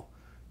paint it all.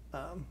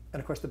 And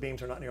of course, the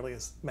beams are not nearly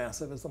as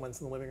massive as the ones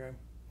in the living room.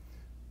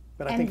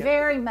 But I think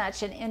very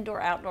much an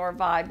indoor-outdoor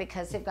vibe,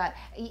 because they've got.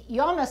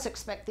 You almost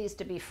expect these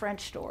to be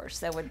French doors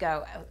that would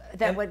go.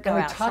 And we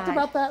talked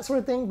about that sort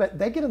of thing, but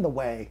they get in the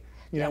way.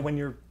 You know, when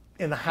you're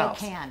in the house.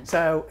 They can.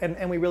 So,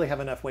 and we really have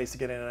enough ways to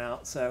get in and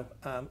out. So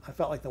I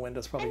felt like the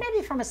windows probably. And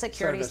maybe from a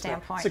security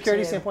standpoint.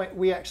 Security standpoint,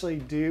 we actually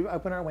do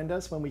open our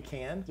windows when we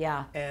can.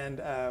 Yeah.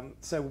 And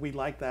so we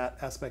like that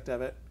aspect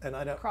of it. And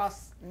I don't.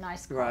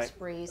 Nice cross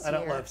breeze. I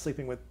don't love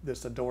sleeping with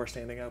just a door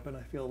standing open.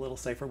 I feel a little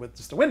safer with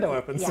just a window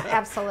open. Yeah, so,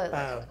 absolutely.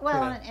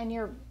 And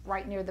you're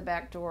right near the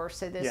back door,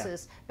 so this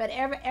is. But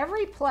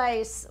every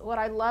place, what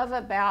I love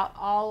about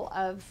all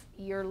of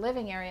your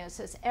living areas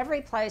is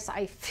every place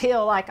I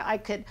feel like I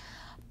could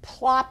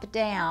plop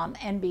down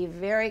and be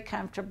very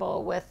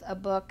comfortable with a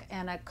book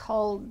and a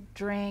cold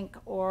drink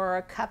or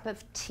a cup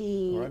of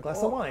tea or a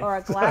glass of wine or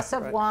a glass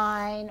of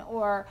wine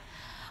or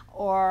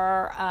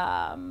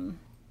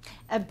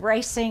a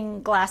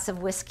bracing glass of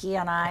whiskey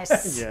on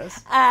ice.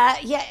 Yes.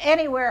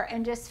 Anywhere,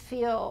 and just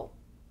feel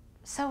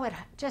so at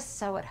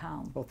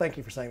home. Well, thank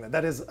you for saying that.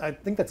 That is, I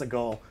think that's a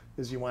goal.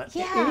 Is you want,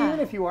 yeah. Even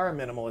if you are a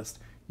minimalist,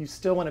 you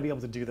still want to be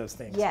able to do those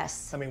things.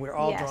 Yes. I mean, we're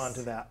all drawn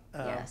to that.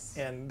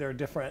 And there are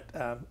different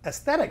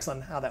aesthetics on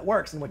how that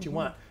works and what you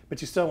want,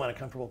 but you still want a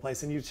comfortable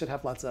place, and you should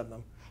have lots of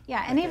them.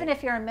 Yeah, and even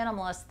if you're a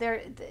minimalist,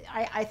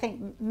 I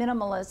think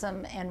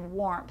minimalism and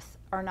warmth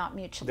are not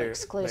mutually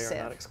exclusive. They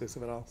are not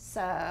exclusive at all.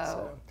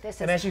 So this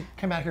is. And as you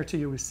come out here too,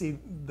 you will see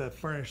the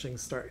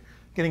furnishings start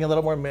getting a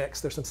little more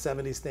mixed. There's some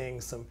 70s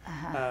things, some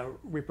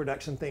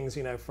reproduction things,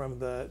 from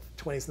the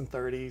 20s and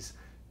 30s.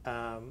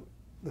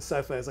 The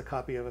sofa is a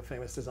copy of a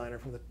famous designer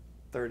from the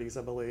 30s,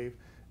 I believe.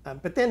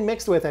 But then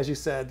mixed with, as you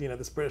said,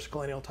 this British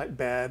colonial type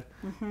bed.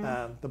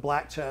 The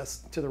black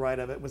chest to the right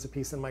of it was a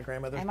piece in my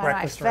grandmother's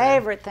breakfast room. My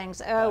favorite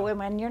things.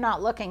 When you're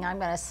not looking, I'm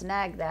going to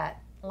snag that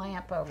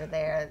lamp over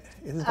there.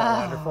 Isn't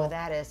that wonderful?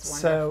 That is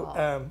wonderful.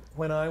 So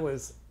when I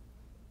was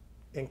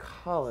in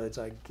college,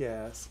 I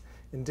guess,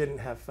 and didn't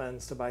have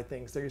funds to buy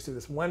things, there used to be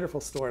this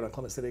wonderful store in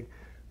Oklahoma City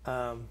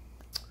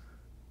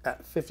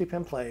at 50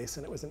 Penn Place,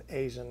 and it was an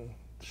Asian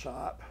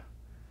shop.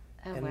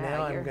 Oh, and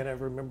now I'm going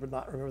to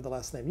not remember the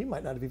last name. You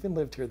might not have even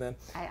lived here then.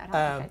 I don't think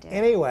I did.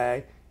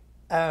 Anyway,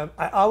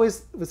 I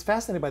always was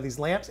fascinated by these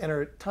lamps and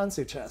her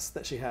tansu chest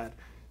that she had.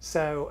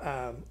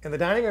 So in the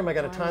dining room, I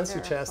got a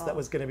tansu chest that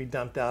was going to be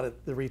dumped out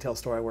at the retail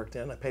store I worked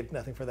in. I paid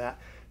nothing for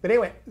that. But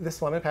anyway, this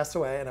woman passed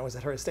away, and I was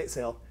at her estate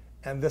sale,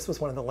 and this was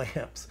one of the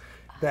lamps.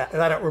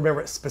 And I don't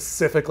remember it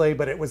specifically,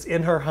 but it was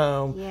in her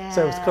home. Yes.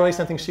 So it was clearly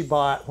something she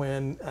bought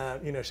when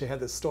she had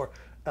this store.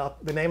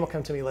 The name will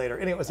come to me later.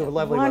 And it was a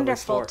lovely, lovely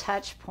store. Wonderful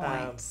touch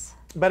points.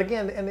 But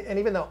again, and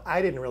even though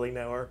I didn't really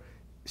know her,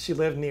 she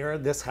lived near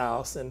this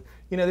house, and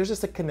there's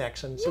just a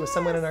connection. She was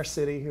someone in our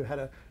city who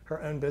had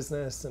her own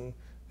business, and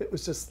it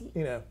was just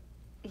really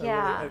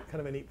kind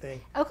of a neat thing.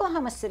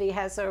 Oklahoma City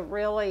has a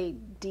really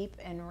deep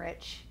and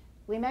rich.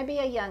 We may be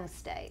a young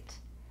state,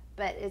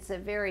 but it's a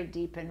very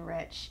deep and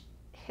rich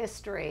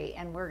history,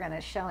 and we're going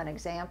to show an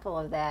example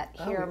of that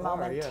here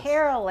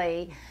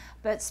momentarily. Yes.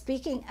 But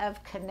speaking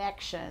of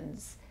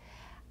connections,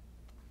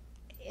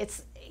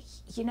 it's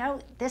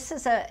this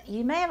is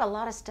you may have a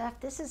lot of stuff.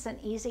 This is an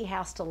easy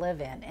house to live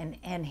in,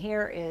 and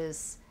here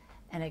is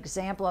an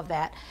example of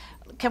that.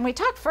 Can we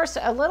talk first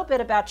a little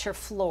bit about your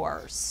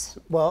floors?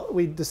 Well,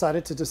 we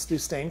decided to just do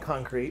stained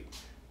concrete,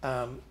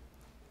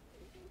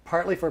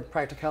 partly for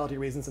practicality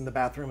reasons in the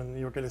bathroom, and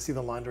you're going to see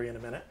the laundry in a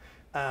minute.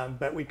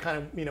 But we kind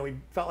of, we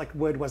felt like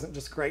wood wasn't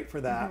just great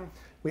for that.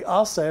 We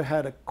also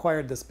had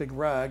acquired this big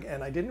rug,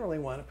 and I didn't really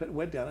want to put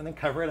wood down and then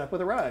cover it up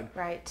with a rug.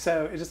 Right.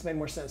 So it just made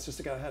more sense just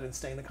to go ahead and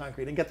stain the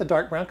concrete and get the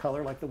dark brown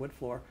color like the wood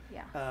floor.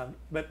 Yeah.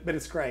 But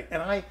it's great.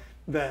 And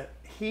the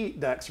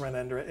heat ducts run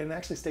under it, and it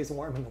actually stays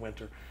warm in the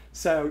winter.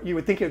 So you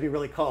would think it would be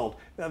really cold.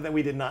 That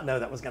we did not know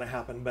that was going to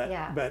happen, but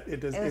it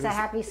does. It was a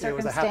happy circumstance. It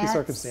was a happy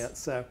circumstance.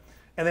 So.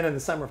 And then in the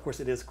summer, of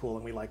course, it is cool,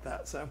 and we like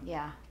that. So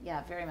yeah,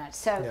 very much.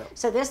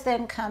 So this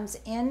then comes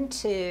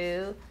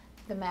into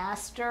the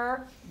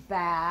master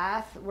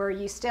bath, where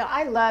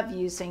I love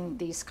using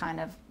these kind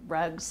of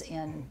rugs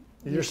in.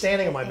 You're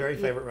standing on my very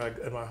favorite rug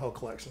in my whole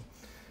collection.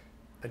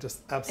 I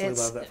just absolutely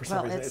love that for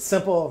some reason. It's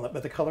simple,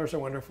 but the colors are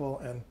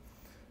wonderful,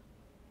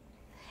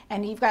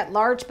 and you've got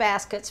large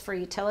baskets for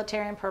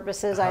utilitarian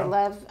purposes. I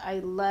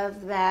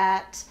love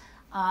that.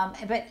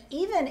 But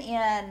even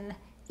in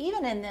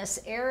this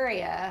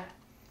area,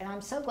 and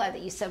I'm so glad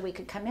that you said we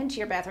could come into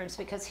your bathrooms,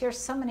 because here's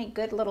so many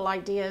good little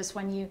ideas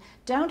when you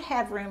don't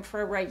have room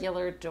for a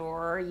regular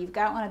door. You've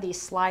got one of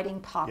these sliding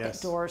pocket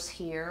doors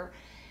here,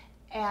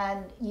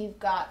 and you've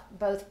got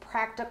both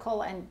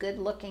practical and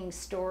good-looking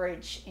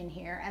storage in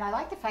here. And I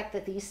like the fact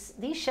that these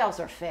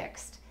shelves are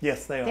fixed.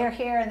 Yes, they are. They're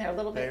here, and they're a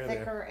little bit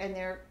thicker, and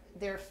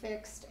they're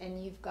fixed,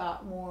 and you've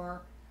got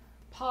more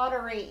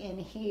pottery in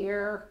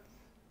here,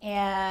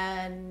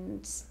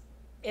 and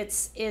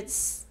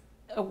it's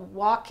a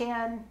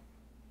walk-in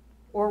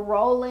or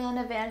roll-in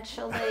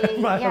eventually.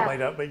 Might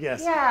not, but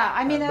yes. Yeah,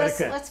 I mean,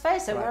 let's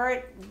face it,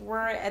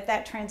 we're at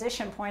that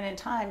transition point in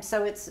time,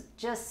 so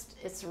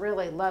it's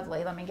really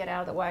lovely. Let me get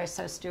out of the way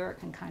so Stuart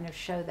can kind of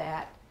show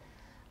that.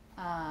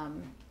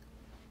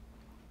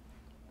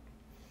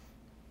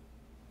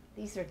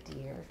 These are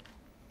deer.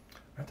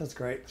 That's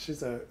great.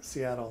 She's a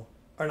Seattle,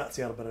 or not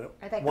Seattle,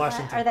 but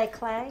Washington. Are they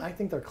clay? I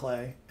think they're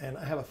clay, and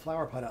I have a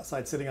flower pot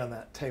outside sitting on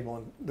that table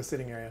in the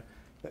sitting area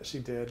that she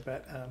did,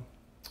 but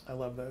I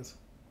love those.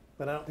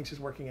 But I don't think she's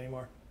working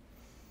anymore.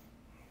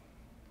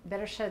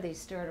 Better show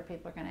these, Stuart, or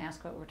people are going to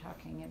ask what we're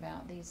talking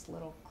about. These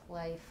little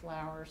clay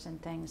flowers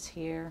and things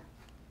here.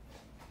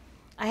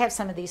 I have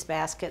some of these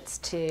baskets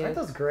too. Aren't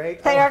those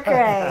great? They are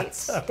great.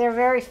 They're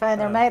very fun.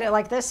 They're made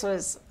like this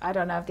was, I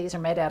don't know if these are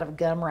made out of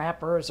gum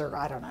wrappers or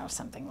I don't know,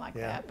 something like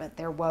that, but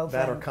they're woven.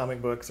 That or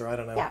comic books or I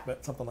don't know,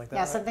 but something like that.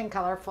 Yeah, something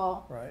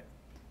colorful. Right.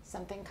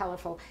 Something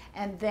colorful.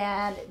 And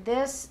then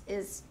this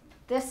is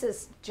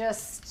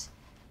just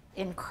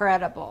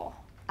incredible.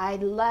 I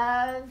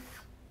love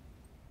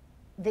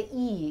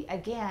the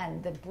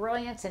again, the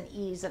brilliance and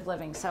ease of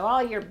living. So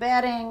all your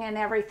bedding and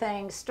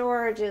everything,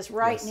 storage is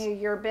right near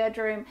your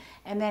bedroom.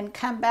 And then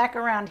come back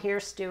around here,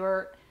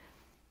 Stuart,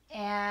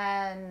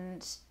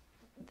 and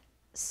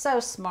so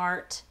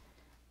smart.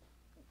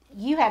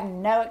 You have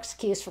no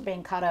excuse for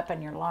being caught up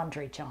in your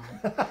laundry, John.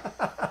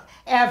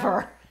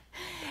 Ever.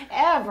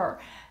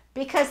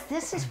 Because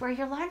this is where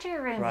your laundry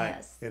room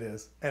is. It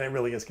is. And it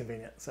really is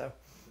convenient. So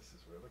this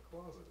is where the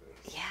closet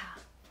is. Yeah.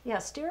 Yeah,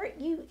 Stuart,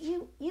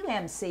 you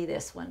MC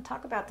this one.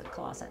 Talk about the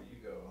closet.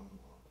 You go.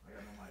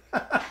 I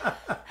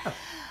got no mic.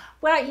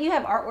 Well, you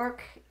have artwork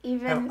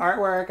even. I have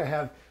artwork. I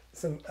have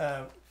some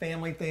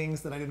family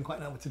things that I didn't quite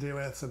know what to do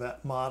with. So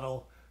that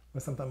model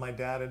was something my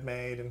dad had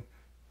made, and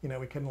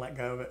we couldn't let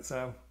go of it.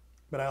 So,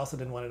 but I also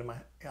didn't want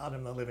it out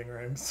in the living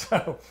room.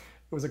 So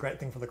it was a great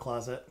thing for the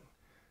closet.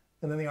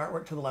 And then the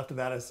artwork to the left of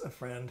that is a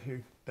friend who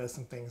does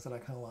some things that I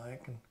kind of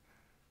like. And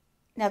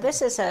now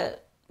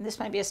this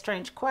might be a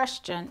strange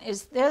question.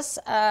 Is this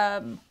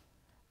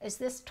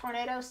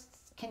tornado?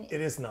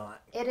 It is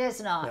not. It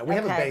is not. No, we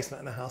have a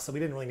basement in the house, so we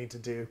didn't really need to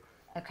do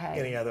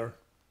any other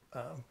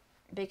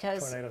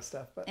because tornado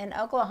stuff. But in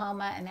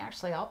Oklahoma and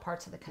actually all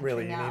parts of the country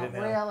really, now,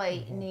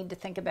 really need to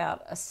think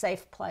about a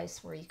safe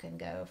place where you can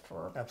go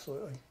for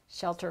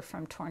shelter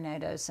from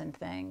tornadoes and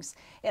things.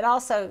 It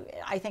also,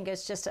 I think,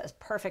 is just a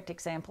perfect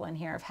example in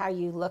here of how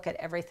you look at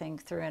everything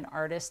through an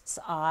artist's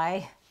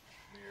eye.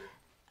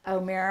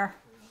 Mirror.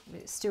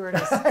 Stuart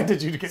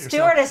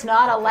is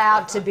not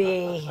allowed to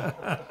be.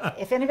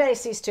 If anybody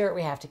sees Stuart,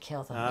 we have to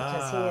kill them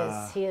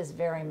because he is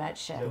very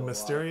much the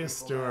mysterious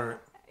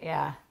Stuart.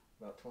 Yeah.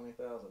 About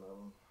 20,000 of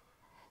them.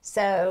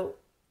 So,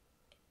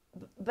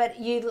 but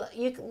you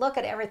look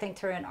at everything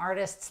through an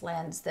artist's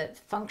lens. That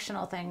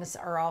functional things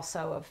are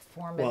also a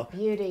form of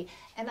beauty.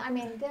 And I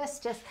mean,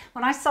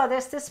 when I saw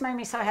this made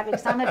me so happy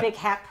because I'm a big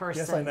hat person.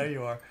 Yes, I know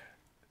you are.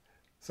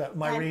 So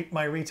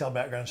my retail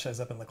background shows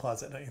up in the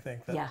closet, don't you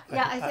think?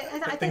 I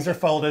think things are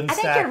folded and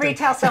stacked. I think your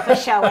retail self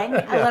is showing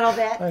a little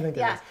bit. I think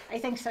I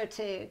think so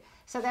too.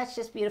 So that's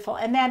just beautiful.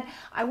 And then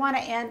I want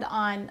to end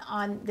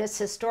on this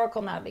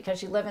historical note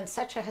because you live in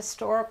such a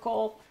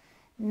historical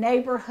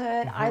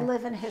neighborhood. I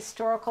live in a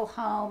historical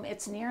home.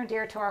 It's near and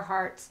dear to our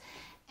hearts.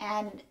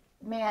 And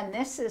man,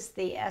 this is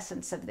the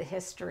essence of the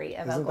history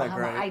of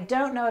Oklahoma. I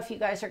don't know if you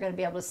guys are going to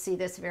be able to see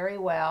this very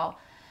well.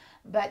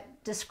 But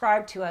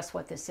describe to us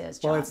what this is,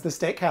 John. Well, it's the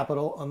state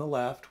capitol on the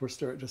left where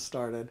Stuart just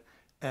started.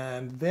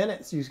 And then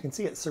you can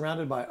see it's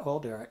surrounded by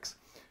oil derricks,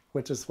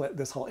 which is what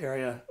this whole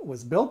area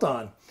was built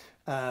on.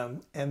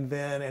 And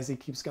then as he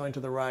keeps going to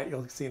the right,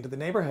 you'll see into the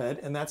neighborhood.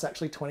 And that's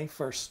actually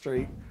 21st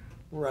Street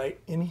right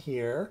in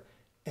here.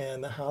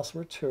 And the house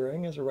we're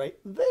touring is right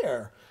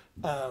there.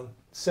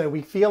 So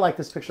we feel like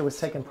this picture was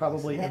taken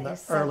probably in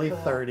the early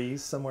 30s,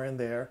 somewhere in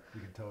there.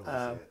 You can totally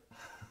see it.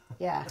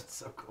 Yeah. That's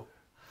so cool.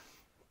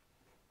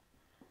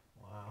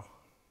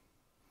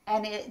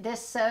 And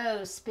this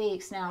so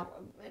speaks now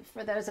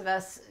for those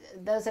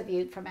of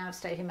you from out of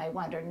state who may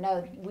wonder.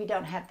 No, we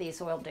don't have these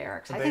oil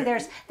derricks. I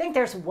think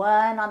there's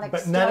one on the.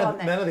 But none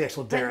of the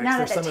actual derricks.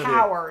 None of the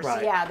towers.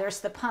 Right. Yeah, there's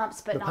the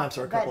pumps, but not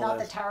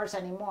the towers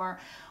anymore.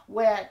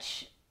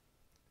 Which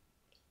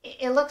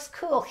it looks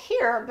cool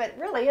here, but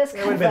really is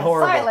kind of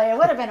unsightly. It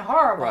would have been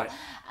horrible. Right.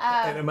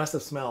 And it must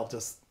have smelled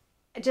just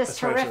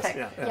terrific.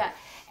 Yeah.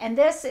 And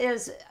this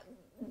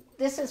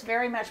is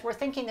very much, we're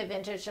thinking the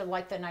vintage of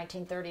like the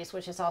 1930s,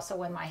 which is also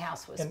when my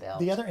house was built.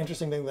 The other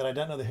interesting thing that I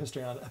don't know the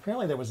history on,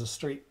 apparently there was a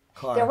street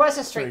car. There was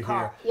a through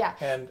streetcar, here.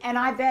 yeah. And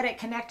I bet it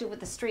connected with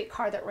the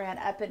streetcar that ran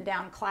up and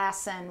down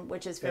Classen,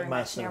 which is very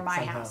much near my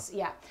house.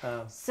 Yeah.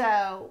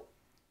 So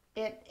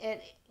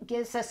it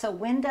gives us a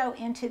window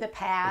into the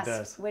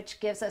past, which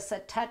gives us a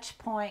touch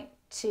point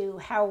to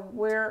how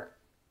we're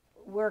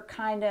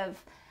kind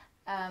of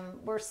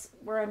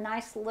we're a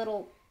nice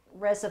little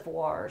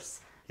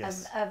reservoirs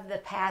of the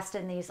past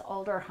in these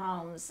older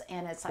homes,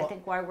 and it's I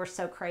think why we're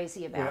so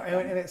crazy about it.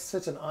 And it's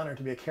such an honor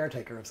to be a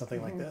caretaker of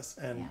something like this,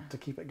 and to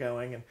keep it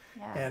going.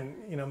 And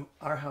you know,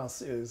 our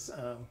house is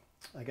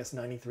I guess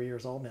 93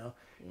 years old now,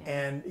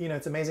 and you know,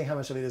 it's amazing how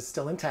much of it is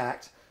still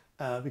intact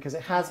because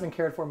it has been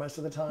cared for most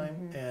of the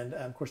time, and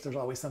of course there's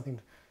always something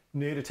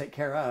new to take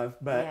care of.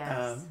 But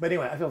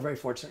anyway, I feel very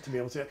fortunate to be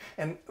able to.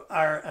 And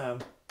our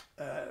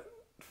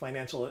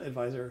financial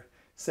advisor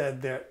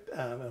said that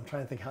I'm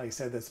trying to think how he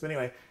said this, but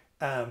anyway.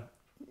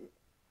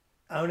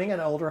 Owning an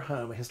older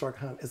home, a historic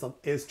home,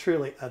 is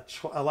truly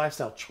a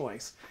lifestyle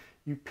choice.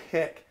 You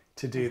pick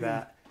to do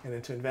that, and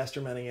then to invest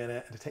your money in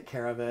it and to take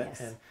care of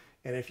it.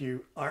 And if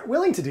you aren't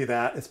willing to do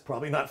that, it's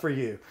probably not for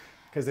you,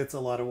 because it's a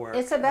lot of work.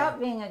 It's about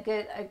being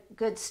a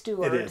good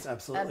steward. It is,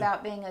 absolutely.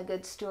 About being a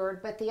good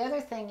steward. But the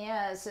other thing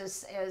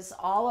is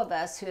all of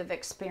us who have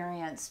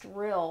experienced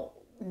real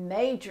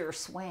major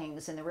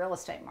swings in the real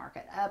estate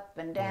market, up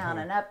and down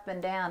and up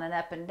and down and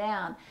up and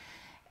down.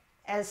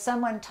 As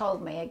someone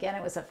told me, again,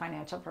 it was a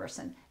financial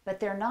person, but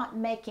they're not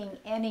making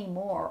any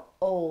more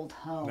old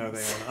homes. No,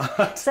 they are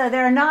not. So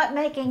they're not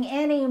making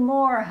any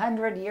more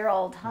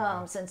 100-year-old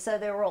homes. And so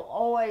there will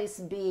always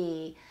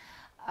be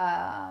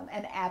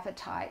an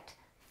appetite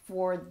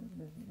for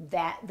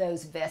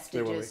those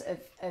vestiges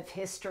of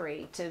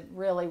history to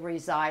really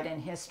reside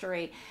in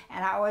history.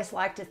 And I always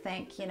like to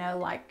think, you know,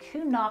 like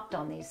who knocked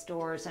on these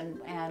doors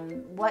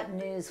and what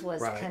news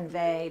was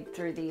conveyed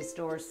through these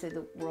doors through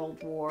the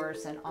world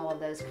wars and all of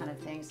those kind of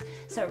things.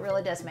 So it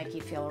really does make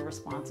you feel a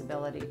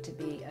responsibility to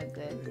be a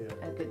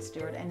good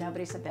steward, and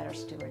nobody's a better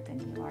steward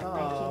than you are.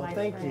 Oh,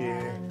 thank you, my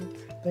friend.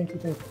 Thank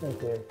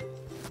you.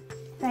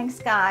 Thanks,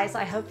 guys.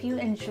 I hope you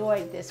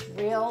enjoyed this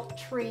real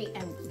treat,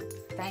 and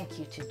thank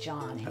you to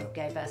John, who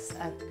gave us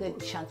a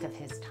good chunk of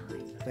his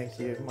time. Thank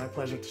you. My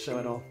pleasure to show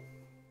it all.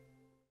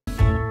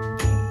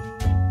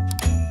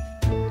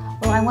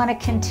 Well, I want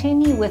to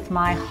continue with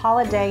my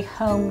holiday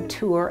home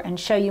tour and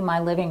show you my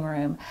living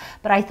room,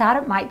 but I thought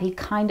it might be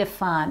kind of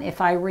fun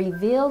if I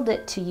revealed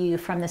it to you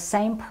from the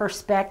same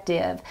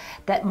perspective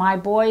that my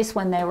boys,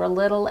 when they were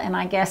little, and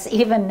I guess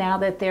even now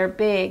that they're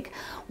big,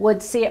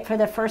 would see it for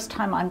the first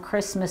time on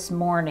Christmas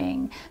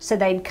morning. So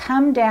they'd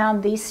come down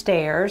these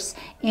stairs.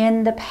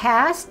 In the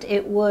past,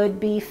 it would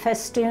be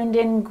festooned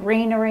in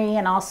greenery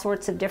and all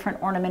sorts of different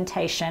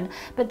ornamentation.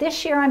 But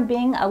this year I'm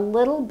being a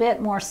little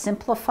bit more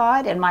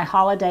simplified in my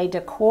holiday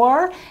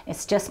decor.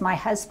 It's just my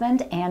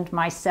husband and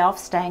myself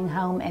staying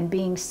home and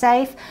being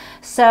safe.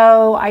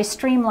 So I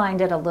streamlined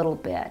it a little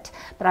bit.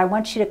 But I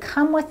want you to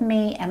come with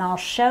me and I'll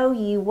show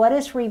you what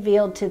is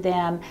revealed to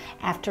them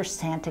after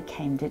Santa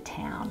came to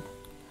town.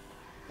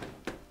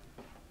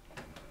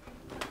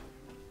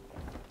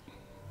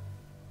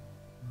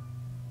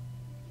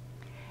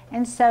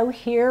 And so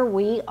here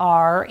we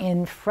are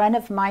in front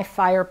of my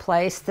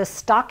fireplace. The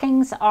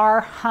stockings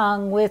are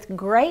hung with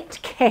great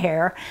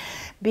care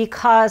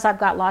because I've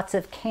got lots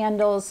of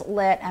candles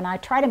lit, and I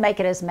try to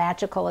make it as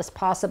magical as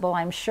possible.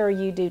 I'm sure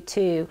you do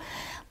too.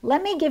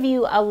 Let me give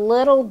you a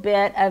little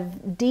bit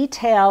of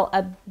detail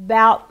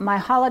about my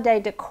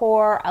holiday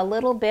decor, a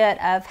little bit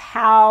of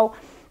how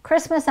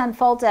Christmas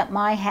unfolds at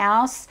my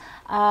house,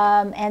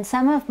 and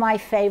some of my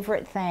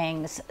favorite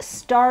things,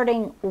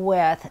 starting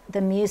with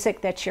the music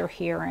that you're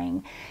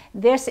hearing.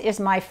 This is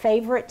my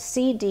favorite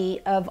CD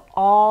of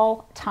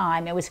all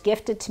time. It was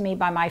gifted to me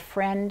by my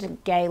friend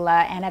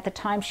Gayla, and at the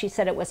time she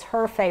said it was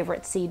her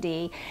favorite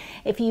CD.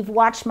 If you've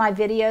watched my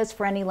videos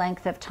for any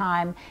length of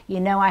time, you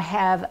know I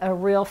have a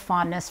real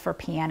fondness for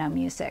piano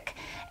music.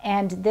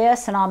 And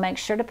this, and I'll make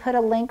sure to put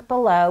a link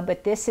below,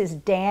 but this is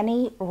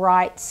Danny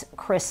Wright's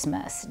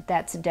Christmas.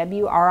 That's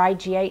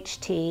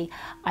W-R-I-G-H-T.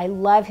 I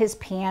love his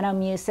piano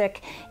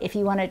music. If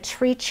you want to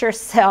treat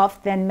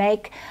yourself, then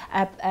make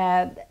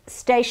a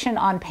station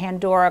on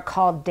Pandora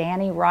called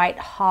Danny Wright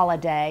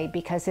Holiday,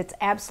 because it's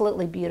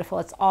absolutely beautiful.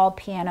 It's all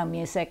piano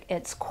music.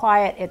 It's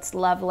quiet. It's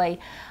lovely.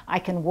 I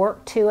can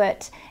work to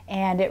it,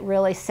 and it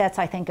really sets,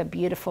 I think, a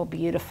beautiful,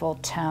 beautiful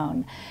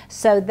tone.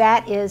 So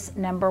that is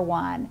number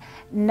one.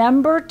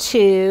 Number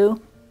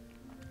two,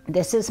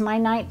 this is my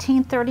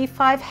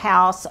 1935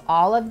 house.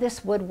 All of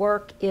this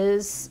woodwork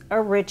is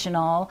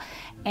original.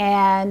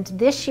 And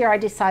this year I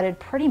decided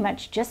pretty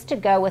much just to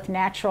go with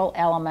natural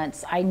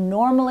elements. I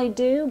normally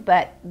do,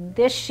 but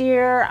this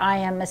year I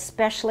am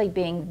especially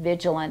being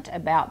vigilant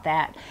about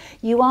that.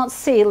 You won't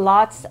see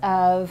lots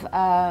of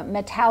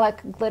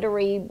metallic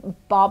glittery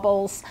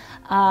baubles.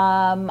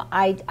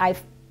 I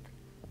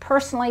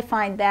personally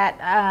find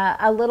that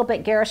a little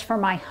bit garish for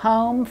my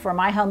home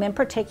in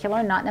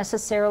particular, not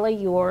necessarily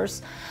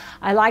yours.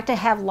 I like to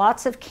have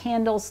lots of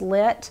candles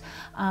lit.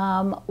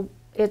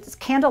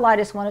 candlelight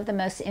is one of the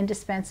most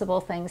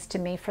indispensable things to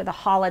me for the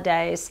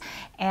holidays,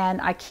 and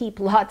I keep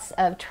lots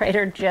of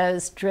Trader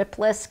Joe's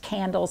dripless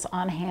candles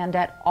on hand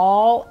at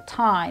all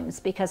times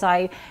because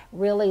I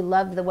really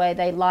love the way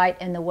they light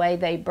and the way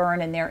they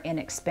burn, and they're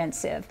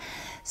inexpensive.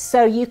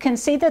 So you can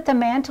see that the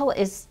mantle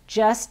is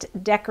just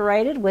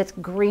decorated with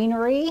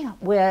greenery,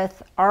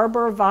 with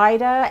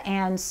arborvitae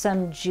and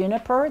some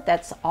juniper.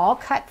 That's all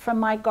cut from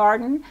my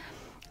garden.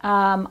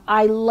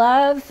 I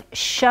love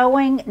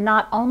showing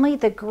not only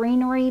the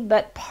greenery,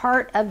 but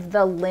part of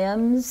the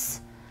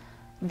limbs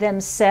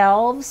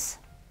themselves.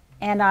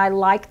 And I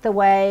like the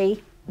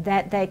way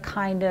that they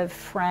kind of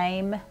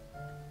frame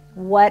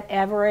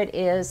whatever it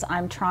is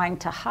I'm trying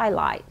to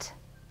highlight.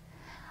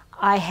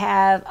 I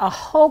have a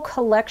whole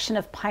collection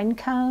of pine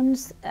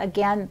cones.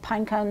 Again,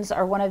 pine cones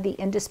are one of the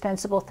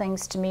indispensable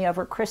things to me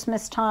over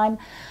Christmas time.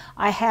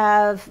 I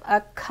have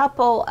a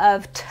couple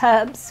of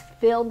tubs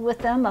filled with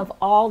them of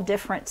all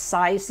different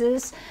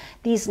sizes.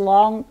 These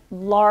long,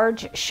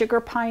 large sugar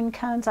pine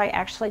cones I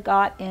actually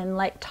got in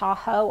Lake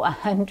Tahoe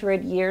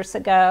 100 years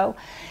ago.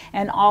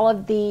 And all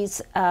of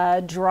these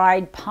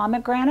dried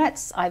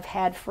pomegranates I've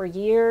had for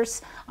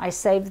years. I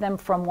save them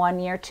from one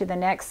year to the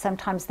next.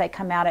 Sometimes they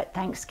come out at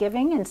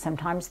Thanksgiving and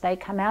sometimes they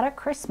come out at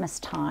Christmas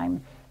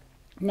time.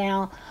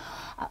 Now,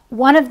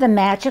 one of the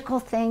magical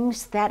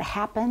things that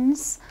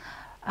happens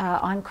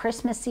on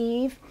Christmas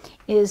Eve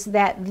is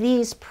that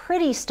these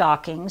pretty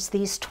stockings,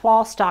 these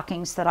toile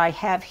stockings that I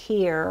have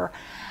here,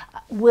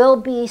 will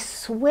be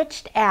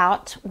switched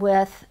out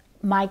with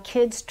my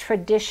kids'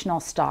 traditional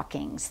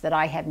stockings that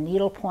I have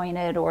needle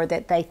pointed or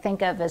that they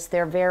think of as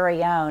their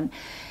very own.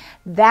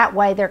 That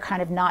way they're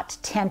kind of not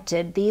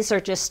tempted. These are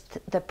just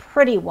the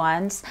pretty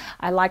ones.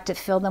 I like to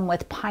fill them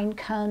with pine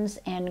cones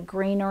and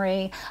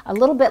greenery. A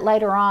little bit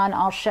later on,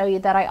 I'll show you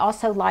that I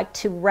also like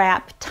to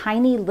wrap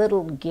tiny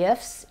little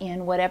gifts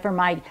in whatever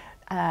my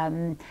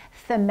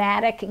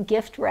thematic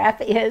gift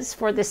wrap is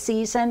for the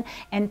season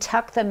and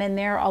tuck them in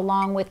there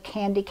along with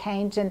candy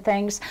canes and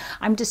things.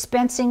 I'm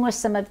dispensing with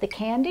some of the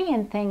candy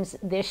and things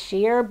this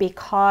year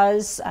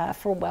because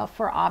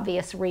for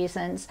obvious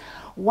reasons.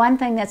 One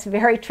thing that's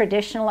very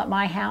traditional at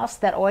my house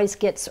that always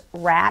gets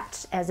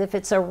wrapped as if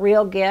it's a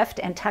real gift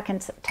and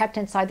tucked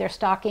inside their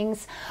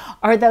stockings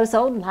are those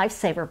old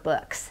Lifesaver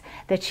books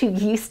that you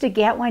used to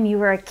get when you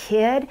were a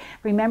kid.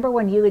 Remember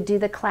when you would do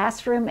the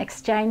classroom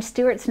exchange?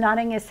 Stuart's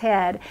nodding his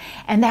head.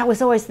 And that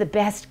was always the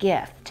best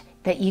gift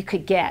that you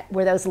could get,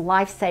 were those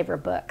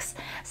Lifesaver books.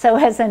 So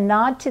as a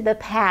nod to the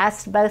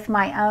past, both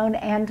my own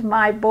and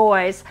my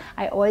boys,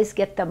 I always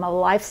get them a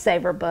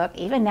Lifesaver book,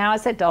 even now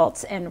as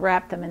adults, and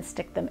wrap them and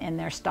stick them in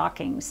their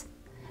stockings.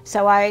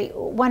 So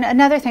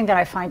another thing that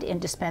I find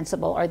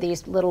indispensable are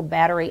these little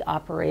battery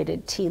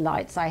operated tea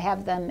lights. I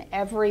have them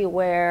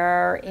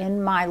everywhere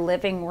in my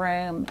living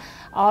room.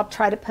 I'll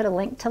try to put a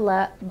link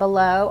to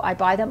below. I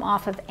buy them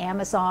off of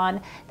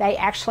Amazon. They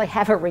actually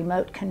have a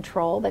remote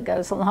control that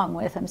goes along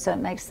with them, so it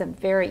makes them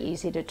very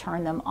easy to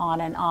turn them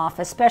on and off,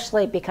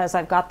 especially because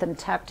I've got them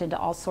tucked into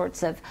all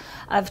sorts of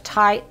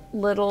tight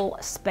little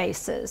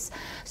spaces.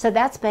 So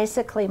that's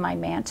basically my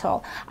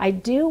mantle. I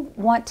do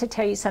want to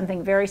tell you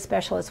something very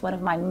special. It's one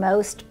of my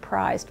most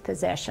prized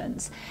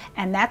possessions,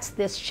 and that's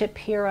this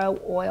Shapiro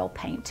oil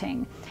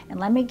painting. And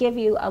let me give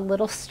you a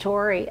little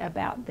story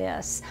about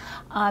this.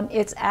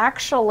 It's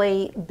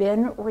actually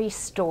been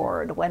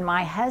restored. When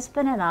my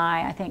husband and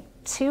I think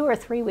 2 or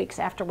 3 weeks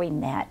after we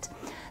met,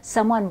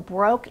 someone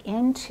broke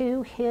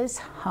into his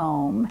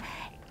home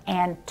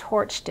and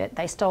torched it.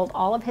 They stole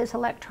all of his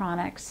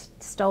electronics,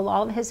 stole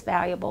all of his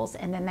valuables,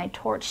 and then they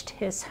torched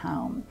his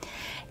home.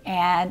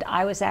 And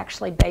I was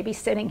actually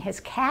babysitting his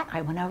cat.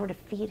 I went over to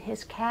feed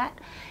his cat,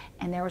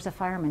 and there was a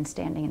fireman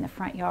standing in the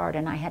front yard,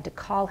 and I had to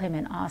call him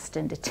in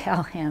Austin to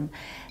tell him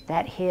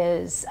that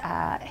his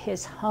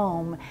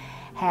home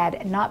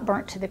had not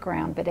burnt to the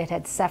ground, but it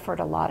had suffered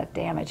a lot of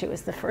damage. It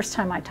was the first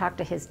time I talked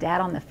to his dad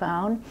on the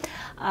phone.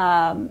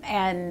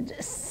 And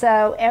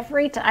so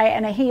every time,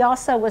 and he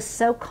also was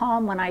so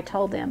calm when I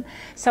told him.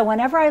 So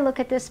whenever I look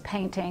at this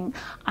painting,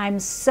 I'm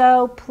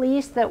so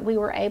pleased that we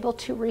were able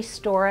to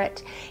restore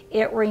it.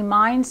 It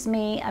reminds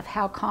me of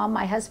how calm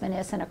my husband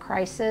is in a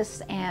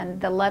crisis and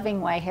the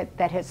loving way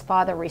that his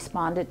father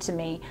responded to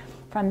me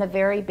from the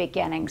very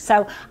beginning.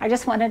 So I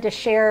just wanted to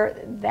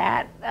share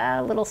that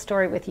little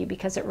story with you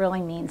because it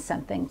really means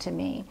something to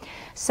me.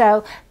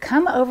 So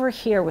come over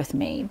here with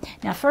me.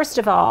 Now, first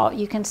of all,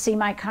 you can see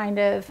my kind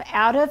of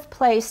out of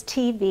place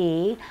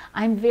TV.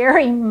 I'm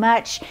very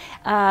much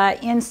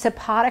in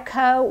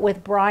Sepatico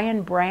with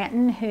Brian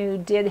Branton, who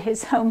did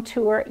his home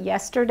tour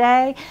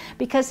yesterday,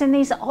 because in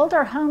these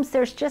older homes,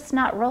 there's just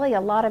not really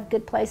a lot of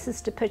good places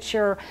to put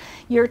your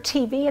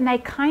TV, and they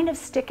kind of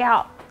stick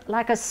out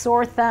like a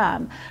sore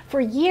thumb. For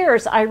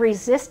years, I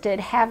resisted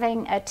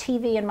having a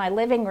TV in my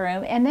living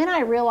room, and then I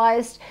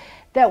realized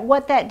that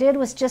what that did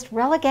was just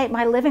relegate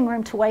my living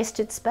room to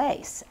wasted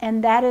space,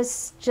 and that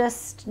is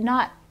just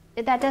not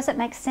that doesn't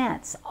make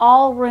sense.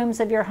 All rooms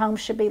of your home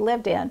should be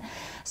lived in.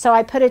 So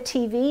I put a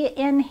TV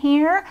in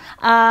here,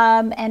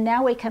 and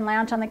now we can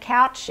lounge on the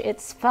couch.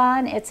 It's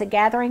fun. It's a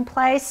gathering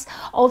place.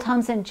 Old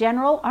homes in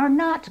general are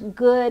not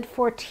good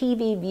for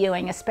TV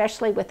viewing,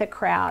 especially with a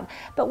crowd.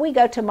 But we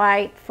go to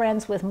my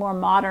friends with more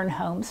modern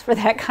homes for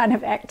that kind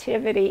of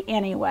activity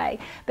anyway.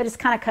 But it's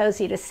kind of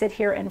cozy to sit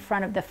here in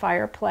front of the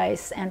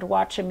fireplace and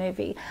watch a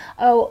movie.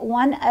 Oh,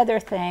 one other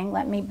thing,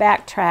 let me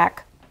backtrack.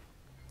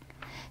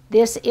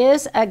 This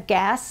is a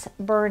gas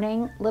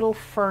burning little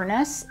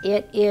furnace.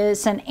 It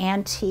is an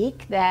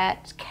antique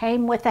that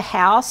came with the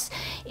house.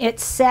 It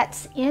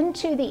sets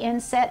into the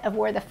inset of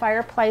where the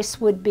fireplace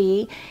would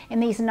be. In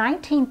these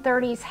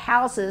 1930s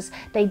houses,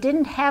 they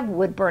didn't have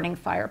wood burning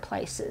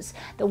fireplaces.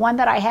 The one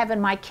that I have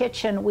in my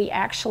kitchen, we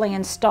actually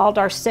installed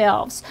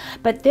ourselves.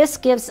 But this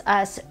gives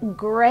us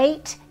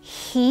great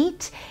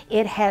heat.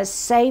 It has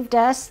saved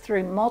us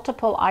through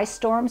multiple ice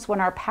storms when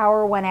our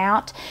power went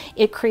out.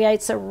 It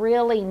creates a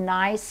really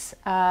nice,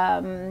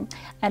 warm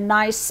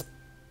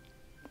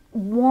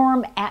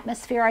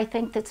atmosphere, I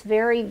think, that's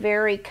very,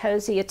 very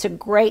cozy. It's a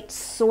great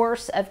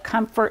source of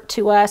comfort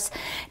to us.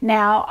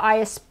 Now,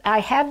 I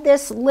have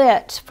this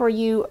lit for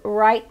you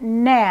right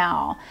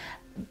now,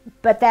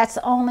 but that's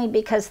only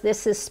because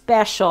this is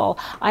special.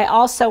 I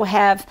also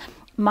have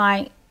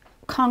my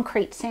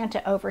concrete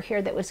Santa over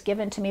here that was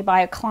given to me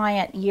by a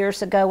client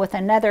years ago with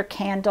another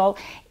candle.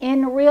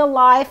 In real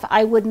life,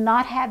 I would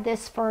not have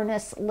this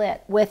furnace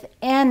lit with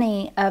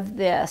any of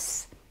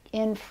this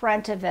in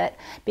front of it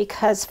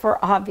because, for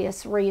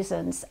obvious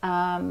reasons,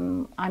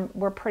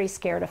 we're pretty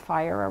scared of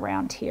fire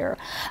around here.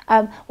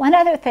 One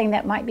other thing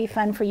that might be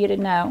fun for you to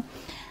know,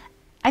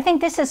 I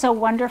think this is a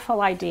wonderful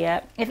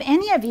idea. If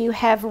any of you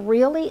have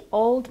really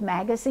old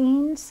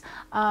magazines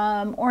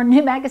or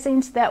new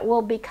magazines that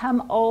will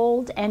become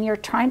old and you're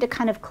trying to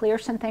kind of clear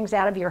some things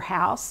out of your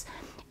house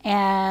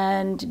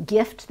and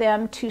gift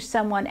them to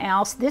someone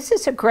else, this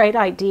is a great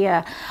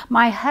idea.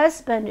 My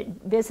husband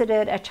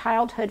visited a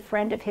childhood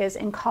friend of his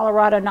in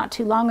Colorado not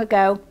too long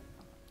ago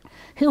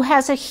who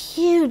has a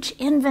huge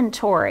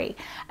inventory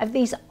of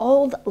these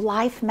old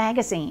Life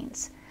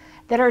magazines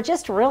that are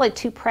just really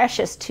too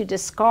precious to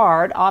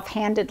discard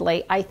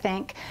offhandedly, I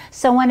think.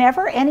 So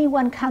whenever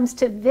anyone comes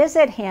to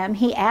visit him,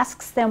 he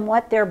asks them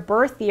what their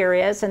birth year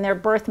is and their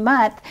birth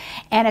month,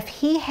 and if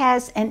he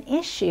has an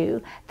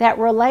issue that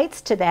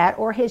relates to that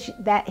or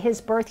his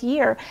birth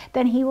year,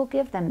 then he will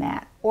give them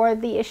that, or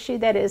the issue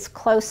that is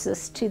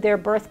closest to their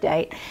birth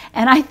date.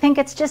 And I think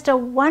it's just a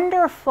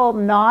wonderful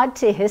nod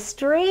to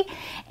history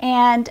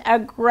and a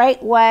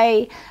great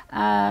way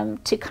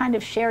to kind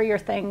of share your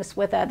things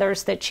with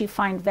others that you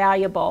find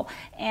valuable.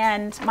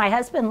 And my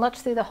husband looked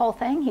through the whole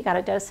thing. He got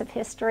a dose of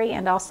history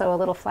and also a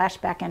little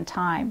flashback in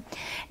time.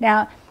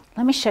 Now,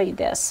 let me show you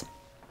this.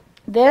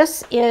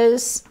 This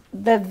is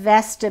the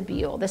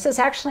vestibule. This is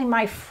actually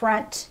my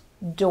front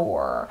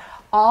door.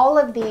 All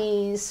of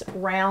these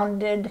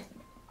rounded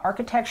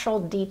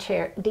architectural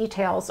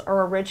details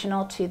are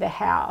original to the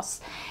house.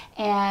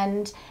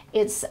 And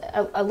it's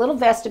a little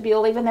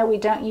vestibule, even though we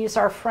don't use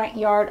our front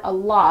yard a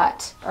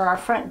lot, or our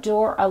front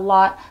door a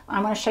lot.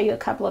 I'm going to show you a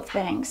couple of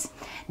things.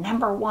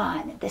 Number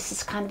one, this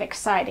is kind of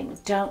exciting,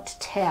 don't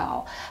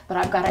tell, but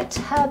I've got a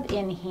tub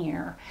in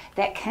here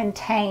that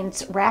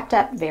contains, wrapped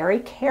up very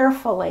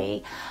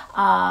carefully,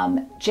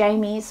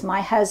 Jamie's,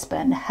 my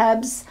husband,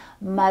 Hub's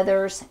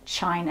mother's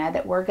china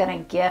that we're going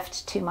to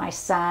gift to my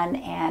son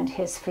and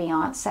his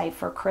fiance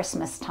for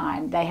Christmas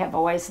time. They have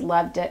always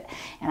loved it,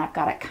 and I've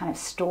got it kind of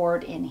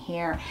stored in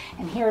here.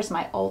 And here's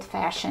my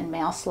old-fashioned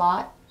mail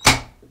slot.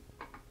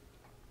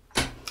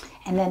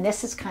 And then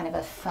this is kind of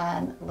a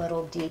fun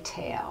little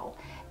detail.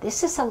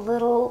 This is a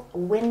little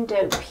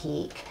window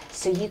peek,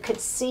 so you could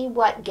see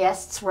what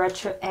guests were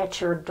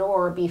at your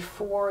door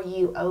before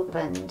you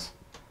opened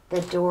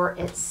the door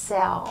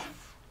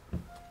itself.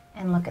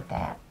 And look at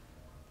that.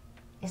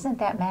 Isn't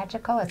that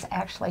magical? It's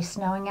actually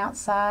snowing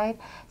outside.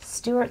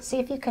 Stuart, see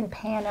if you can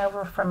pan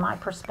over from my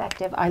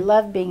perspective. I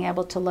love being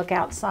able to look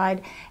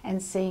outside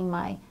and seeing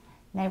my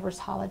neighbor's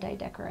holiday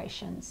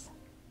decorations.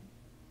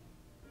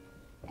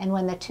 And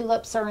when the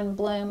tulips are in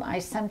bloom, I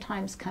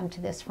sometimes come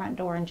to this front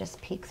door and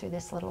just peek through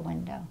this little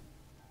window.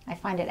 I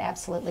find it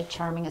absolutely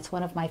charming. It's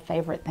one of my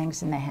favorite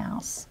things in the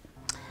house.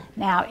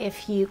 Now,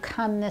 if you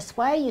come this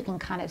way, you can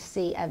kind of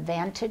see a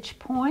vantage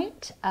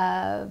point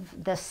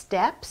of the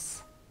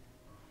steps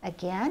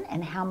again,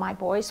 and how my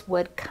boys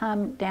would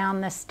come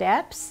down the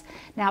steps.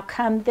 Now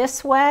come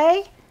this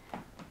way.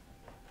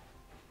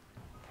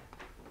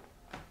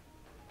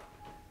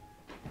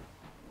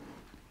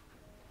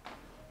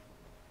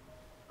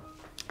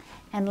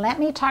 And let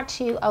me talk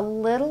to you a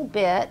little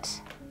bit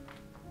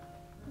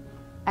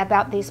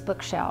about these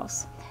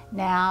bookshelves.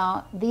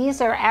 Now,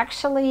 these are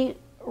actually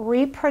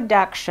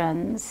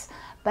reproductions,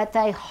 but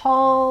they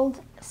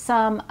hold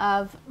some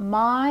of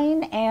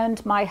mine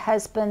and my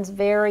husband's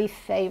very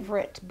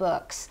favorite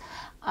books.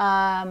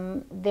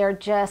 They're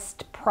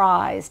just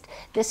prized.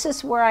 This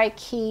is where I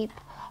keep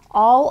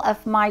all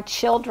of my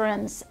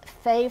children's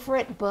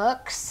favorite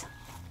books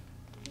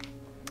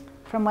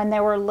from when they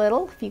were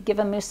little, if you give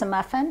a moose a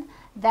muffin.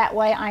 That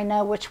way I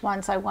know which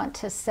ones I want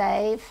to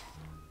save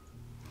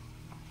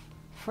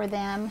for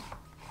them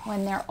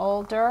when they're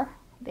older.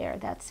 There,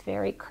 that's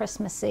very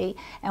Christmassy.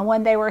 And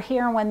when they were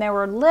here and when they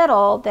were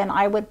little, then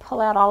I would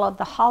pull out all of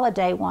the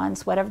holiday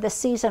ones, whatever the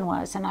season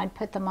was, and I'd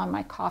put them on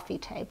my coffee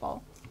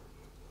table.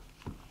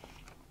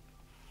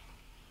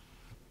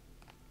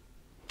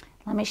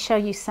 Let me show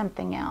you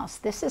something else.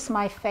 This is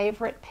my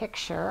favorite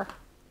picture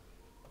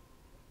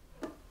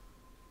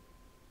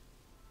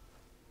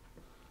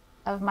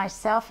of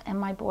myself and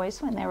my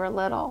boys when they were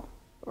little,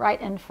 right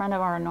in front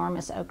of our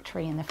enormous oak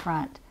tree in the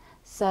front.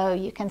 So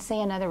you can see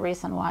another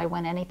reason why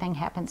when anything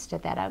happens to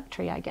that oak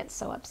tree, I get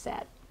so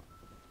upset.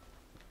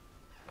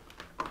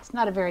 It's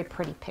not a very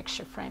pretty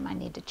picture frame. I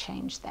need to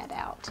change that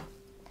out.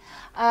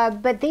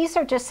 But these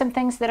are just some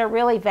things that are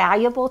really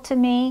valuable to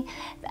me.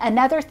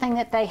 Another thing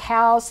that they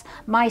house,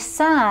 my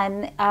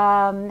son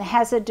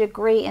has a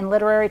degree in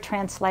literary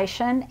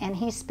translation, and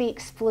he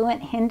speaks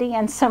fluent Hindi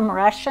and some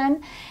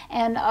Russian,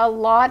 and a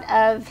lot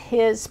of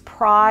his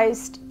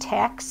prized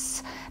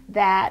texts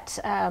that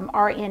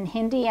are in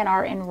Hindi and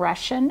are in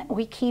Russian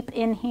we keep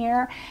in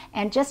here,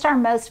 and just our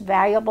most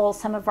valuable,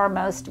 some of our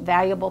most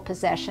valuable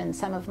possessions.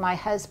 Some of my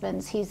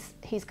husband's,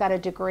 he's got a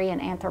degree in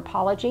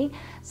anthropology,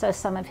 so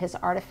some of his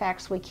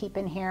artifacts we keep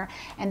in here.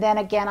 And then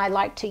again, I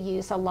like to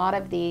use a lot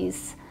of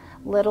these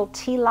little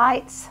tea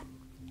lights,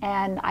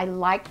 and I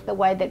like the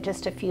way that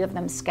just a few of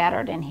them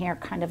scattered in here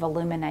kind of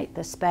illuminate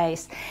the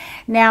space.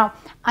 Now,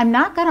 I'm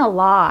not gonna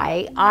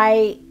lie,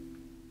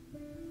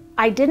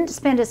 I didn't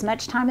spend as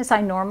much time as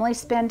I normally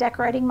spend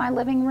decorating my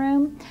living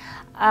room,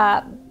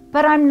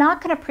 but I'm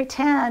not going to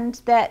pretend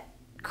that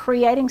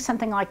creating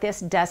something like this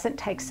doesn't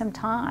take some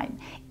time.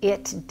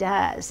 It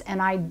does,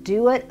 and I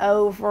do it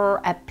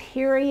over a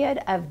period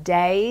of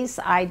days.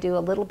 I do a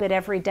little bit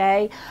every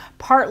day,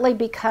 partly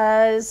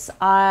because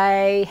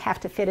I have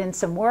to fit in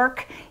some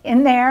work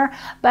in there,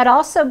 but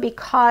also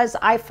because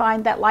I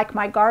find that, like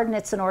my garden,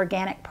 it's an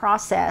organic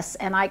process,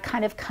 and I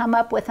kind of come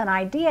up with an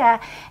idea,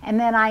 and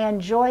then I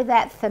enjoy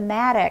that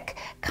thematic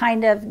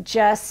kind of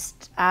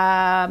just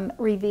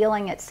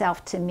revealing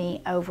itself to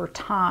me over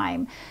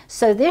time.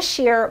 So this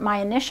year,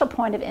 my initial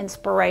point of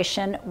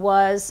inspiration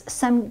was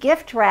some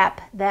gift wrap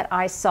that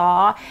I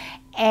saw,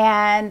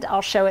 and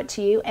I'll show it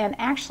to you, and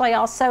actually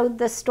also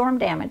the storm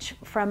damage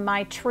from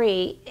my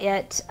tree.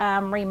 It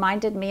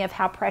reminded me of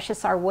how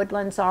precious our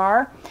woodlands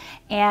are,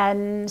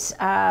 and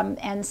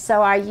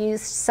so I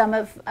used some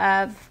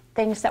of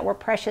things that were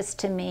precious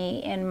to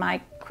me in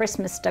my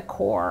Christmas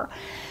decor.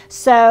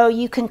 So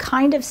you can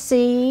kind of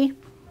see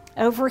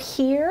over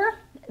here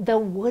the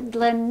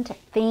woodland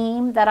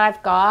theme that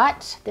I've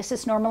got. This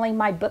is normally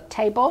my book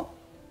table.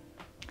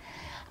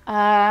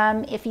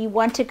 If you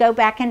want to go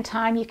back in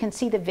time, you can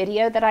see the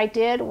video that I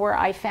did where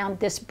I found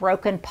this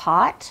broken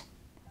pot,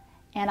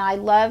 and I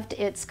loved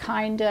its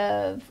kind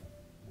of,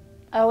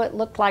 oh, it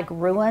looked like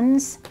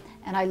ruins,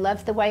 and I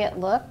loved the way it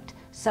looked.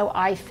 So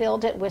I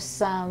filled it with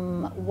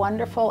some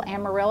wonderful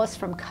amaryllis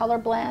from Color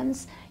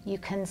Blends. You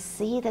can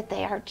see that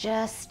they are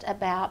just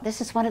about,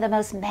 this is one of the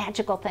most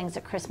magical things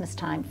at Christmas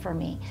time for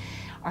me,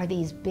 are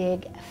these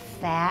big,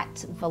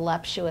 fat,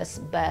 voluptuous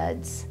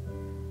buds.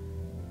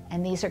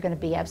 And these are going to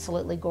be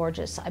absolutely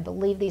gorgeous. I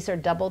believe these are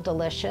Double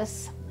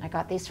Delicious. I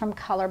got these from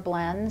Color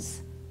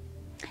Blends.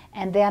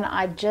 And then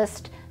I've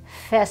just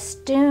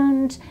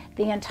festooned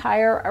the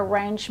entire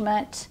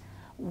arrangement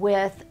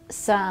with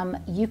some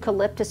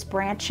eucalyptus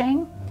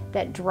branching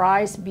that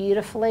dries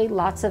beautifully.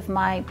 Lots of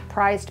my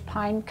prized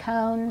pine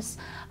cones.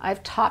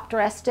 I've top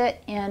dressed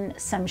it in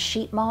some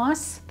sheet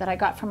moss that I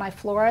got from my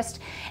florist.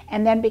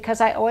 And then,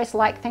 because I always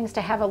like things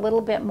to have a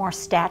little bit more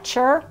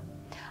stature,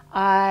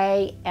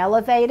 I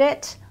elevate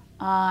it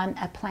on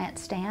a plant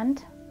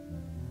stand,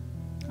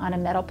 on a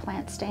metal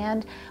plant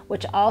stand,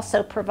 which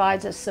also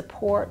provides a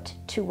support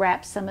to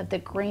wrap some of the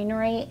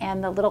greenery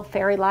and the little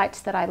fairy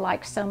lights that I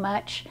like so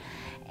much.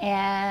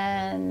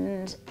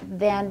 And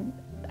then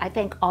I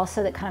think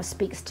also that kind of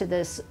speaks to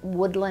this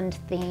woodland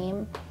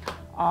theme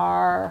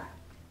are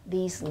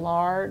these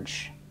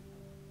large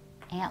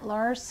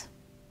antlers.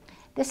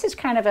 This is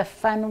kind of a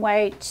fun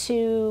way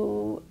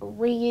to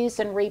reuse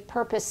and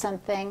repurpose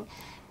something.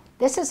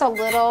 This is a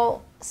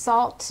little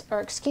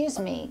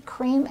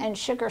cream and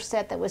sugar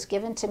set that was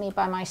given to me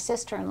by my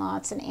sister-in-law.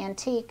 It's an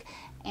antique,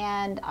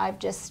 and I've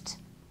just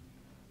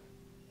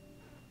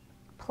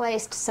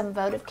placed some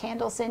votive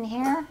candles in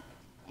here,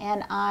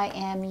 and I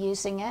am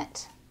using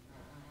it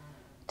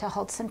to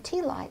hold some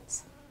tea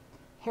lights.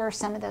 Here are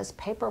some of those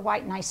paper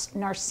white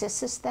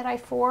narcissus that I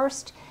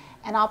forced,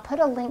 and I'll put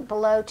a link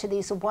below to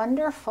these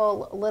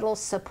wonderful little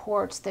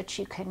supports that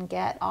you can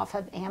get off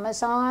of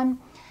Amazon.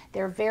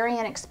 They're very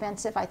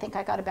inexpensive. I think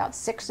I got about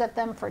 6 of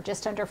them for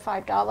just under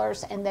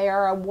 $5, and they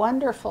are a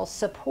wonderful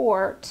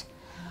support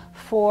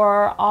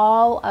for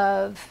all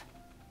of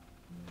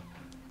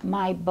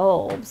my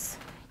bulbs.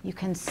 You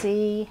can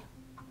see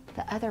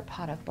the other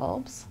pot of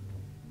bulbs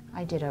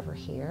I did over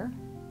here.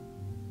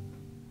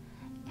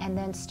 And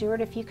then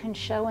Stuart, if you can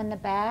show in the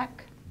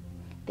back,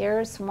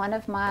 there's one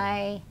of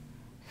my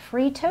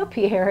free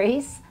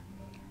topiaries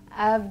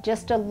of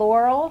just a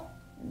laurel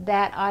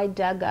that I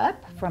dug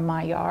up from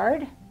my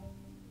yard.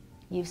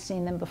 You've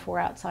seen them before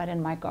outside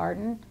in my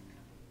garden.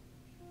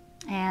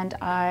 And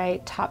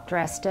I top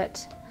dressed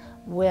it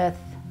with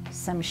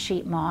some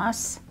sheet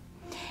moss.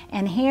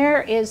 And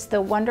here is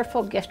the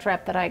wonderful gift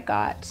wrap that I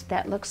got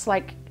that looks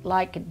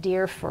like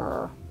deer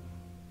fur.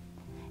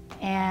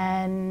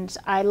 And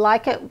I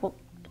like it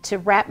to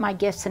wrap my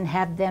gifts and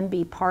have them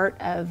be part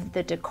of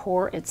the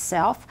decor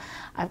itself.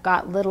 I've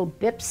got little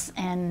bips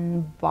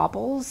and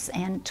baubles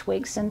and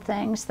twigs and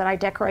things that I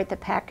decorate the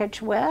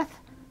package with.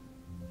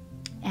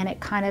 And it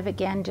kind of,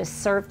 again,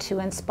 just served to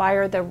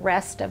inspire the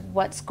rest of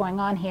what's going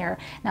on here.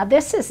 Now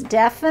this is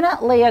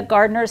definitely a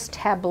gardener's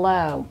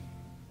tableau.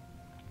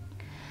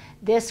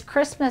 This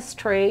Christmas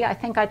tree, I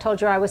think I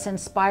told you I was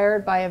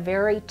inspired by a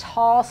very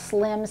tall,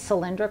 slim,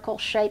 cylindrical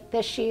shape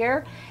this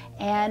year.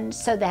 And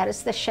so that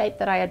is the shape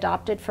that I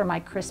adopted for my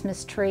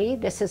Christmas tree.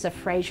 This is a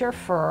Fraser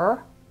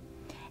fir.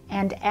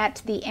 And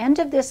at the end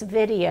of this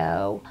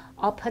video,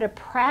 I'll put a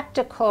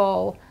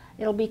practical,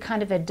 it'll be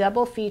kind of a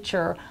double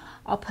feature.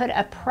 I'll put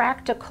a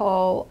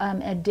practical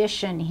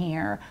addition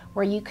here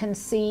where you can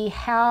see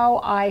how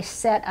I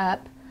set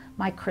up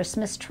my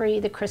Christmas tree,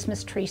 the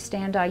Christmas tree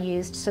stand I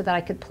used so that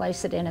I could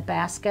place it in a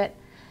basket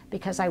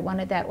because I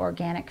wanted that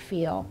organic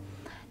feel.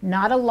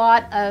 Not a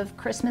lot of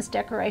Christmas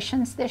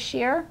decorations this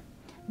year.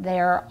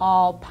 They're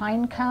all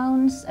pine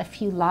cones, a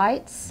few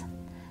lights,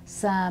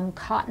 some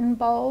cotton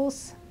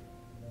bowls.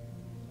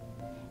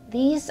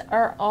 These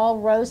are all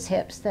rose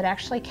hips that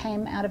actually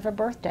came out of a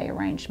birthday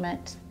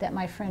arrangement that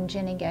my friend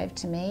Jenny gave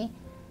to me,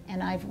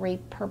 and I've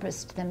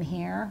repurposed them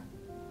here.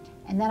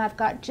 And then I've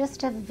got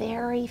just a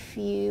very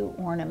few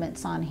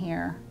ornaments on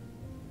here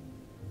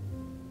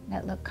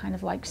that look kind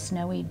of like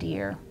snowy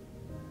deer,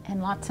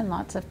 and lots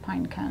of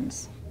pine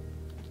cones.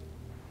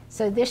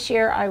 So this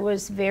year I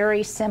was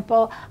very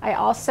simple. I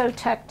also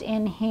tucked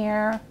in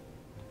here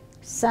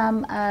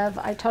some of,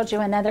 I told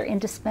you another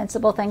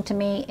indispensable thing to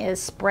me is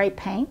spray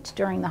paint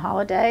during the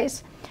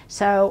holidays.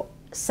 So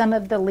some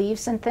of the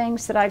leaves and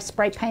things that I've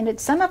spray painted,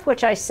 some of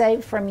which I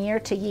saved from year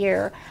to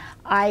year,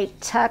 I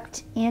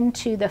tucked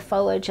into the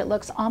foliage. It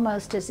looks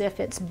almost as if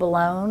it's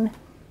blown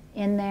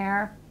in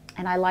there,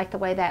 and I like the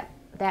way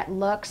that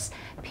looks.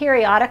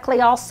 Periodically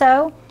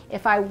also,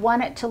 if I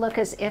want it to look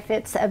as if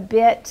it's a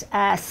bit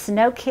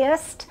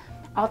snow-kissed,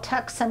 I'll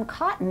tuck some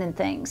cotton and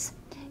things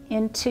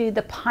into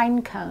the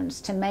pine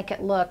cones to make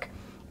it look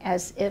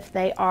as if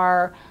they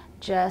are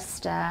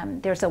just,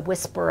 there's a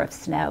whisper of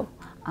snow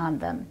on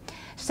them.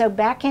 So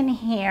back in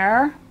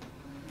here,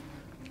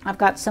 I've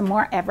got some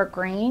more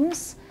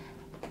evergreens.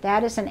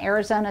 That is an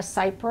Arizona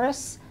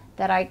cypress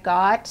that I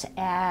got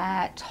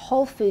at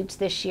Whole Foods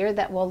this year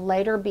that will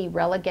later be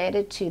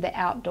relegated to the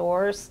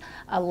outdoors,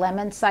 a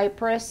lemon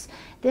cypress.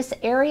 This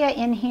area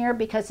in here,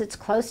 because it's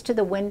close to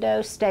the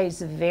window,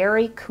 stays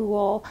very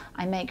cool.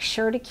 I make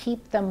sure to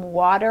keep them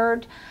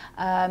watered.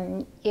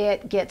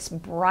 It gets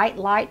bright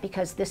light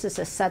because this is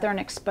a southern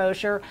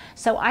exposure.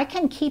 So I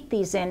can keep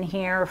these in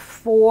here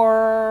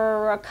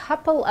for a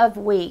couple of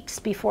weeks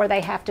before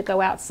they have to go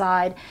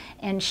outside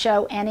and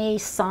show any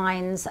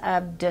signs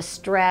of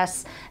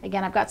distress.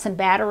 Again, I've got some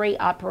battery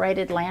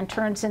operated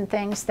lanterns and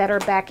things that are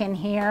back in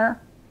here.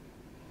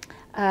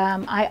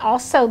 I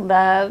also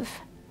love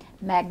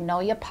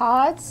magnolia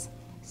pods.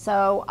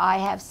 So I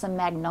have some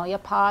magnolia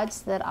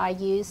pods that I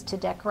use to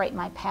decorate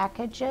my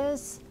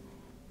packages.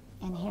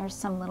 And here's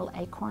some little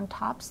acorn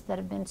tops that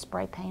have been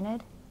spray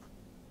painted.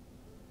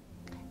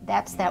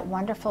 That's that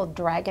wonderful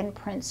dragon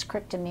prince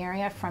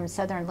cryptomeria from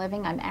Southern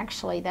Living.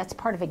 That's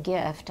part of a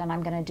gift, and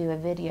I'm going to do a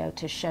video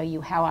to show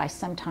you how I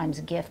sometimes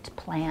gift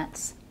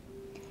plants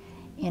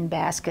in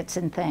baskets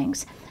and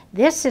things.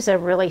 This is a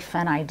really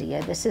fun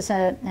idea. This is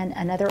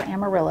another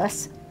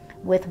amaryllis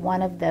with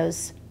one of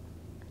those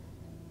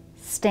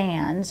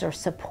stands or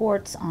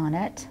supports on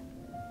it.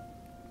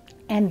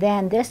 And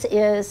then this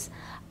is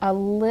a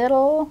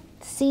little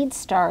seed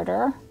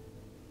starter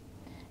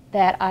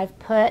that I've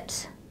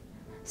put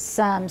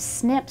some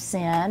snips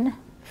in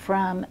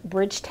from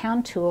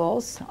Bridgetown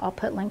Tools. I'll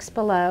put links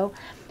below.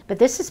 But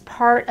this is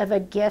part of a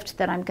gift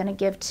that I'm going to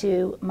give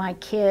to my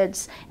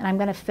kids, and I'm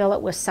going to fill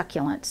it with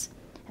succulents.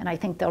 And I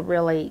think they'll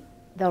really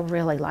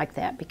like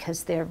that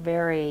because they're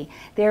very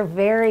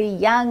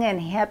young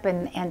and hip,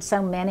 and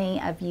so many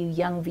of you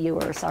young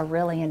viewers are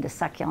really into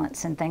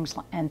succulents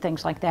and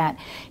things like that.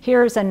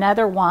 Here's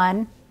another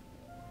one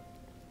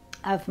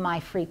of my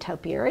free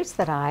topiaries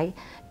that I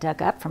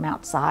dug up from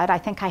outside. I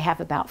think I have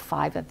about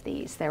 5 of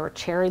these. There were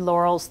cherry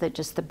laurels that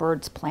just the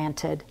birds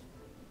planted.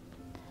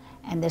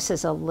 And this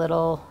is a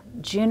little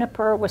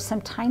juniper with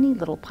some tiny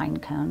little pine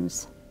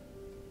cones.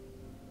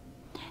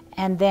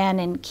 And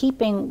then in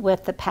keeping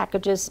with the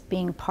packages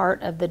being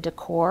part of the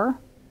decor,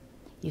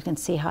 you can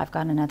see how I've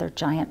got another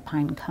giant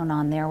pine cone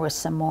on there with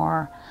some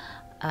more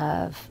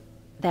of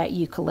that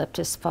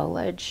eucalyptus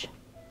foliage.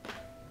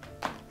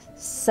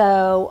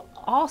 So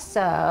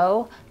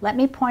also, let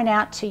me point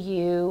out to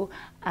you,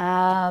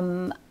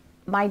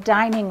 my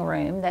dining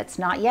room that's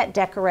not yet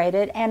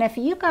decorated. And if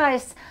you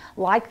guys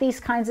like these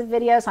kinds of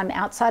videos, I'm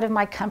outside of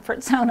my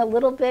comfort zone a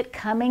little bit,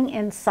 coming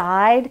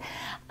inside.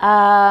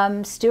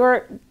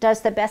 Stuart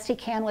does the best he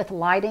can with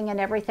lighting and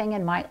everything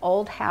in my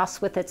old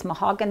house with its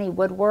mahogany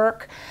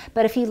woodwork.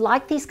 But if you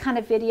like these kind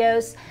of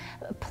videos,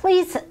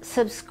 please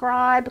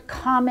subscribe,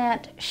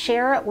 comment,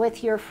 share it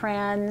with your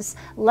friends.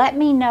 Let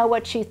me know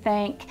what you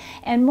think.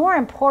 And more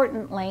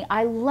importantly,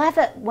 I love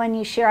it when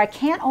you share. I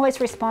can't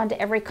always respond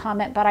to every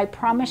comment, but I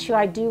promise you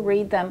I do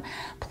read them.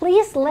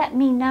 Please let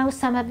me know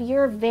some of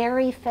your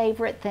very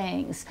favorite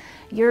things,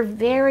 your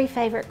very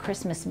favorite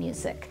Christmas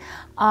music,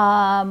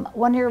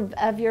 one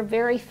of your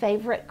very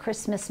favorite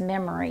Christmas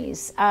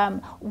memories,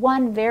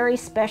 one very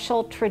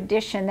special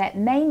tradition that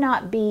may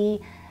not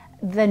be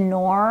the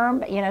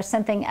norm, you know,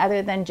 something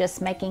other than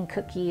just making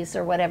cookies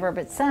or whatever,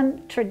 but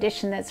some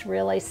tradition that's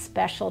really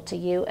special to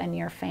you and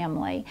your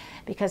family,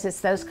 because it's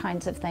those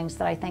kinds of things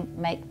that I think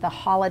make the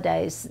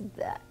holidays,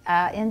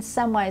 in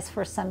some ways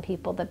for some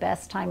people, the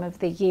best time of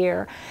the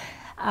year.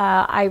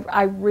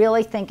 I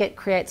really think it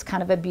creates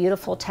kind of a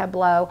beautiful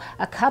tableau.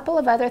 A couple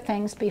of other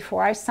things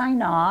before I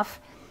sign off.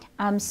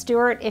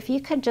 Stuart, if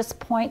you could just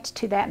point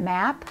to that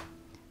map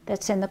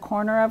that's in the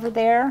corner over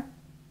there,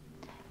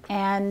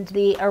 and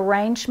the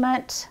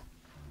arrangement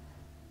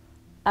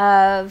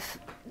of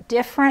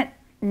different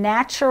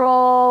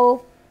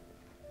natural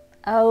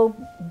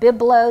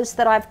bibelots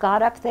that I've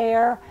got up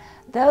there.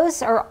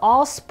 Those are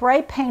all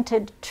spray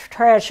painted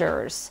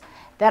treasures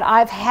that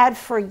I've had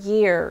for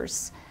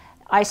years.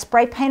 I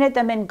spray painted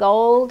them in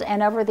gold,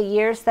 and over the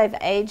years they've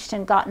aged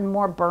and gotten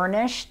more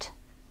burnished.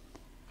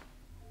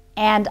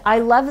 And I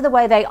love the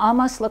way they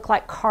almost look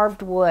like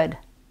carved wood.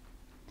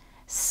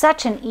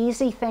 Such an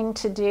easy thing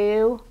to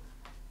do.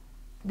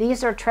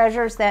 These are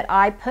treasures that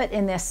I put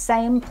in this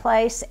same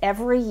place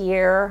every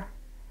year,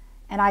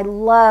 and I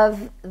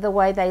love the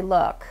way they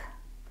look.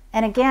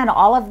 And again,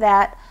 all of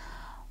that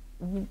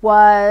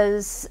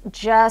was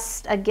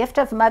just a gift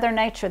of Mother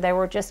Nature. They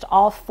were just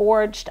all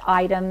forged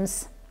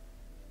items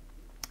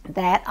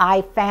that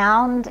I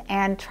found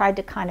and tried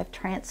to kind of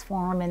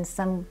transform in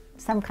some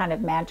kind of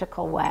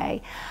magical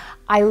way.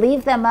 I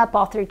leave them up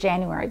all through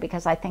January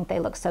because I think they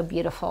look so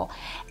beautiful.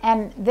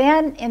 And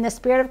then in the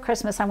spirit of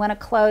Christmas, I want to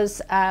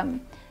close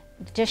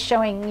just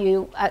showing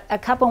you a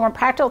couple more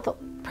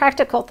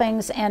practical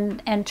things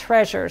and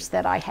treasures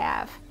that I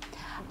have.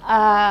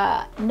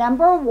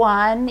 Number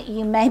one,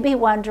 you may be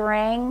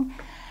wondering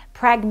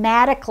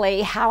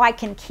pragmatically how I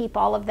can keep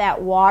all of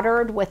that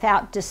watered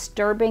without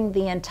disturbing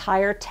the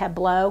entire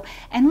tableau.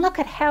 And look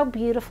at how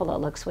beautiful it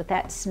looks with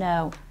that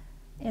snow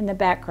in the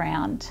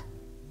background.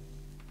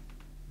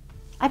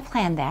 I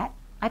planned that.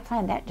 I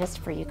planned that just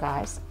for you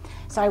guys.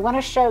 So I want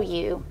to show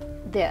you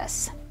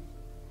this.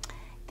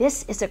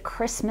 This is a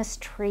Christmas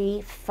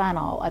tree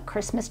funnel, a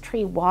Christmas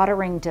tree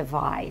watering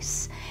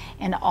device.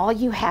 And all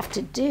you have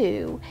to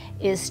do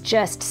is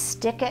just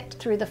stick it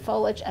through the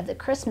foliage of the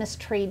Christmas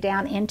tree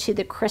down into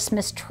the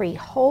Christmas tree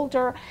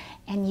holder,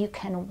 and you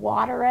can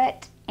water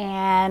it.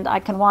 And I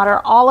can water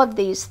all of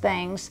these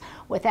things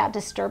without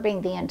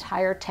disturbing the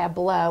entire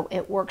tableau.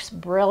 It works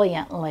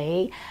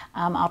brilliantly.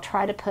 I'll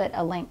try to put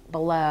a link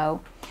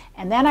below.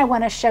 And then I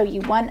want to show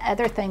you one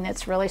other thing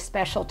that's really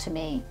special to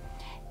me.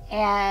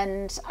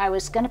 And I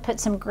was going to put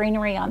some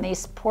greenery on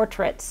these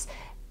portraits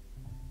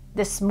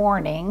this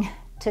morning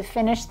to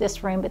finish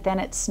this room, but then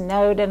it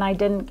snowed and I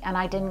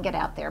didn't get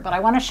out there. But I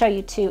want to show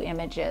you two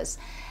images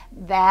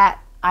that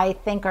I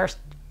think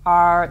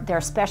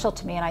they're special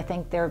to me, and I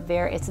think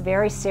it's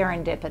very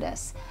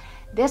serendipitous.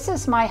 This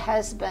is my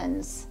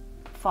husband's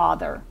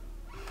father,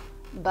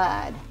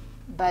 Bud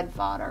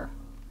Vodder,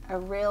 a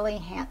really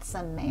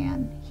handsome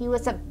man. He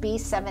was a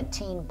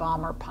B-17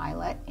 bomber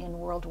pilot in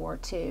World War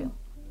II.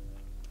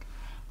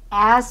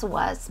 As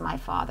was my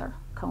father,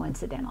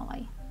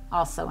 coincidentally,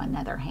 also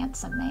another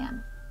handsome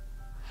man.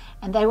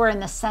 And they were in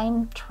the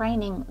same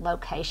training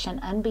location,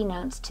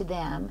 unbeknownst to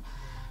them.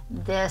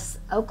 This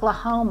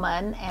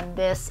Oklahoman and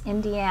this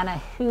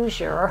Indiana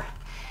Hoosier,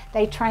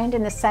 they trained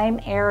in the same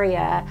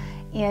area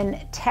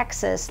in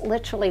Texas,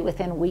 literally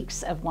within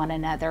weeks of one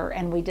another.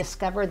 And we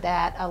discovered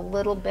that a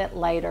little bit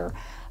later,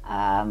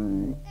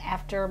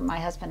 after my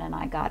husband and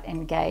I got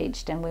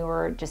engaged, and we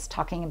were just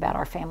talking about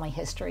our family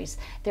histories.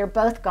 They're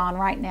both gone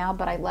right now,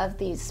 but I love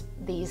these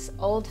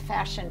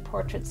old-fashioned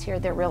portraits here.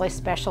 They're really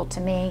special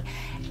to me,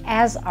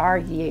 as are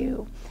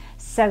you.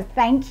 So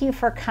thank you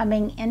for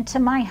coming into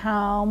my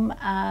home,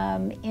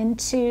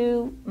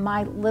 into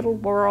my little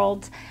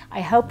world. I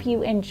hope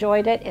you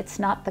enjoyed it. It's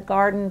not the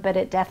garden, but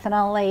it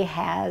definitely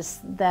has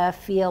the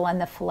feel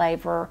and the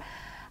flavor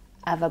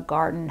of a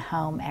garden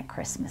home at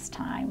Christmas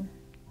time.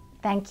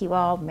 Thank you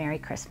all. Merry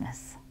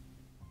Christmas.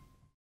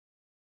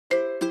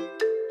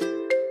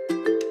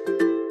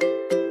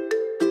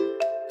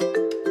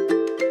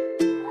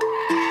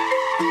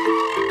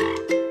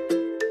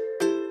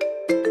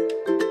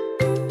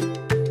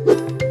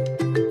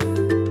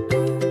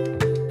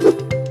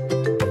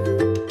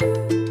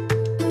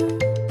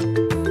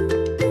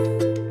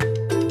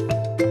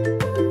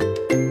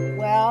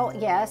 Well,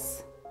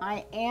 yes, I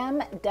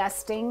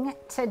dusting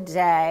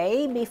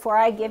today before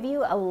I give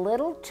you a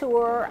little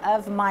tour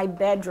of my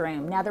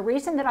bedroom. Now, the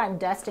reason that I'm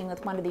dusting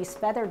with one of these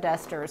feather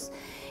dusters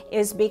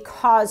is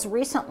because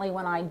recently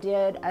when I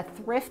did a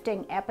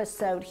thrifting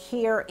episode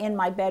here in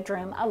my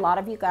bedroom, a lot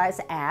of you guys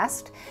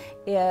asked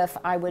if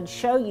I would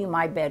show you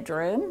my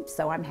bedroom,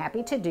 so I'm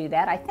happy to do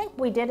that. I think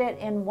we did it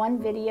in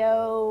one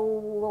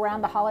video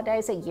around the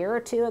holidays a year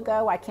or two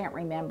ago, I can't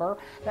remember,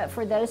 but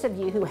for those of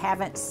you who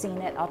haven't seen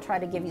it, I'll try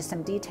to give you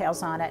some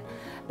details on it.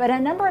 But a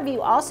number of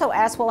you also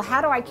asked, well,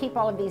 how do I keep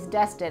all of these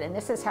dusted? And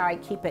this is how I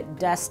keep it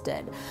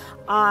dusted.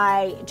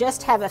 I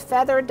just have a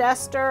feather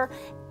duster,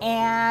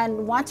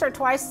 and once or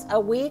twice a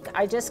week,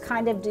 I just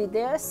kind of do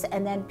this,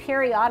 and then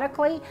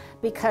periodically,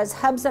 because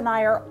Hubs and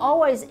I are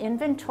always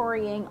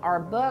inventorying our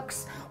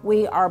books,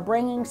 we are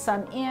bringing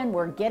some in,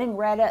 we're getting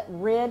rid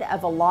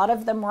of a lot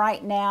of them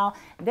right now.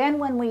 Then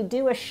when we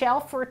do a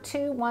shelf or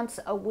two once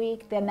a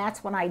week, then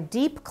that's when I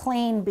deep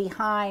clean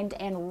behind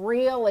and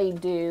really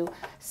do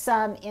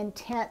some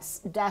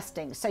intense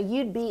dusting. So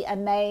you'd be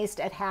amazed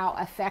at how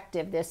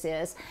effective this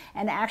is.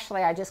 And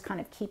actually, I just kind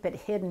of keep it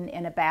hidden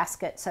in a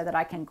basket so that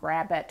I can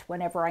grab it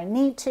whenever I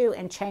need to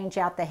and change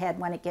out the head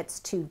when it gets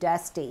too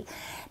dusty.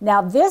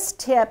 Now, this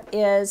tip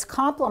is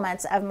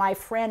compliments of my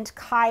friend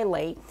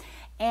Kylie,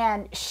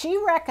 and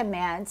she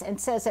recommends and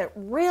says it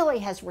really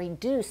has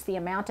reduced the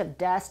amount of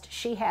dust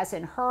she has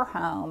in her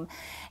home,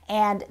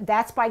 and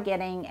that's by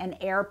getting an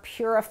air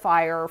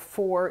purifier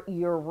for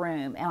your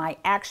room. And I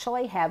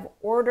actually have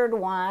ordered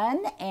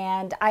one,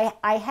 and I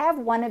have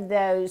one of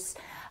those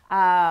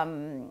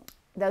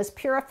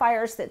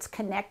purifiers that's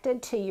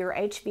connected to your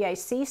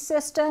HVAC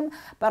system,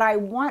 but I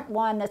want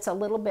one that's a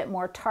little bit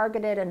more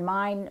targeted, and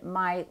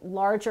my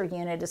larger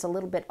unit is a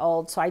little bit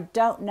old, so I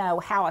don't know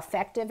how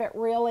effective it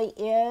really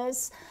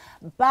is,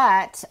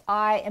 but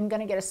I am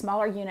going to get a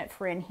smaller unit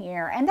for in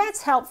here, and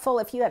that's helpful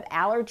if you have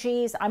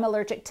allergies. I'm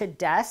allergic to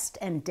dust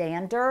and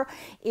dander.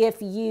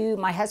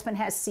 My husband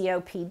has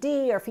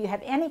COPD, or if you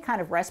have any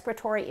kind of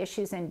respiratory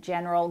issues in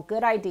general,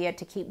 good idea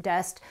to keep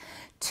dust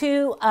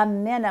to a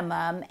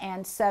minimum.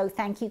 And so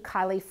thank you,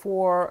 Kylie,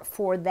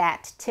 for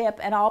that tip,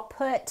 and I'll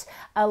put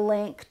a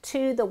link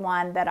to the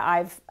one that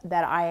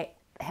I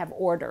have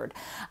ordered.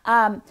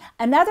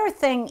 Another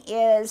thing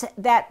is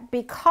that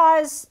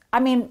because,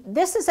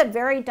 this is a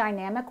very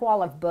dynamic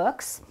wall of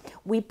books.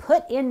 We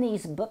put in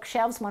these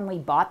bookshelves when we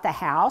bought the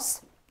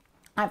house.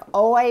 I've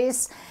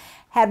always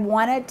had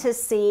wanted to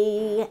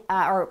see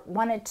or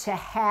wanted to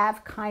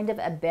have kind of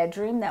a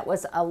bedroom that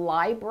was a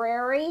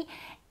library.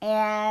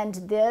 And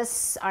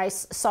this, I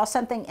saw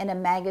something in a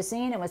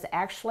magazine. It was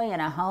actually in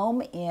a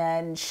home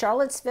in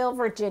Charlottesville,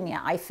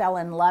 Virginia. I fell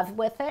in love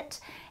with it,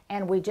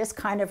 and we just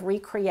kind of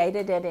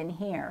recreated it in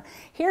here.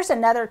 Here's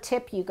another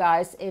tip, you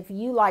guys. If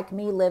you, like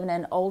me, live in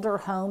an older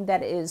home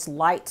that is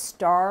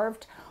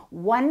light-starved,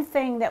 one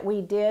thing that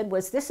we did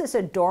was, this is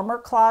a dormer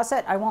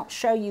closet. I won't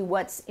show you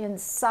what's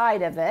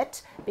inside of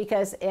it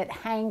because it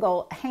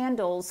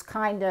handles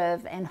kind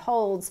of and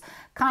holds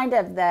kind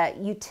of the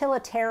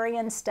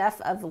utilitarian stuff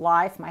of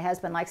life. My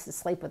husband likes to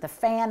sleep with a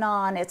fan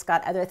on. It's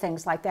got other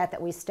things like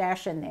that we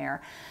stash in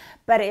there.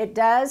 But it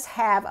does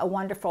have a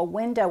wonderful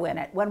window in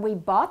it. When we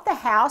bought the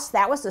house,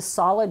 that was a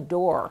solid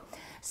door.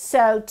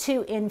 So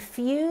to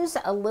infuse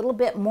a little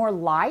bit more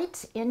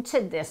light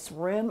into this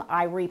room,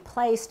 I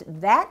replaced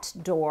that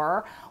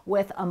door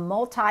with a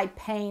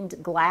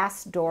multi-paned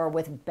glass door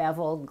with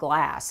beveled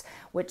glass,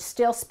 which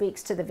still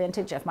speaks to the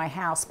vintage of my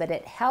house, but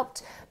it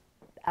helped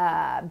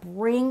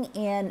bring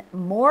in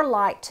more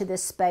light to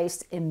this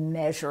space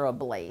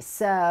immeasurably.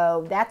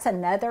 So that's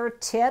another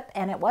tip,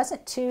 and it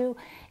wasn't too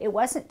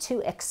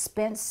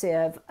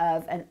expensive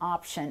of an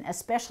option,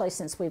 especially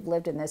since we've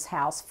lived in this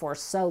house for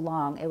so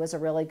long. It was a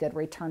really good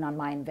return on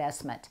my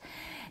investment.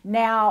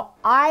 Now,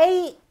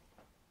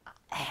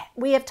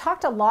 we have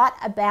talked a lot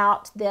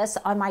about this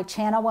on my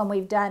channel when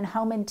we've done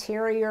home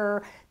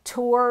interior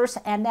tours,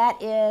 and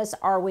that is,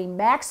 are we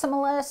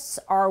maximalists?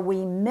 Are we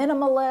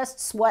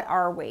minimalists? What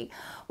are we?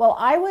 Well,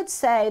 I would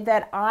say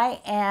that I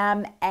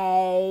am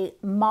a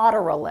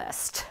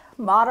moderalist,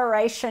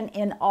 moderation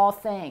in all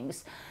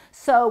things.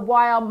 So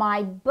while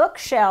my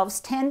bookshelves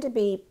tend to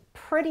be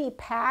pretty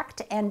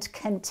packed and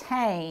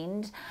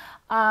contained,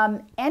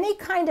 any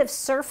kind of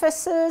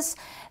surfaces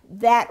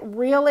that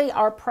really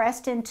are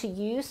pressed into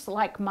use,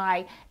 like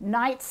my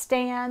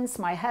nightstands,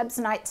 my Hubs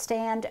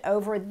nightstand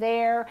over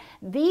there,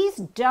 these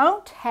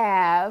don't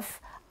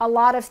have a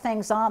lot of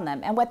things on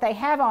them, and what they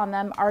have on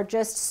them are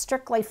just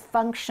strictly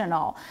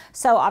functional.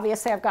 So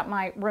obviously I've got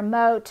my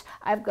remote,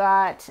 I've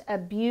got a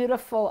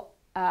beautiful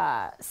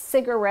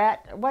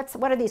cigarette,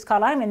 what are these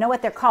called? I don't even know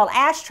what they're called.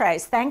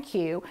 Ashtrays, thank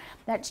you.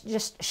 That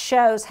just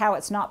shows how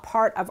it's not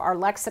part of our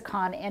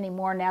lexicon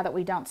anymore now that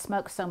we don't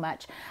smoke so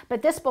much.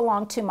 But this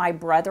belonged to my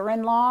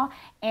brother-in-law,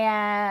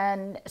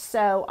 and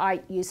so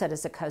I use it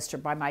as a coaster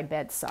by my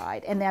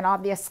bedside. And then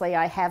obviously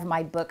I have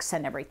my books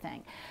and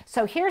everything.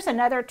 So here's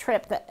another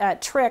trick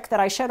that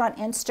I showed on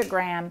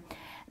Instagram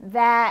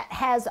that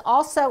has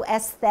also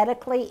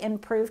aesthetically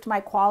improved my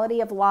quality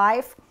of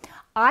life.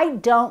 I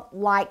don't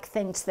like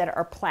things that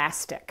are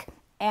plastic.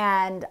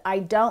 And I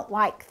don't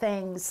like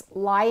things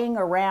lying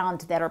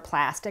around that are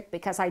plastic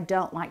because I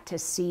don't like to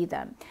see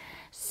them.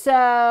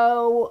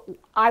 So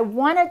I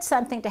wanted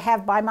something to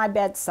have by my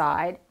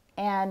bedside,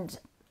 and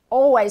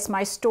always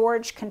my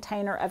storage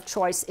container of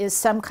choice is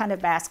some kind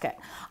of basket.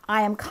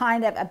 I am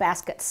kind of a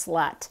basket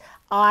slut.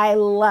 I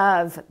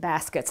love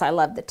baskets. I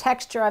love the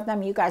texture of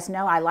them. You guys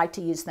know I like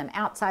to use them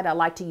outside. I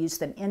like to use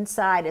them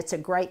inside. It's a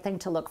great thing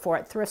to look for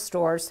at thrift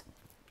stores.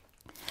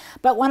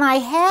 But when I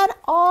had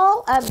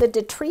all of the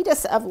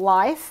detritus of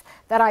life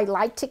that I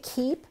like to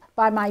keep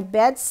by my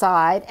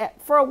bedside,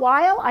 for a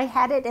while I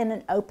had it in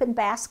an open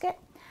basket,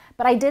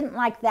 but I didn't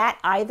like that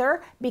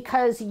either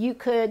because you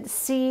could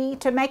see,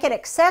 to make it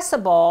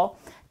accessible,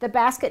 the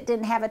basket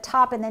didn't have a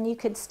top, and then you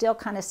could still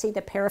kind of see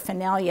the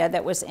paraphernalia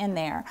that was in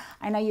there.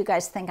 I know you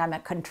guys think I'm a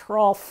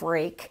control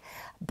freak,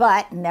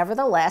 but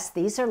nevertheless,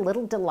 these are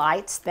little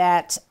delights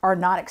that are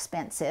not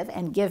expensive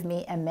and give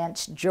me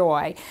immense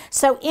joy.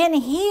 So in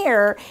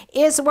here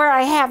is where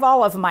I have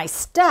all of my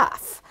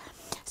stuff.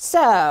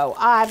 So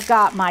I've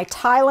got my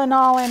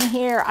Tylenol in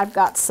here. I've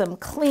got some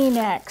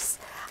Kleenex.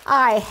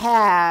 I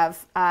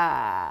have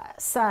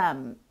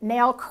some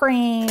nail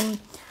cream.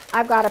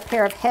 I've got a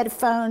pair of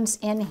headphones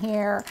in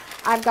here.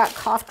 I've got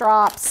cough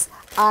drops.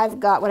 I've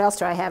got, what else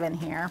do I have in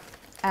here?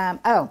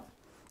 Oh,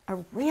 a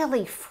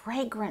really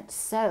fragrant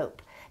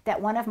soap that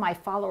one of my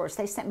followers,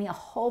 they sent me a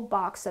whole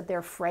box of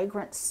their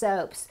fragrant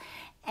soaps.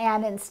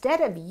 And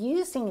instead of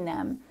using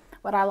them,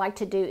 what I like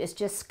to do is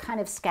just kind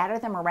of scatter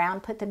them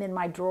around, put them in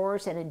my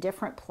drawers and in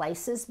different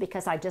places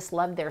because I just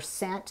love their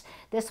scent.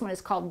 This one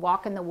is called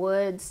Walk in the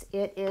Woods.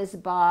 It is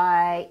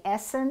by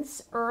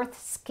Essence Earth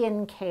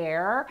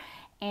Skincare,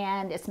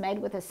 and it's made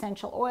with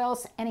essential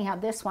oils. Anyhow,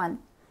 this one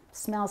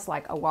smells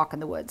like a walk in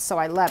the woods, so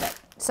I love it.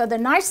 So the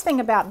nice thing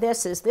about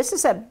this is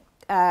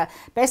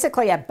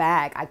basically a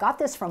bag. I got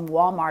this from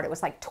Walmart. It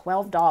was like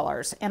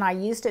 $12, and I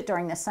used it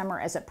during the summer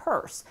as a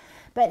purse.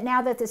 But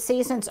now that the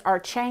seasons are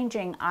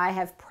changing, I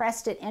have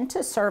pressed it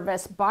into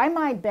service by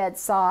my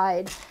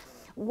bedside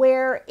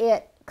where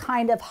it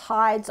kind of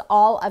hides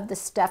all of the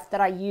stuff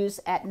that I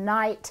use at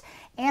night,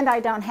 and I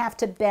don't have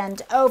to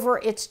bend over.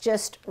 It's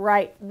just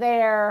right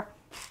there,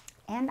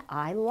 and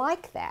I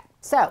like that.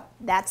 So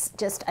that's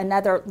just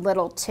another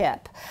little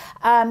tip.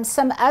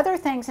 Some other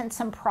things and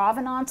some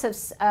provenance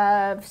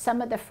of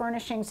some of the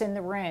furnishings in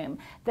the room.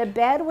 The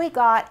bed we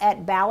got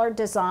at Ballard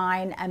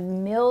Design a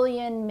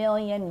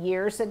million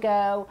years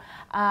ago.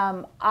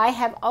 I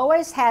have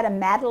always had a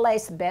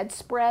Madelace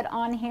bedspread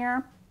on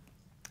here.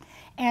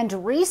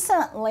 And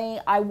recently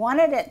I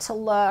wanted it to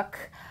look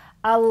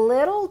a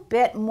little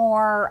bit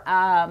more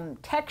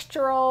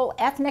textural,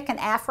 ethnic and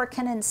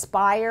African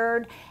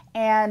inspired.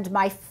 And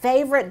my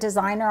favorite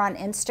designer on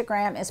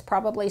Instagram is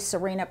probably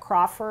Serena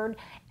Crawford.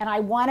 And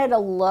I wanted a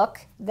look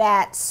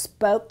that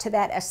spoke to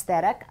that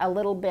aesthetic a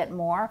little bit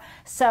more.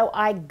 So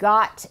I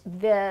got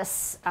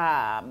this,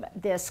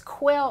 this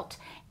quilt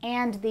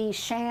and these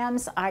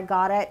shams. I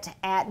got it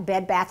at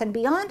Bed Bath &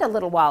 Beyond a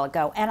little while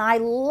ago. And I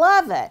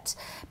love it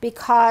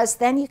because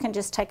then you can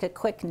just take a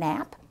quick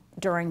nap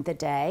during the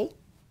day.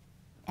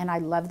 And I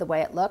love the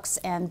way it looks.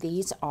 And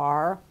these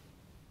are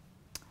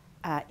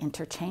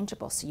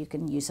interchangeable, so you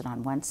can use it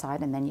on one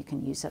side and then you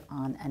can use it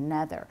on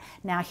another.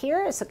 Now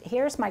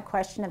here's my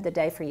question of the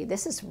day for you.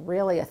 This is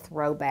really a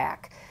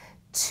throwback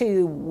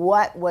to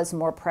what was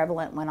more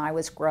prevalent when I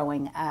was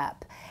growing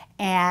up.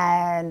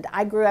 And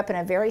I grew up in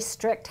a very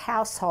strict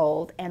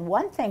household, and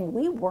one thing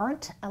we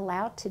weren't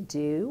allowed to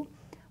do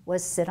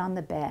was sit on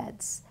the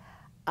beds.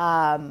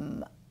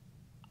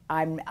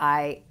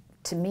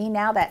 To me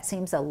now that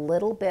seems a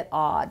little bit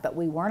odd, but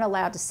we weren't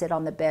allowed to sit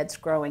on the beds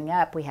growing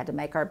up. We had to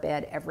make our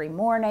bed every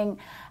morning,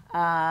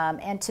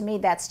 and to me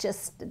that's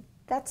just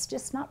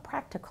not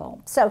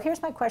practical. So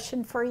here's my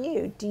question for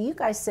you. Do you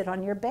guys sit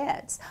on your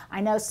beds?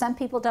 I know some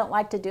people don't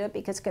like to do it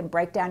because it can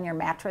break down your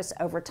mattress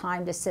over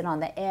time to sit on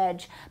the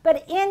edge,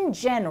 but in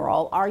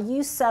general, are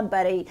you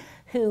somebody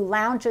who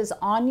lounges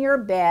on your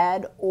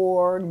bed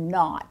or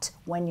not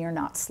when you're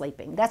not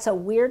sleeping? That's a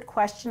weird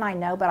question, I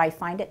know, but I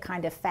find it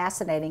kind of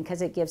fascinating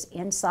because it gives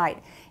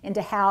insight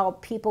into how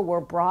people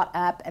were brought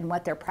up and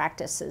what their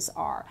practices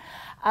are.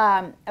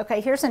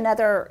 Okay, here's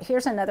another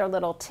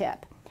little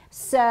tip.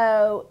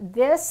 So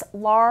this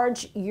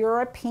large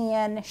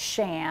European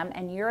sham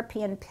and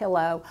European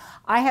pillow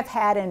I have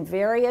had in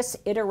various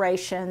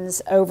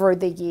iterations over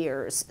the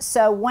years.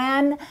 So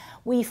when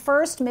we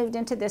first moved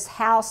into this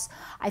house,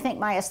 I think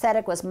my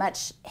aesthetic was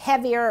much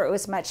heavier. It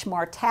was much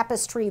more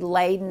tapestry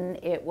laden.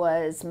 It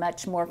was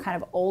much more kind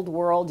of old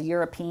world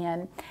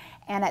European.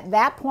 And at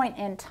that point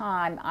in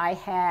time I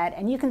had,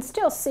 and you can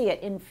still see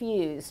it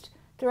infused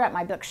throughout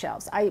my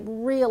bookshelves, I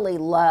really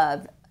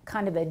love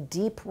kind of a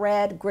deep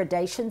red,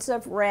 gradations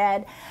of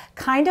red,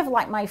 kind of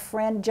like my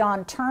friend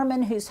John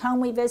Turman, whose home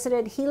we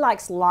visited. He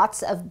likes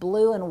lots of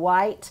blue and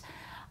white.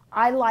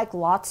 I like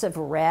lots of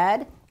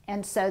red.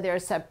 And so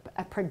there's a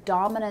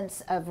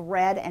predominance of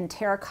red and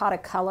terracotta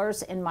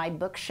colors in my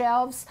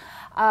bookshelves.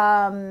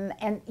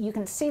 And you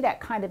can see that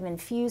kind of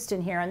infused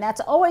in here. And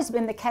that's always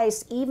been the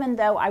case, even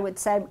though I would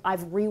say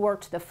I've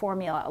reworked the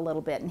formula a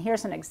little bit. And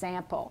here's an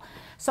example.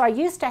 So I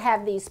used to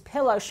have these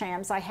pillow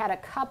shams. I had a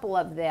couple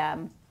of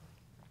them.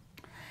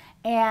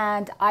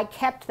 And I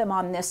kept them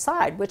on this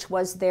side, which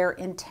was their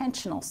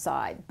intentional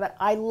side. But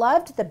I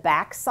loved the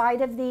back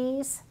side of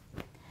these,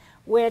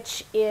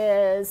 which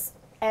is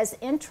as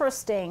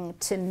interesting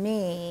to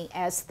me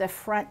as the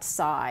front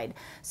side.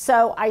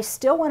 So I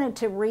still wanted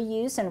to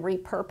reuse and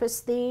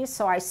repurpose these.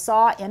 So I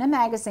saw in a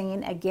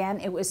magazine, again,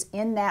 it was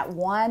in that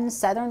one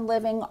Southern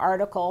Living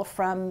article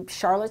from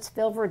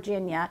Charlottesville,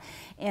 Virginia,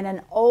 in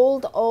an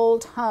old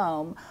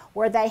home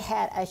where they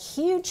had a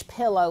huge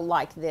pillow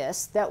like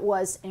this that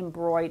was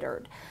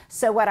embroidered.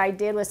 So what I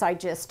did was I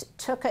just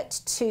took it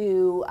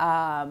to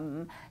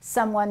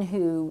someone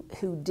who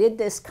did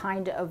this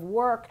kind of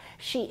work.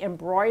 She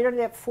embroidered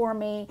it for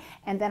me,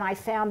 and then I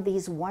found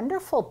these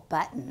wonderful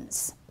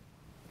buttons,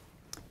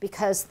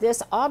 because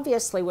this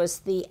obviously was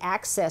the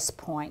access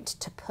point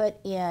to put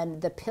in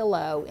the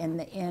pillow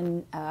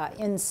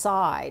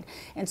inside.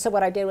 And so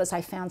what I did was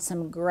I found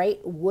some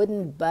great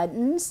wooden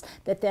buttons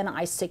that then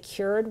I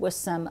secured with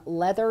some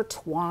leather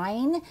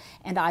twine,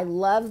 and I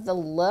love the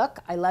look.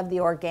 I love the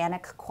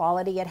organic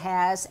quality it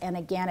has, and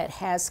again, it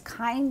has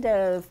kind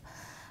of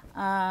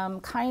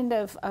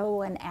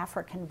an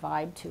African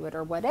vibe to it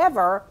or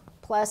whatever.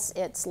 Plus,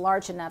 it's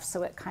large enough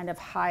so it kind of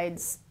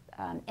hides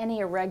any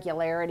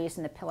irregularities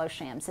in the pillow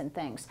shams and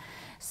things.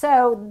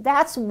 So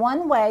that's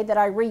one way that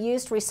I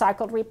reused,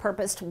 recycled,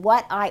 repurposed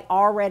what I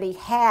already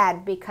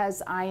had,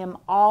 because I am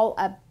all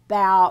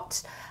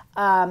about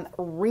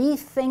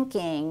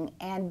rethinking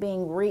and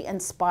being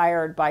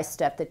re-inspired by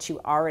stuff that you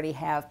already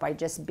have by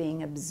just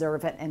being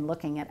observant and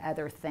looking at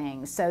other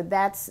things. So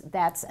that's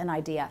an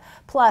idea.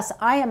 Plus,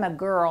 I am a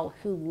girl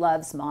who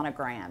loves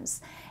monograms,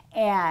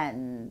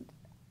 and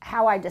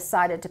how I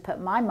decided to put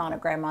my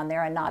monogram on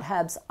there and not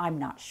Hub's, I'm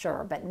not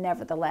sure, but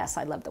nevertheless,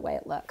 I love the way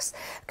it looks.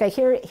 Okay,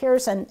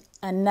 here's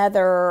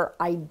another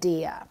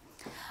idea.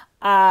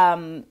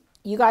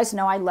 You guys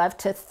know I love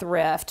to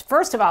thrift.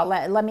 First of all,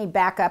 let me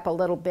back up a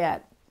little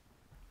bit.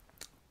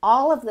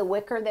 All of the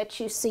wicker that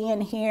you see in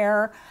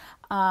here,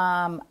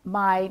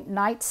 my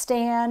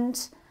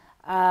nightstand,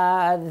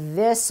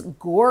 this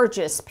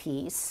gorgeous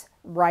piece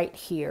right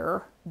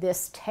here,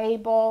 this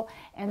table,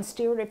 and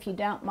Stuart, if you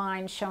don't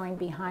mind showing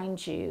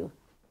behind you,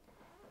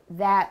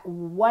 that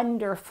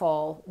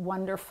wonderful,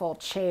 wonderful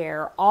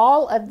chair.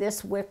 All of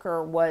this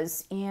wicker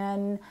was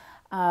in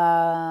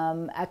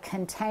a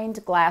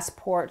contained glass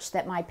porch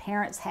that my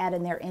parents had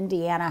in their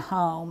Indiana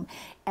home.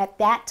 At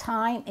that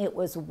time, it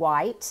was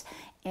white.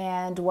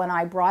 And when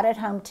I brought it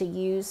home to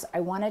use,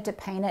 I wanted to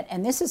paint it.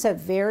 And this is a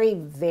very,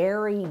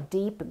 very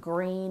deep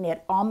green.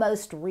 It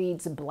almost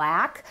reads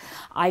black.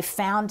 I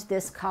found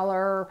this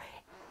color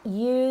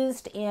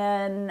used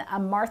in a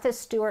Martha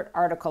Stewart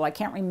article. I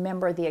can't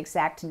remember the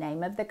exact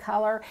name of the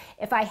color.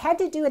 If I had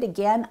to do it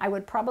again, I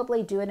would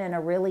probably do it in a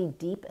really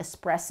deep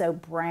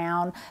espresso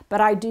brown,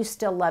 but I do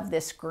still love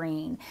this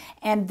green.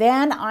 And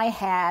then I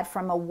had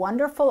from a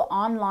wonderful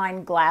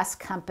online glass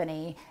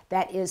company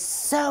that is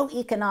so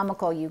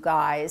economical, you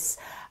guys.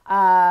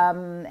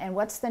 And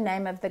what's the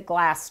name of the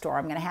glass store?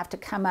 I'm going to have to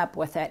come up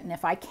with it. And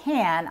if I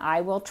can,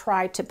 I will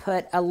try to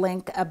put a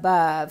link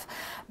above.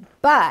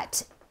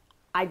 But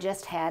I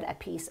just had a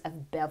piece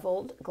of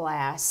beveled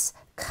glass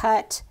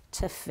cut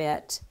to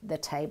fit the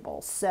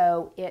table.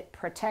 So it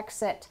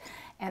protects it,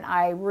 and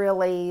I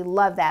really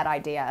love that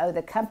idea. Oh,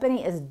 the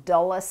company is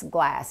Dulles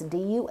Glass,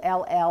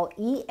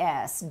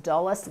 D-U-L-L-E-S,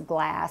 Dulles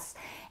Glass,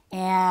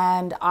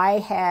 and I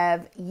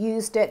have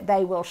used it.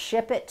 They will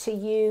ship it to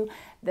you.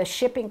 The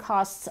shipping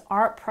costs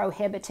aren't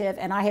prohibitive,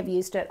 and I have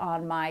used it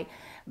on my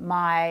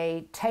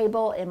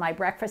table in my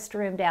breakfast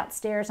room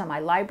downstairs, on my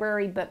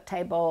library book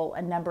table,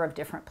 a number of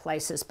different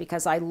places,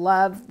 because I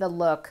love the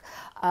look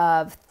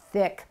of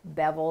thick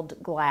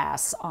beveled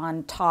glass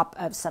on top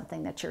of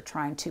something that you're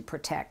trying to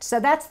protect. So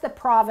that's the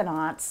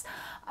provenance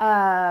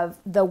of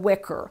the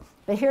wicker.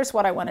 But here's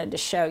what I wanted to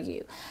show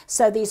you.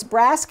 So these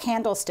brass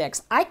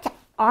candlesticks,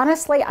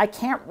 honestly, I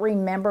can't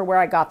remember where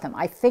I got them.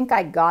 I think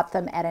I got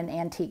them at an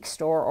antique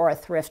store or a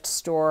thrift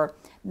store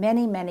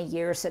many, many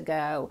years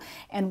ago.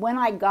 And when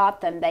I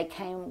got them, they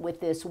came with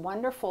this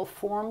wonderful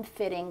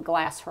form-fitting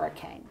glass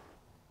hurricane.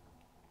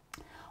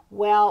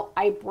 Well,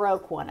 I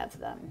broke one of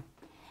them.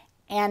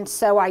 And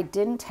so I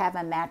didn't have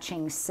a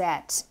matching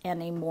set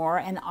anymore.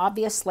 And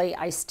obviously,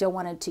 I still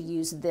wanted to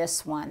use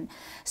this one.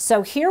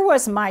 So here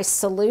was my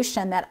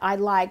solution that I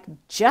liked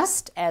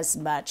just as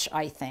much,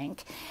 I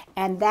think.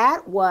 And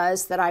that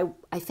was that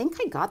I think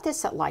I got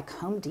this at like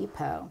Home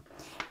Depot.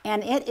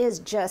 And it is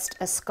just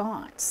a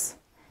sconce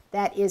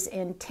that is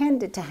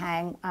intended to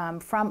hang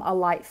from a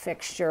light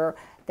fixture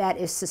that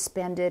is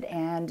suspended,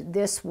 and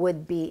this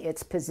would be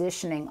its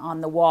positioning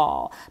on the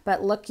wall.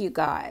 But look, you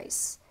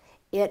guys,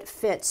 it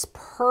fits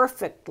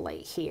perfectly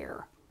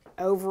here,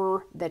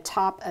 over the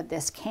top of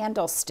this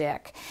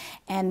candlestick.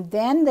 And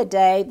then the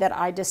day that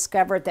I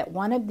discovered that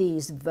one of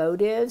these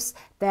votives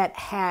that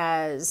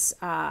has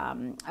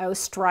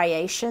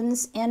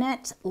striations in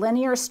it,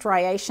 linear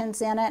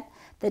striations in it,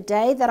 the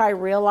day that I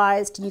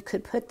realized you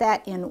could put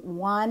that in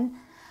one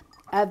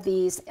of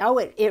these,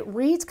 it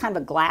reads kind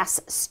of a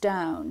glass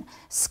stone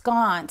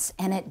sconce,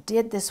 and it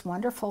did this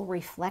wonderful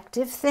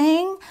reflective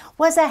thing,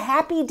 was a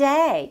happy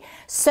day.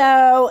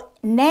 So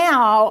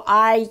now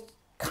I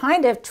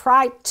kind of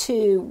try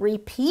to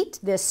repeat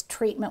this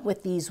treatment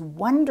with these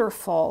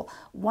wonderful,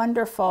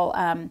 wonderful,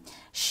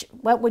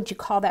 what would you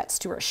call that,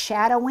 Stuart?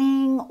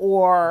 Shadowing,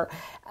 or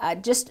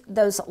just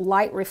those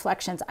light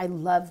reflections. I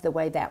love the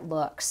way that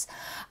looks.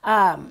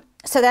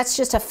 So that's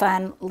just a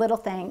fun little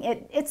thing.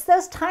 It's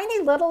those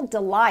tiny little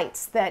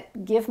delights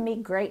that give me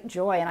great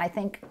joy, and I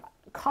think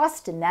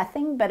cost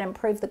nothing but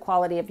improve the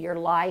quality of your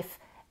life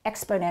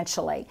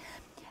exponentially.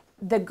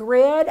 The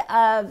grid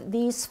of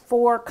these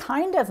 4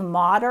 kind of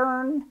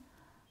modern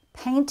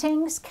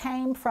paintings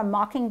came from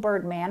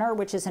Mockingbird Manor,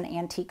 which is an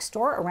antique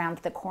store around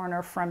the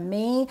corner from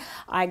me.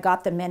 I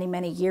got them many,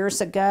 many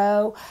years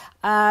ago.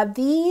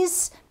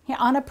 These,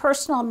 on a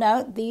personal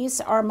note,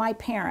 these are my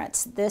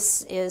parents.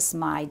 This is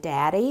my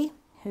daddy,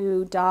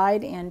 who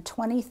died in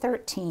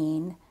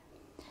 2013.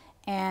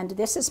 And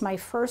this is my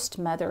first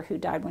mother, who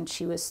died when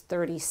she was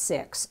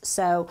 36.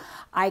 So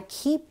I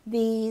keep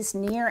these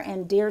near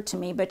and dear to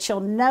me, but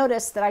you'll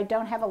notice that I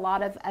don't have a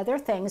lot of other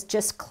things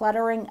just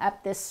cluttering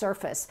up this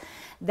surface.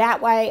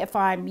 That way, if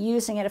I'm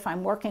using it, if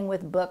I'm working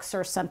with books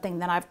or something,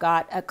 then I've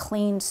got a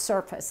clean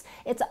surface.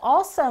 It's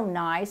also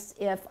nice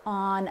if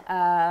on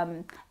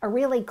a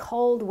really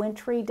cold,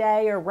 wintry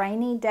day or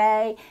rainy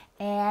day,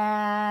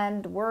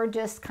 and we're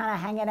just kind of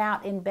hanging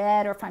out in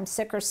bed, or if I'm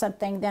sick or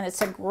something, then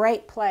it's a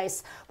great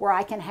place where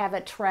I can have a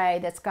tray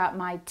that's got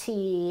my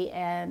tea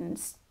and,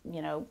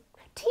 you know,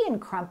 tea and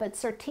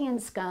crumpets or tea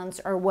and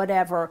scones or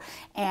whatever,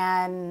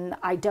 and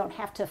I don't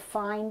have to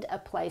find a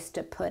place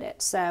to put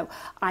it. So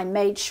I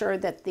made sure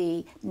that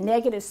the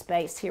negative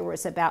space here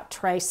was about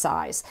tray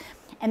size.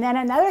 And then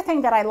another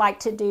thing that I like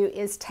to do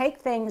is take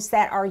things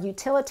that are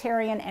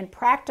utilitarian and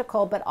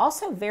practical, but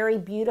also very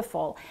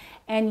beautiful,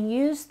 and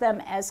use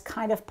them as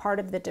kind of part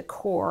of the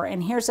decor.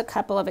 And here's a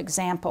couple of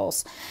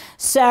examples.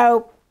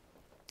 So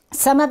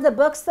some of the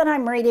books that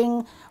I'm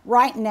reading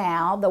right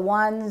now, the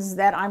ones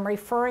that I'm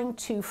referring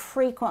to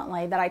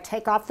frequently that I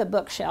take off the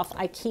bookshelf,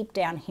 I keep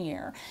down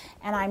here.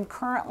 And I'm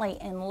currently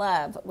in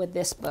love with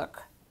this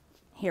book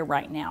here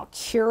right now,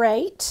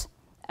 Curate,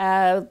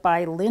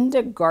 by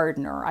Linda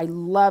Gardner. I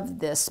love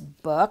this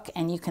book,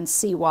 and you can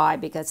see why,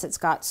 because it's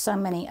got so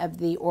many of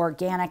the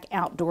organic,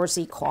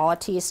 outdoorsy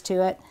qualities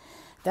to it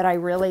that I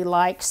really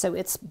like. So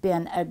it's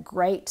been a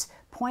great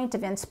point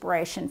of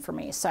inspiration for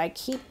me. So I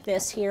keep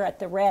this here at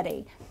the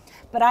ready.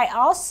 But I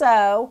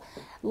also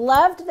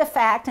loved the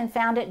fact and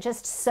found it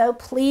just so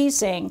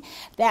pleasing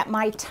that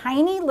my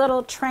tiny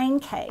little train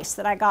case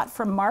that I got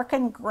from Mark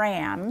and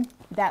Graham,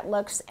 that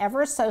looks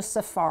ever so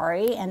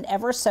safari and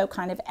ever so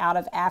kind of out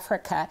of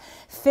Africa,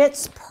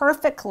 fits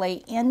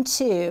perfectly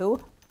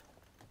into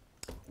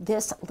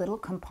this little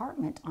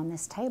compartment on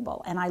this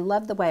table. And I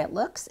love the way it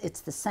looks. It's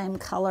the same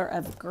color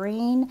of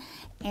green,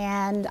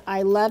 and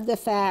I love the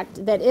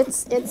fact that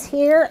it's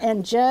here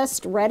and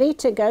just ready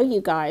to go,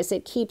 you guys.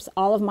 It keeps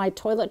all of my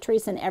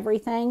toiletries and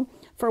everything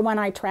for when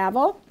I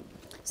travel.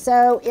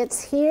 So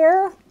it's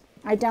here.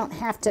 I don't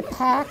have to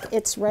pack.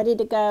 It's ready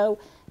to go.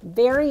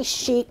 Very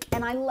chic,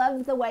 and I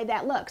love the way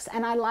that looks.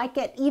 And I like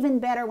it even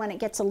better when it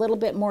gets a little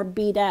bit more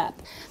beat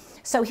up.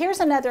 So here's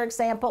another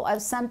example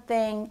of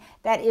something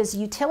that is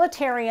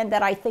utilitarian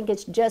that I think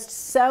is just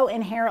so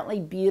inherently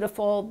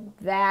beautiful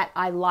that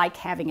I like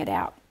having it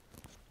out.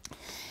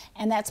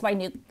 And that's my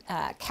new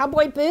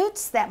cowboy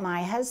boots that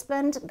my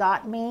husband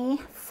got me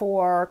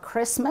for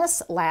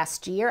Christmas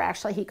last year.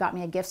 Actually, he got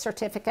me a gift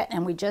certificate,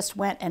 and we just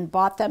went and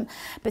bought them.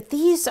 But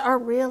these are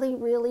really,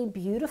 really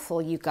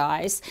beautiful, you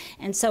guys.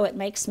 And so it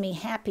makes me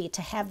happy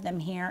to have them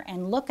here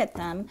and look at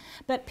them.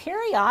 But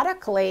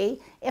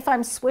periodically, if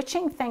I'm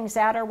switching things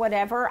out or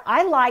whatever,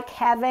 I like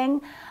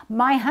having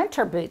my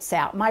hunter boots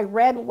out, my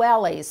red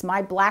wellies,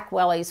 my black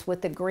wellies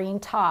with the green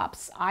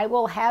tops. I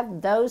will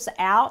have those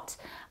out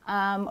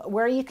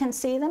where you can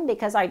see them,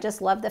 because I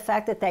just love the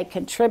fact that they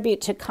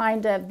contribute to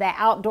kind of the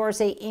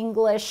outdoorsy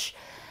English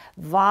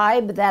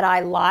vibe that I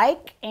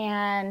like,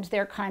 and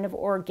they're kind of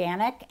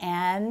organic,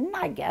 and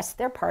I guess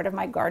they're part of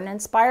my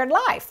garden-inspired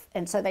life,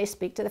 and so they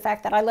speak to the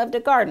fact that I love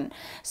to garden.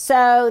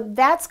 So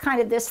that's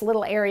kind of this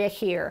little area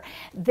here.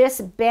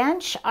 This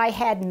bench I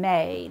had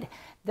made.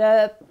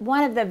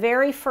 One of the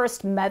very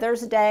first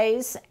Mother's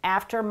Days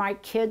after my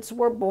kids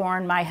were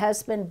born, my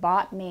husband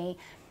bought me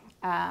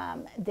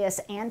this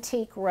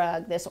antique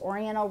rug, this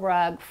oriental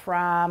rug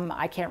from,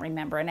 I can't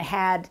remember, and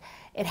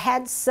it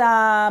had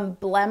some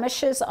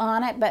blemishes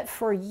on it, but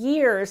for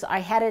years I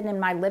had it in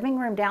my living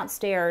room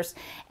downstairs,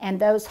 and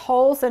those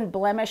holes and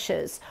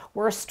blemishes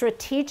were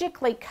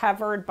strategically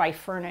covered by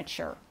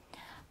furniture.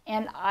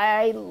 And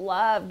I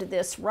loved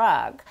this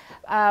rug.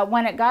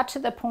 When it got to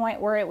the point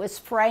where it was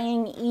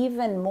fraying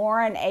even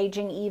more and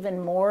aging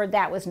even more,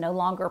 that was no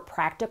longer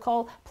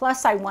practical.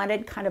 Plus, I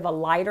wanted kind of a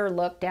lighter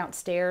look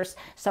downstairs,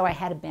 so I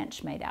had a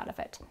bench made out of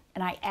it.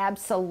 And I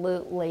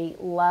absolutely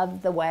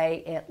love the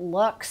way it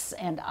looks,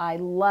 and I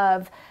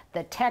love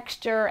the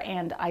texture,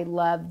 and I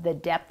love the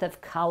depth of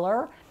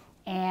color.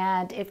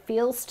 And it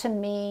feels to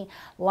me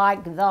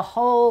like the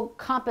whole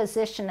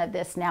composition of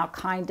this now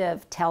kind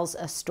of tells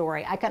a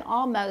story. I can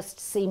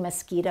almost see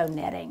mosquito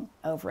netting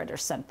over it or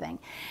something.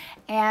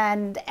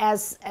 And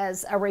as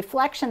a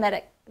reflection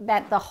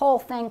that the whole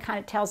thing kind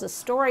of tells a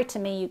story to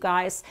me, you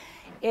guys,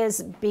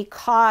 is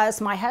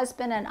because my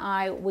husband and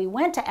I, we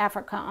went to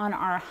Africa on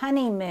our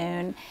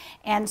honeymoon,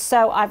 and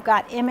so I've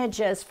got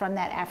images from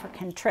that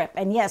African trip.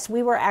 And yes,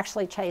 we were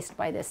actually chased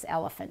by this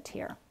elephant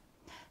here.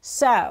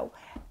 So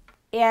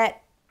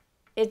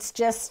it's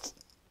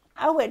just,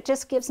 oh, it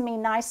just gives me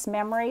nice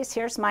memories.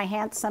 Here's my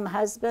handsome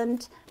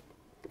husband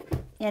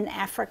in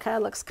Africa.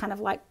 Looks kind of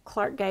like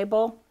Clark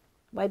Gable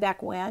way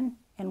back when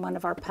in one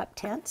of our pup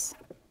tents.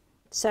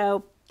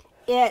 So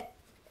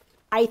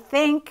I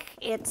think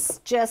it's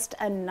just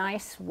a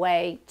nice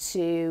way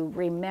to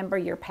remember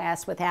your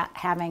past without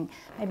having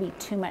maybe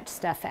too much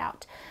stuff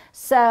out.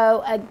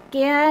 So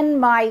again,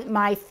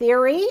 my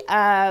theory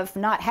of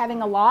not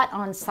having a lot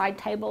on side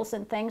tables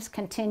and things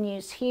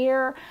continues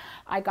here.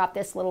 I got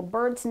this little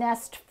bird's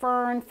nest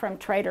fern from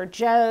Trader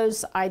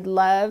Joe's. I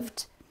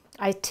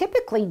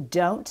typically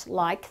don't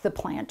like the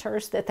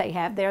planters that they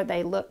have there.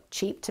 They look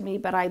cheap to me,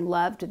 but I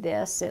loved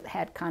this. It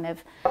had kind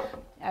of,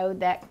 I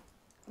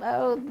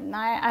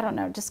don't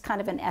know, just kind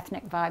of an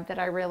ethnic vibe that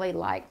I really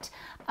liked.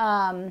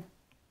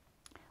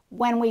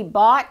 When we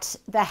bought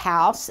the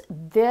house,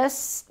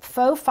 this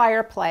faux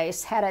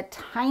fireplace had a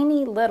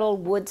tiny little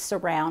wood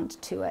surround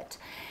to it.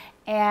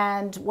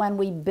 And when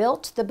we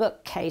built the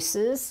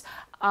bookcases,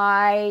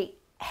 I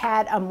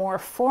had a more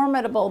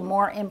formidable,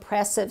 more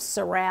impressive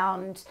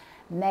surround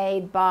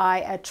made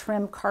by a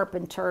trim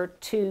carpenter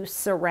to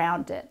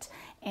surround it.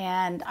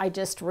 And I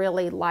just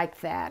really like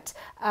that.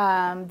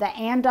 The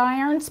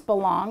andirons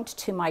belonged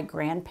to my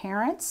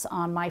grandparents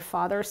on my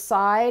father's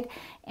side,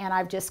 and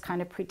I've just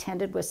kind of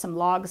pretended with some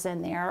logs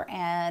in there.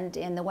 And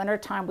in the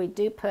wintertime, we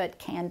do put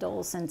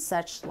candles and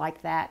such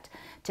like that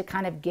to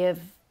kind of give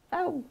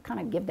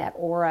that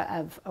aura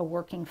of a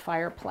working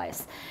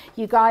fireplace.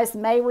 You guys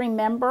may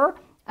remember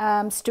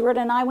Stuart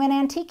and I went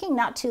antiquing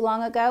not too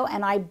long ago,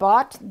 and I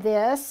bought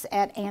this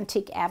at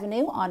Antique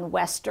Avenue on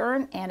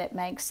Western, and it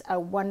makes a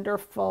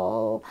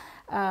wonderful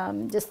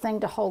just thing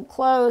to hold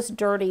clothes,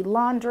 dirty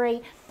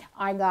laundry.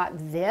 I got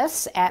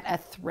this at a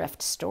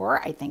thrift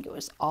store. I think it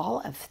was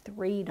all of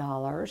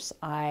 $3.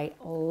 I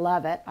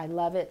love it. I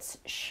love its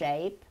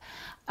shape.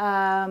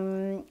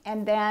 And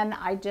then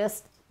I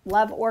just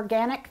love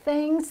organic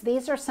things.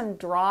 These are some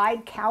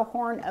dried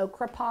cowhorn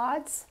okra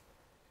pods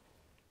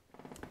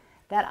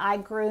that I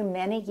grew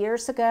many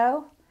years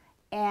ago,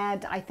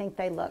 and I think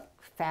they look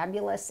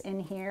fabulous in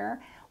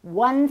here.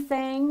 One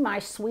thing my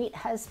sweet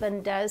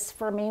husband does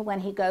for me when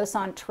he goes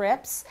on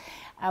trips,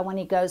 when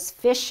he goes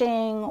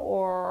fishing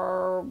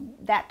or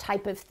that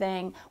type of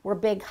thing, we're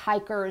big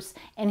hikers,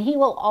 and he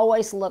will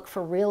always look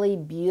for really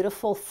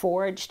beautiful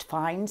foraged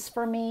finds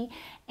for me.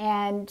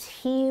 And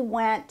he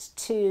went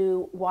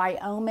to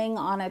Wyoming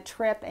on a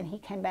trip, and he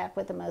came back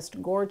with the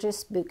most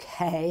gorgeous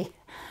bouquet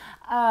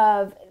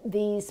of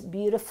these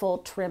beautiful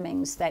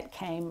trimmings that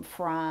came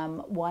from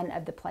one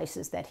of the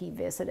places that he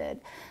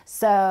visited.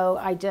 So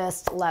I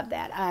just love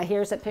that.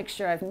 Here's a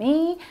picture of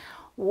me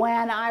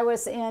when I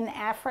was in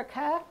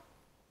Africa.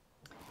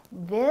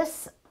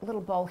 This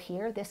little bowl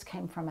here, this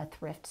came from a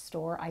thrift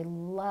store. I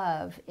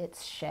love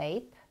its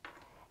shape.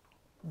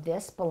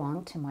 This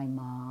belonged to my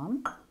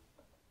mom.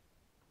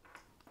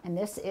 And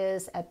this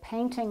is a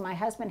painting my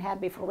husband had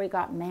before we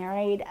got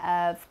married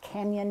of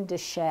Canyon de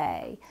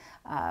Chelly,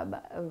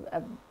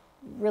 a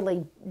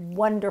really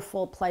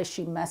wonderful place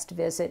you must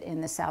visit in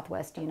the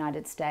Southwest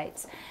United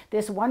States.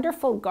 This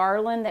wonderful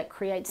garland that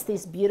creates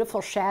these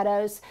beautiful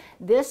shadows.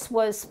 This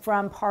was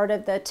from part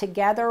of the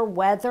Together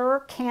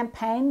Weather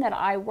campaign that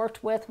I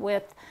worked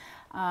with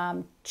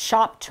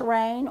Shop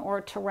Terrain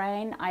or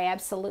Terrain. I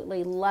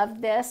absolutely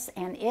love this,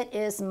 and it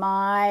is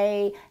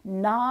my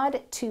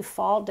nod to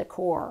fall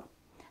decor.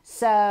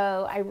 So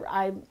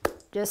I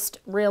just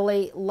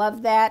really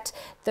love that.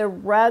 The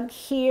rug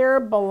here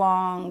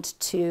belonged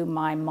to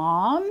my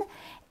mom,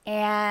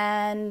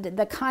 and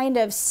the kind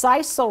of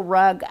sisal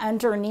rug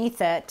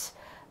underneath it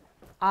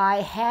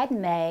I had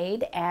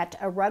made at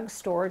a rug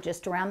store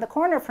just around the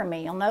corner from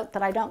me. You'll note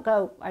that I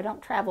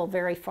don't travel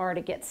very far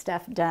to get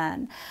stuff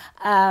done.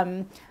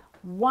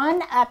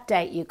 One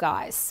update, you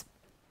guys.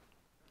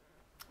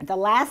 The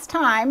last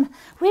time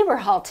we were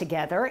all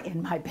together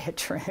in my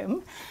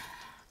bedroom,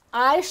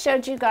 I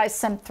showed you guys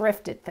some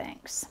thrifted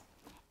things.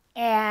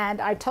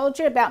 And I told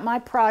you about my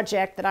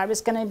project that I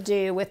was going to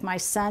do with my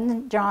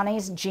son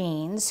Johnny's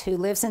jeans, who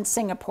lives in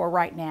Singapore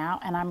right now.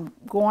 And I'm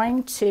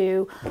going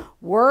to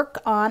work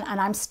on,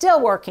 and I'm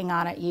still working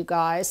on it, you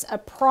guys, a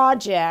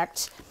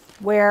project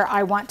where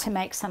I want to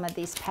make some of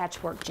these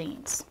patchwork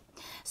jeans.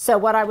 So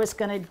what I was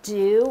going to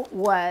do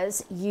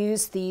was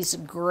use these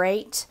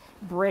great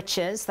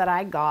breeches that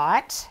I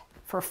got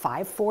for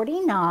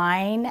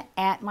 $5.49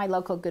 at my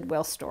local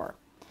Goodwill store.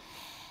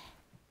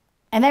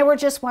 And they were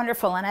just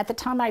wonderful. And at the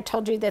time I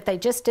told you that they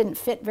just didn't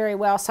fit very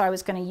well, so I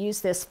was going to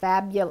use this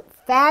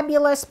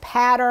fabulous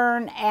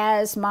pattern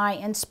as my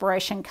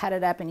inspiration, cut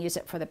it up and use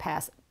it for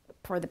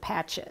the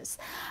patches.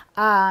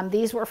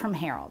 These were from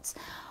Harold's.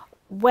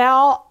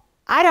 Well,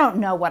 I don't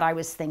know what I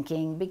was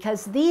thinking,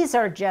 because these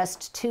are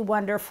just too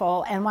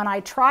wonderful. And when I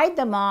tried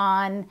them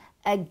on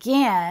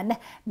again,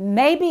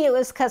 maybe it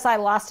was because I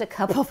lost a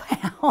couple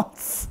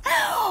pounds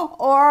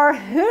or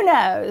who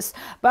knows,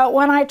 but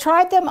when I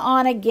tried them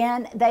on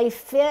again, they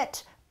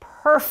fit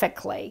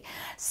perfectly.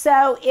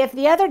 So if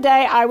the other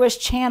day I was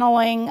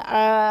channeling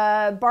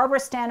Barbara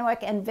Stanwyck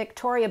and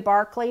Victoria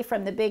Barkley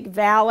from the Big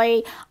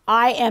Valley,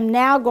 I am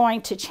now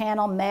going to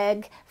channel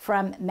Meg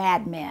from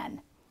Mad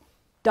Men.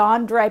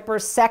 Don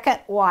Draper's second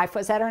wife,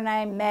 was that her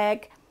name,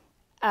 Meg?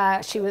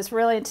 She was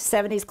really into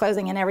 70s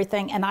clothing and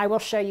everything, and I will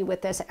show you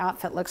what this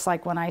outfit looks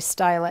like when I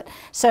style it.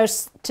 So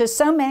to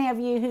so many of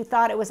you who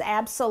thought it was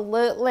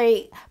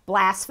absolutely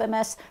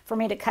blasphemous for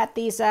me to cut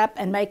these up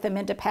and make them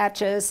into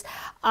patches,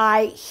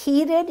 I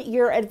heeded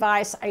your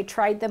advice. I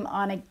tried them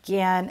on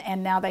again,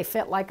 and now they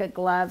fit like a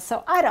glove.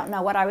 So I don't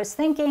know what I was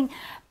thinking,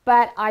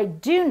 but I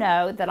do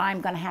know that I'm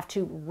going to have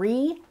to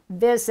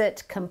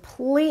revisit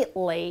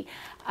completely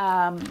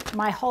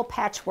my whole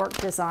patchwork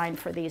design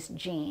for these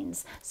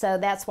jeans. So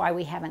that's why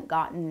we haven't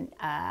gotten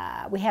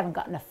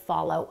a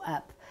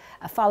follow-up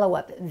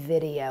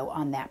video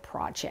on that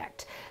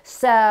project.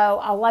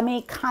 So let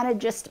me kind of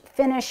just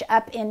finish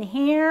up in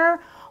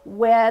here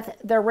with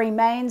the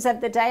remains of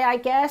the day, I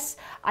guess.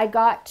 I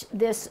got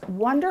this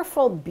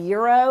wonderful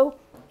bureau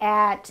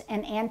at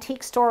an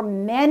antique store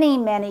many,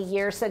 many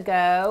years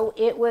ago.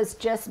 It was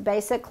just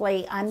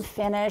basically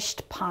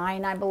unfinished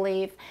pine, I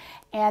believe,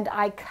 and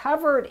I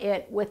covered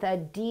it with a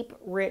deep,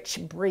 rich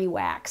brie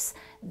wax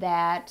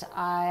that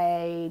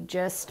I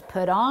just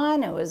put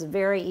on. It was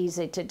very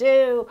easy to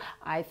do.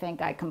 I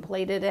think I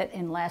completed it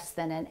in less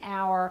than an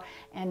hour,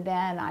 and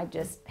then I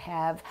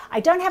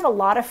don't have a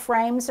lot of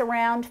framed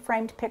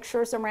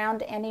pictures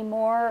around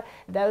anymore.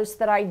 Those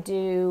that I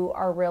do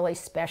are really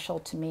special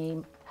to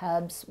me.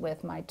 Hubs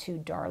with my two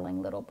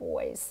darling little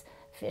boys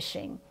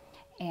fishing,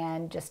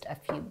 and just a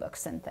few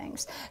books and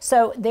things.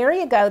 So there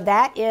you go.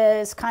 That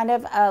is kind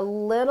of a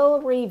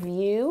little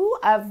review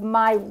of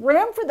my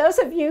room for those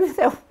of you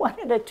that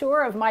wanted a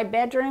tour of my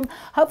bedroom.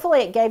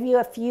 Hopefully it gave you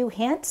a few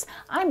hints.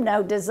 I'm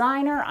no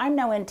designer. I'm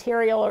no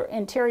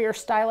interior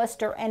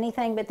stylist or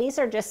anything, but these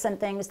are just some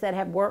things that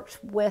have worked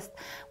with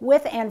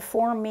and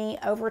for me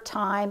over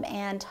time,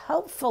 and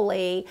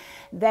hopefully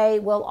they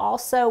will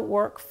also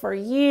work for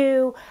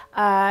you,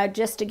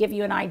 just to give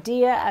you an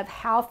idea of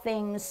how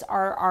things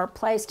are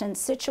placed and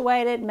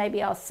situated.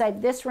 Maybe I'll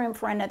save this room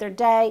for another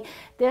day.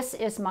 This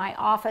is my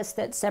office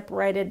that's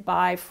separated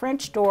by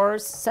French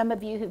doors. Some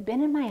of you who've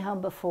been in my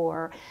home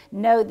before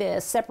know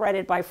this,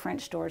 separated by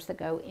French doors that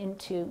go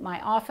into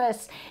my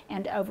office.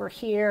 And over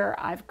here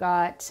I've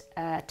got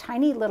a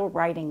tiny little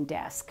writing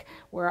desk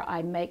where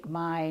I make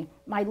my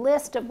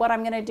list of what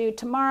I'm going to do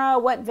tomorrow,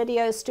 what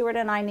videos Stuart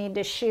and I need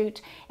to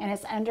shoot, and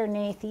it's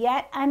underneath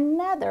yet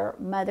another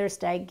Mother's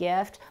Day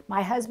gift.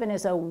 My husband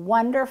is a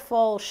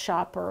wonderful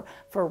shopper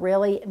for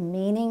really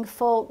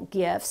meaningful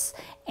gifts,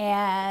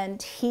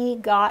 and he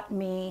got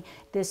me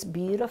this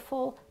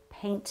beautiful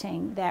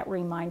painting that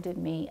reminded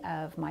me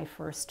of my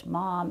first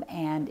mom,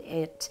 and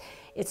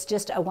it's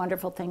just a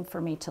wonderful thing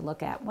for me to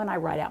look at when I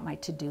write out my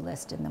to-do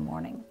list in the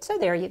morning. So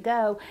there you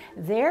go.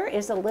 There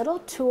is a little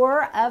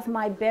tour of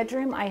my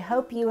bedroom. I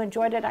hope you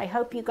enjoyed it. I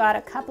hope you got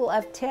a couple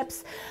of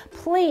tips.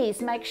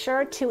 Please make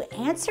sure to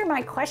answer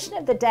my question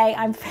of the day.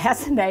 I'm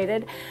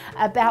fascinated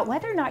about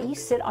whether or not you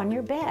sit on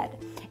your bed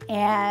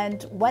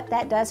and what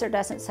that does or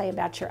doesn't say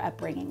about your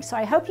upbringing. So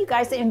I hope you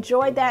guys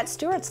enjoyed that.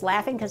 Stuart's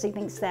laughing because he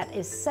thinks that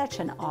is such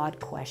an odd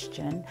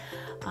question,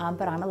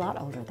 but I'm a lot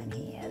older than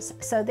he is.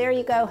 So there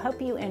you go.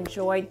 Hope you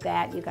enjoyed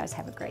that. You guys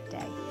have a great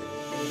day.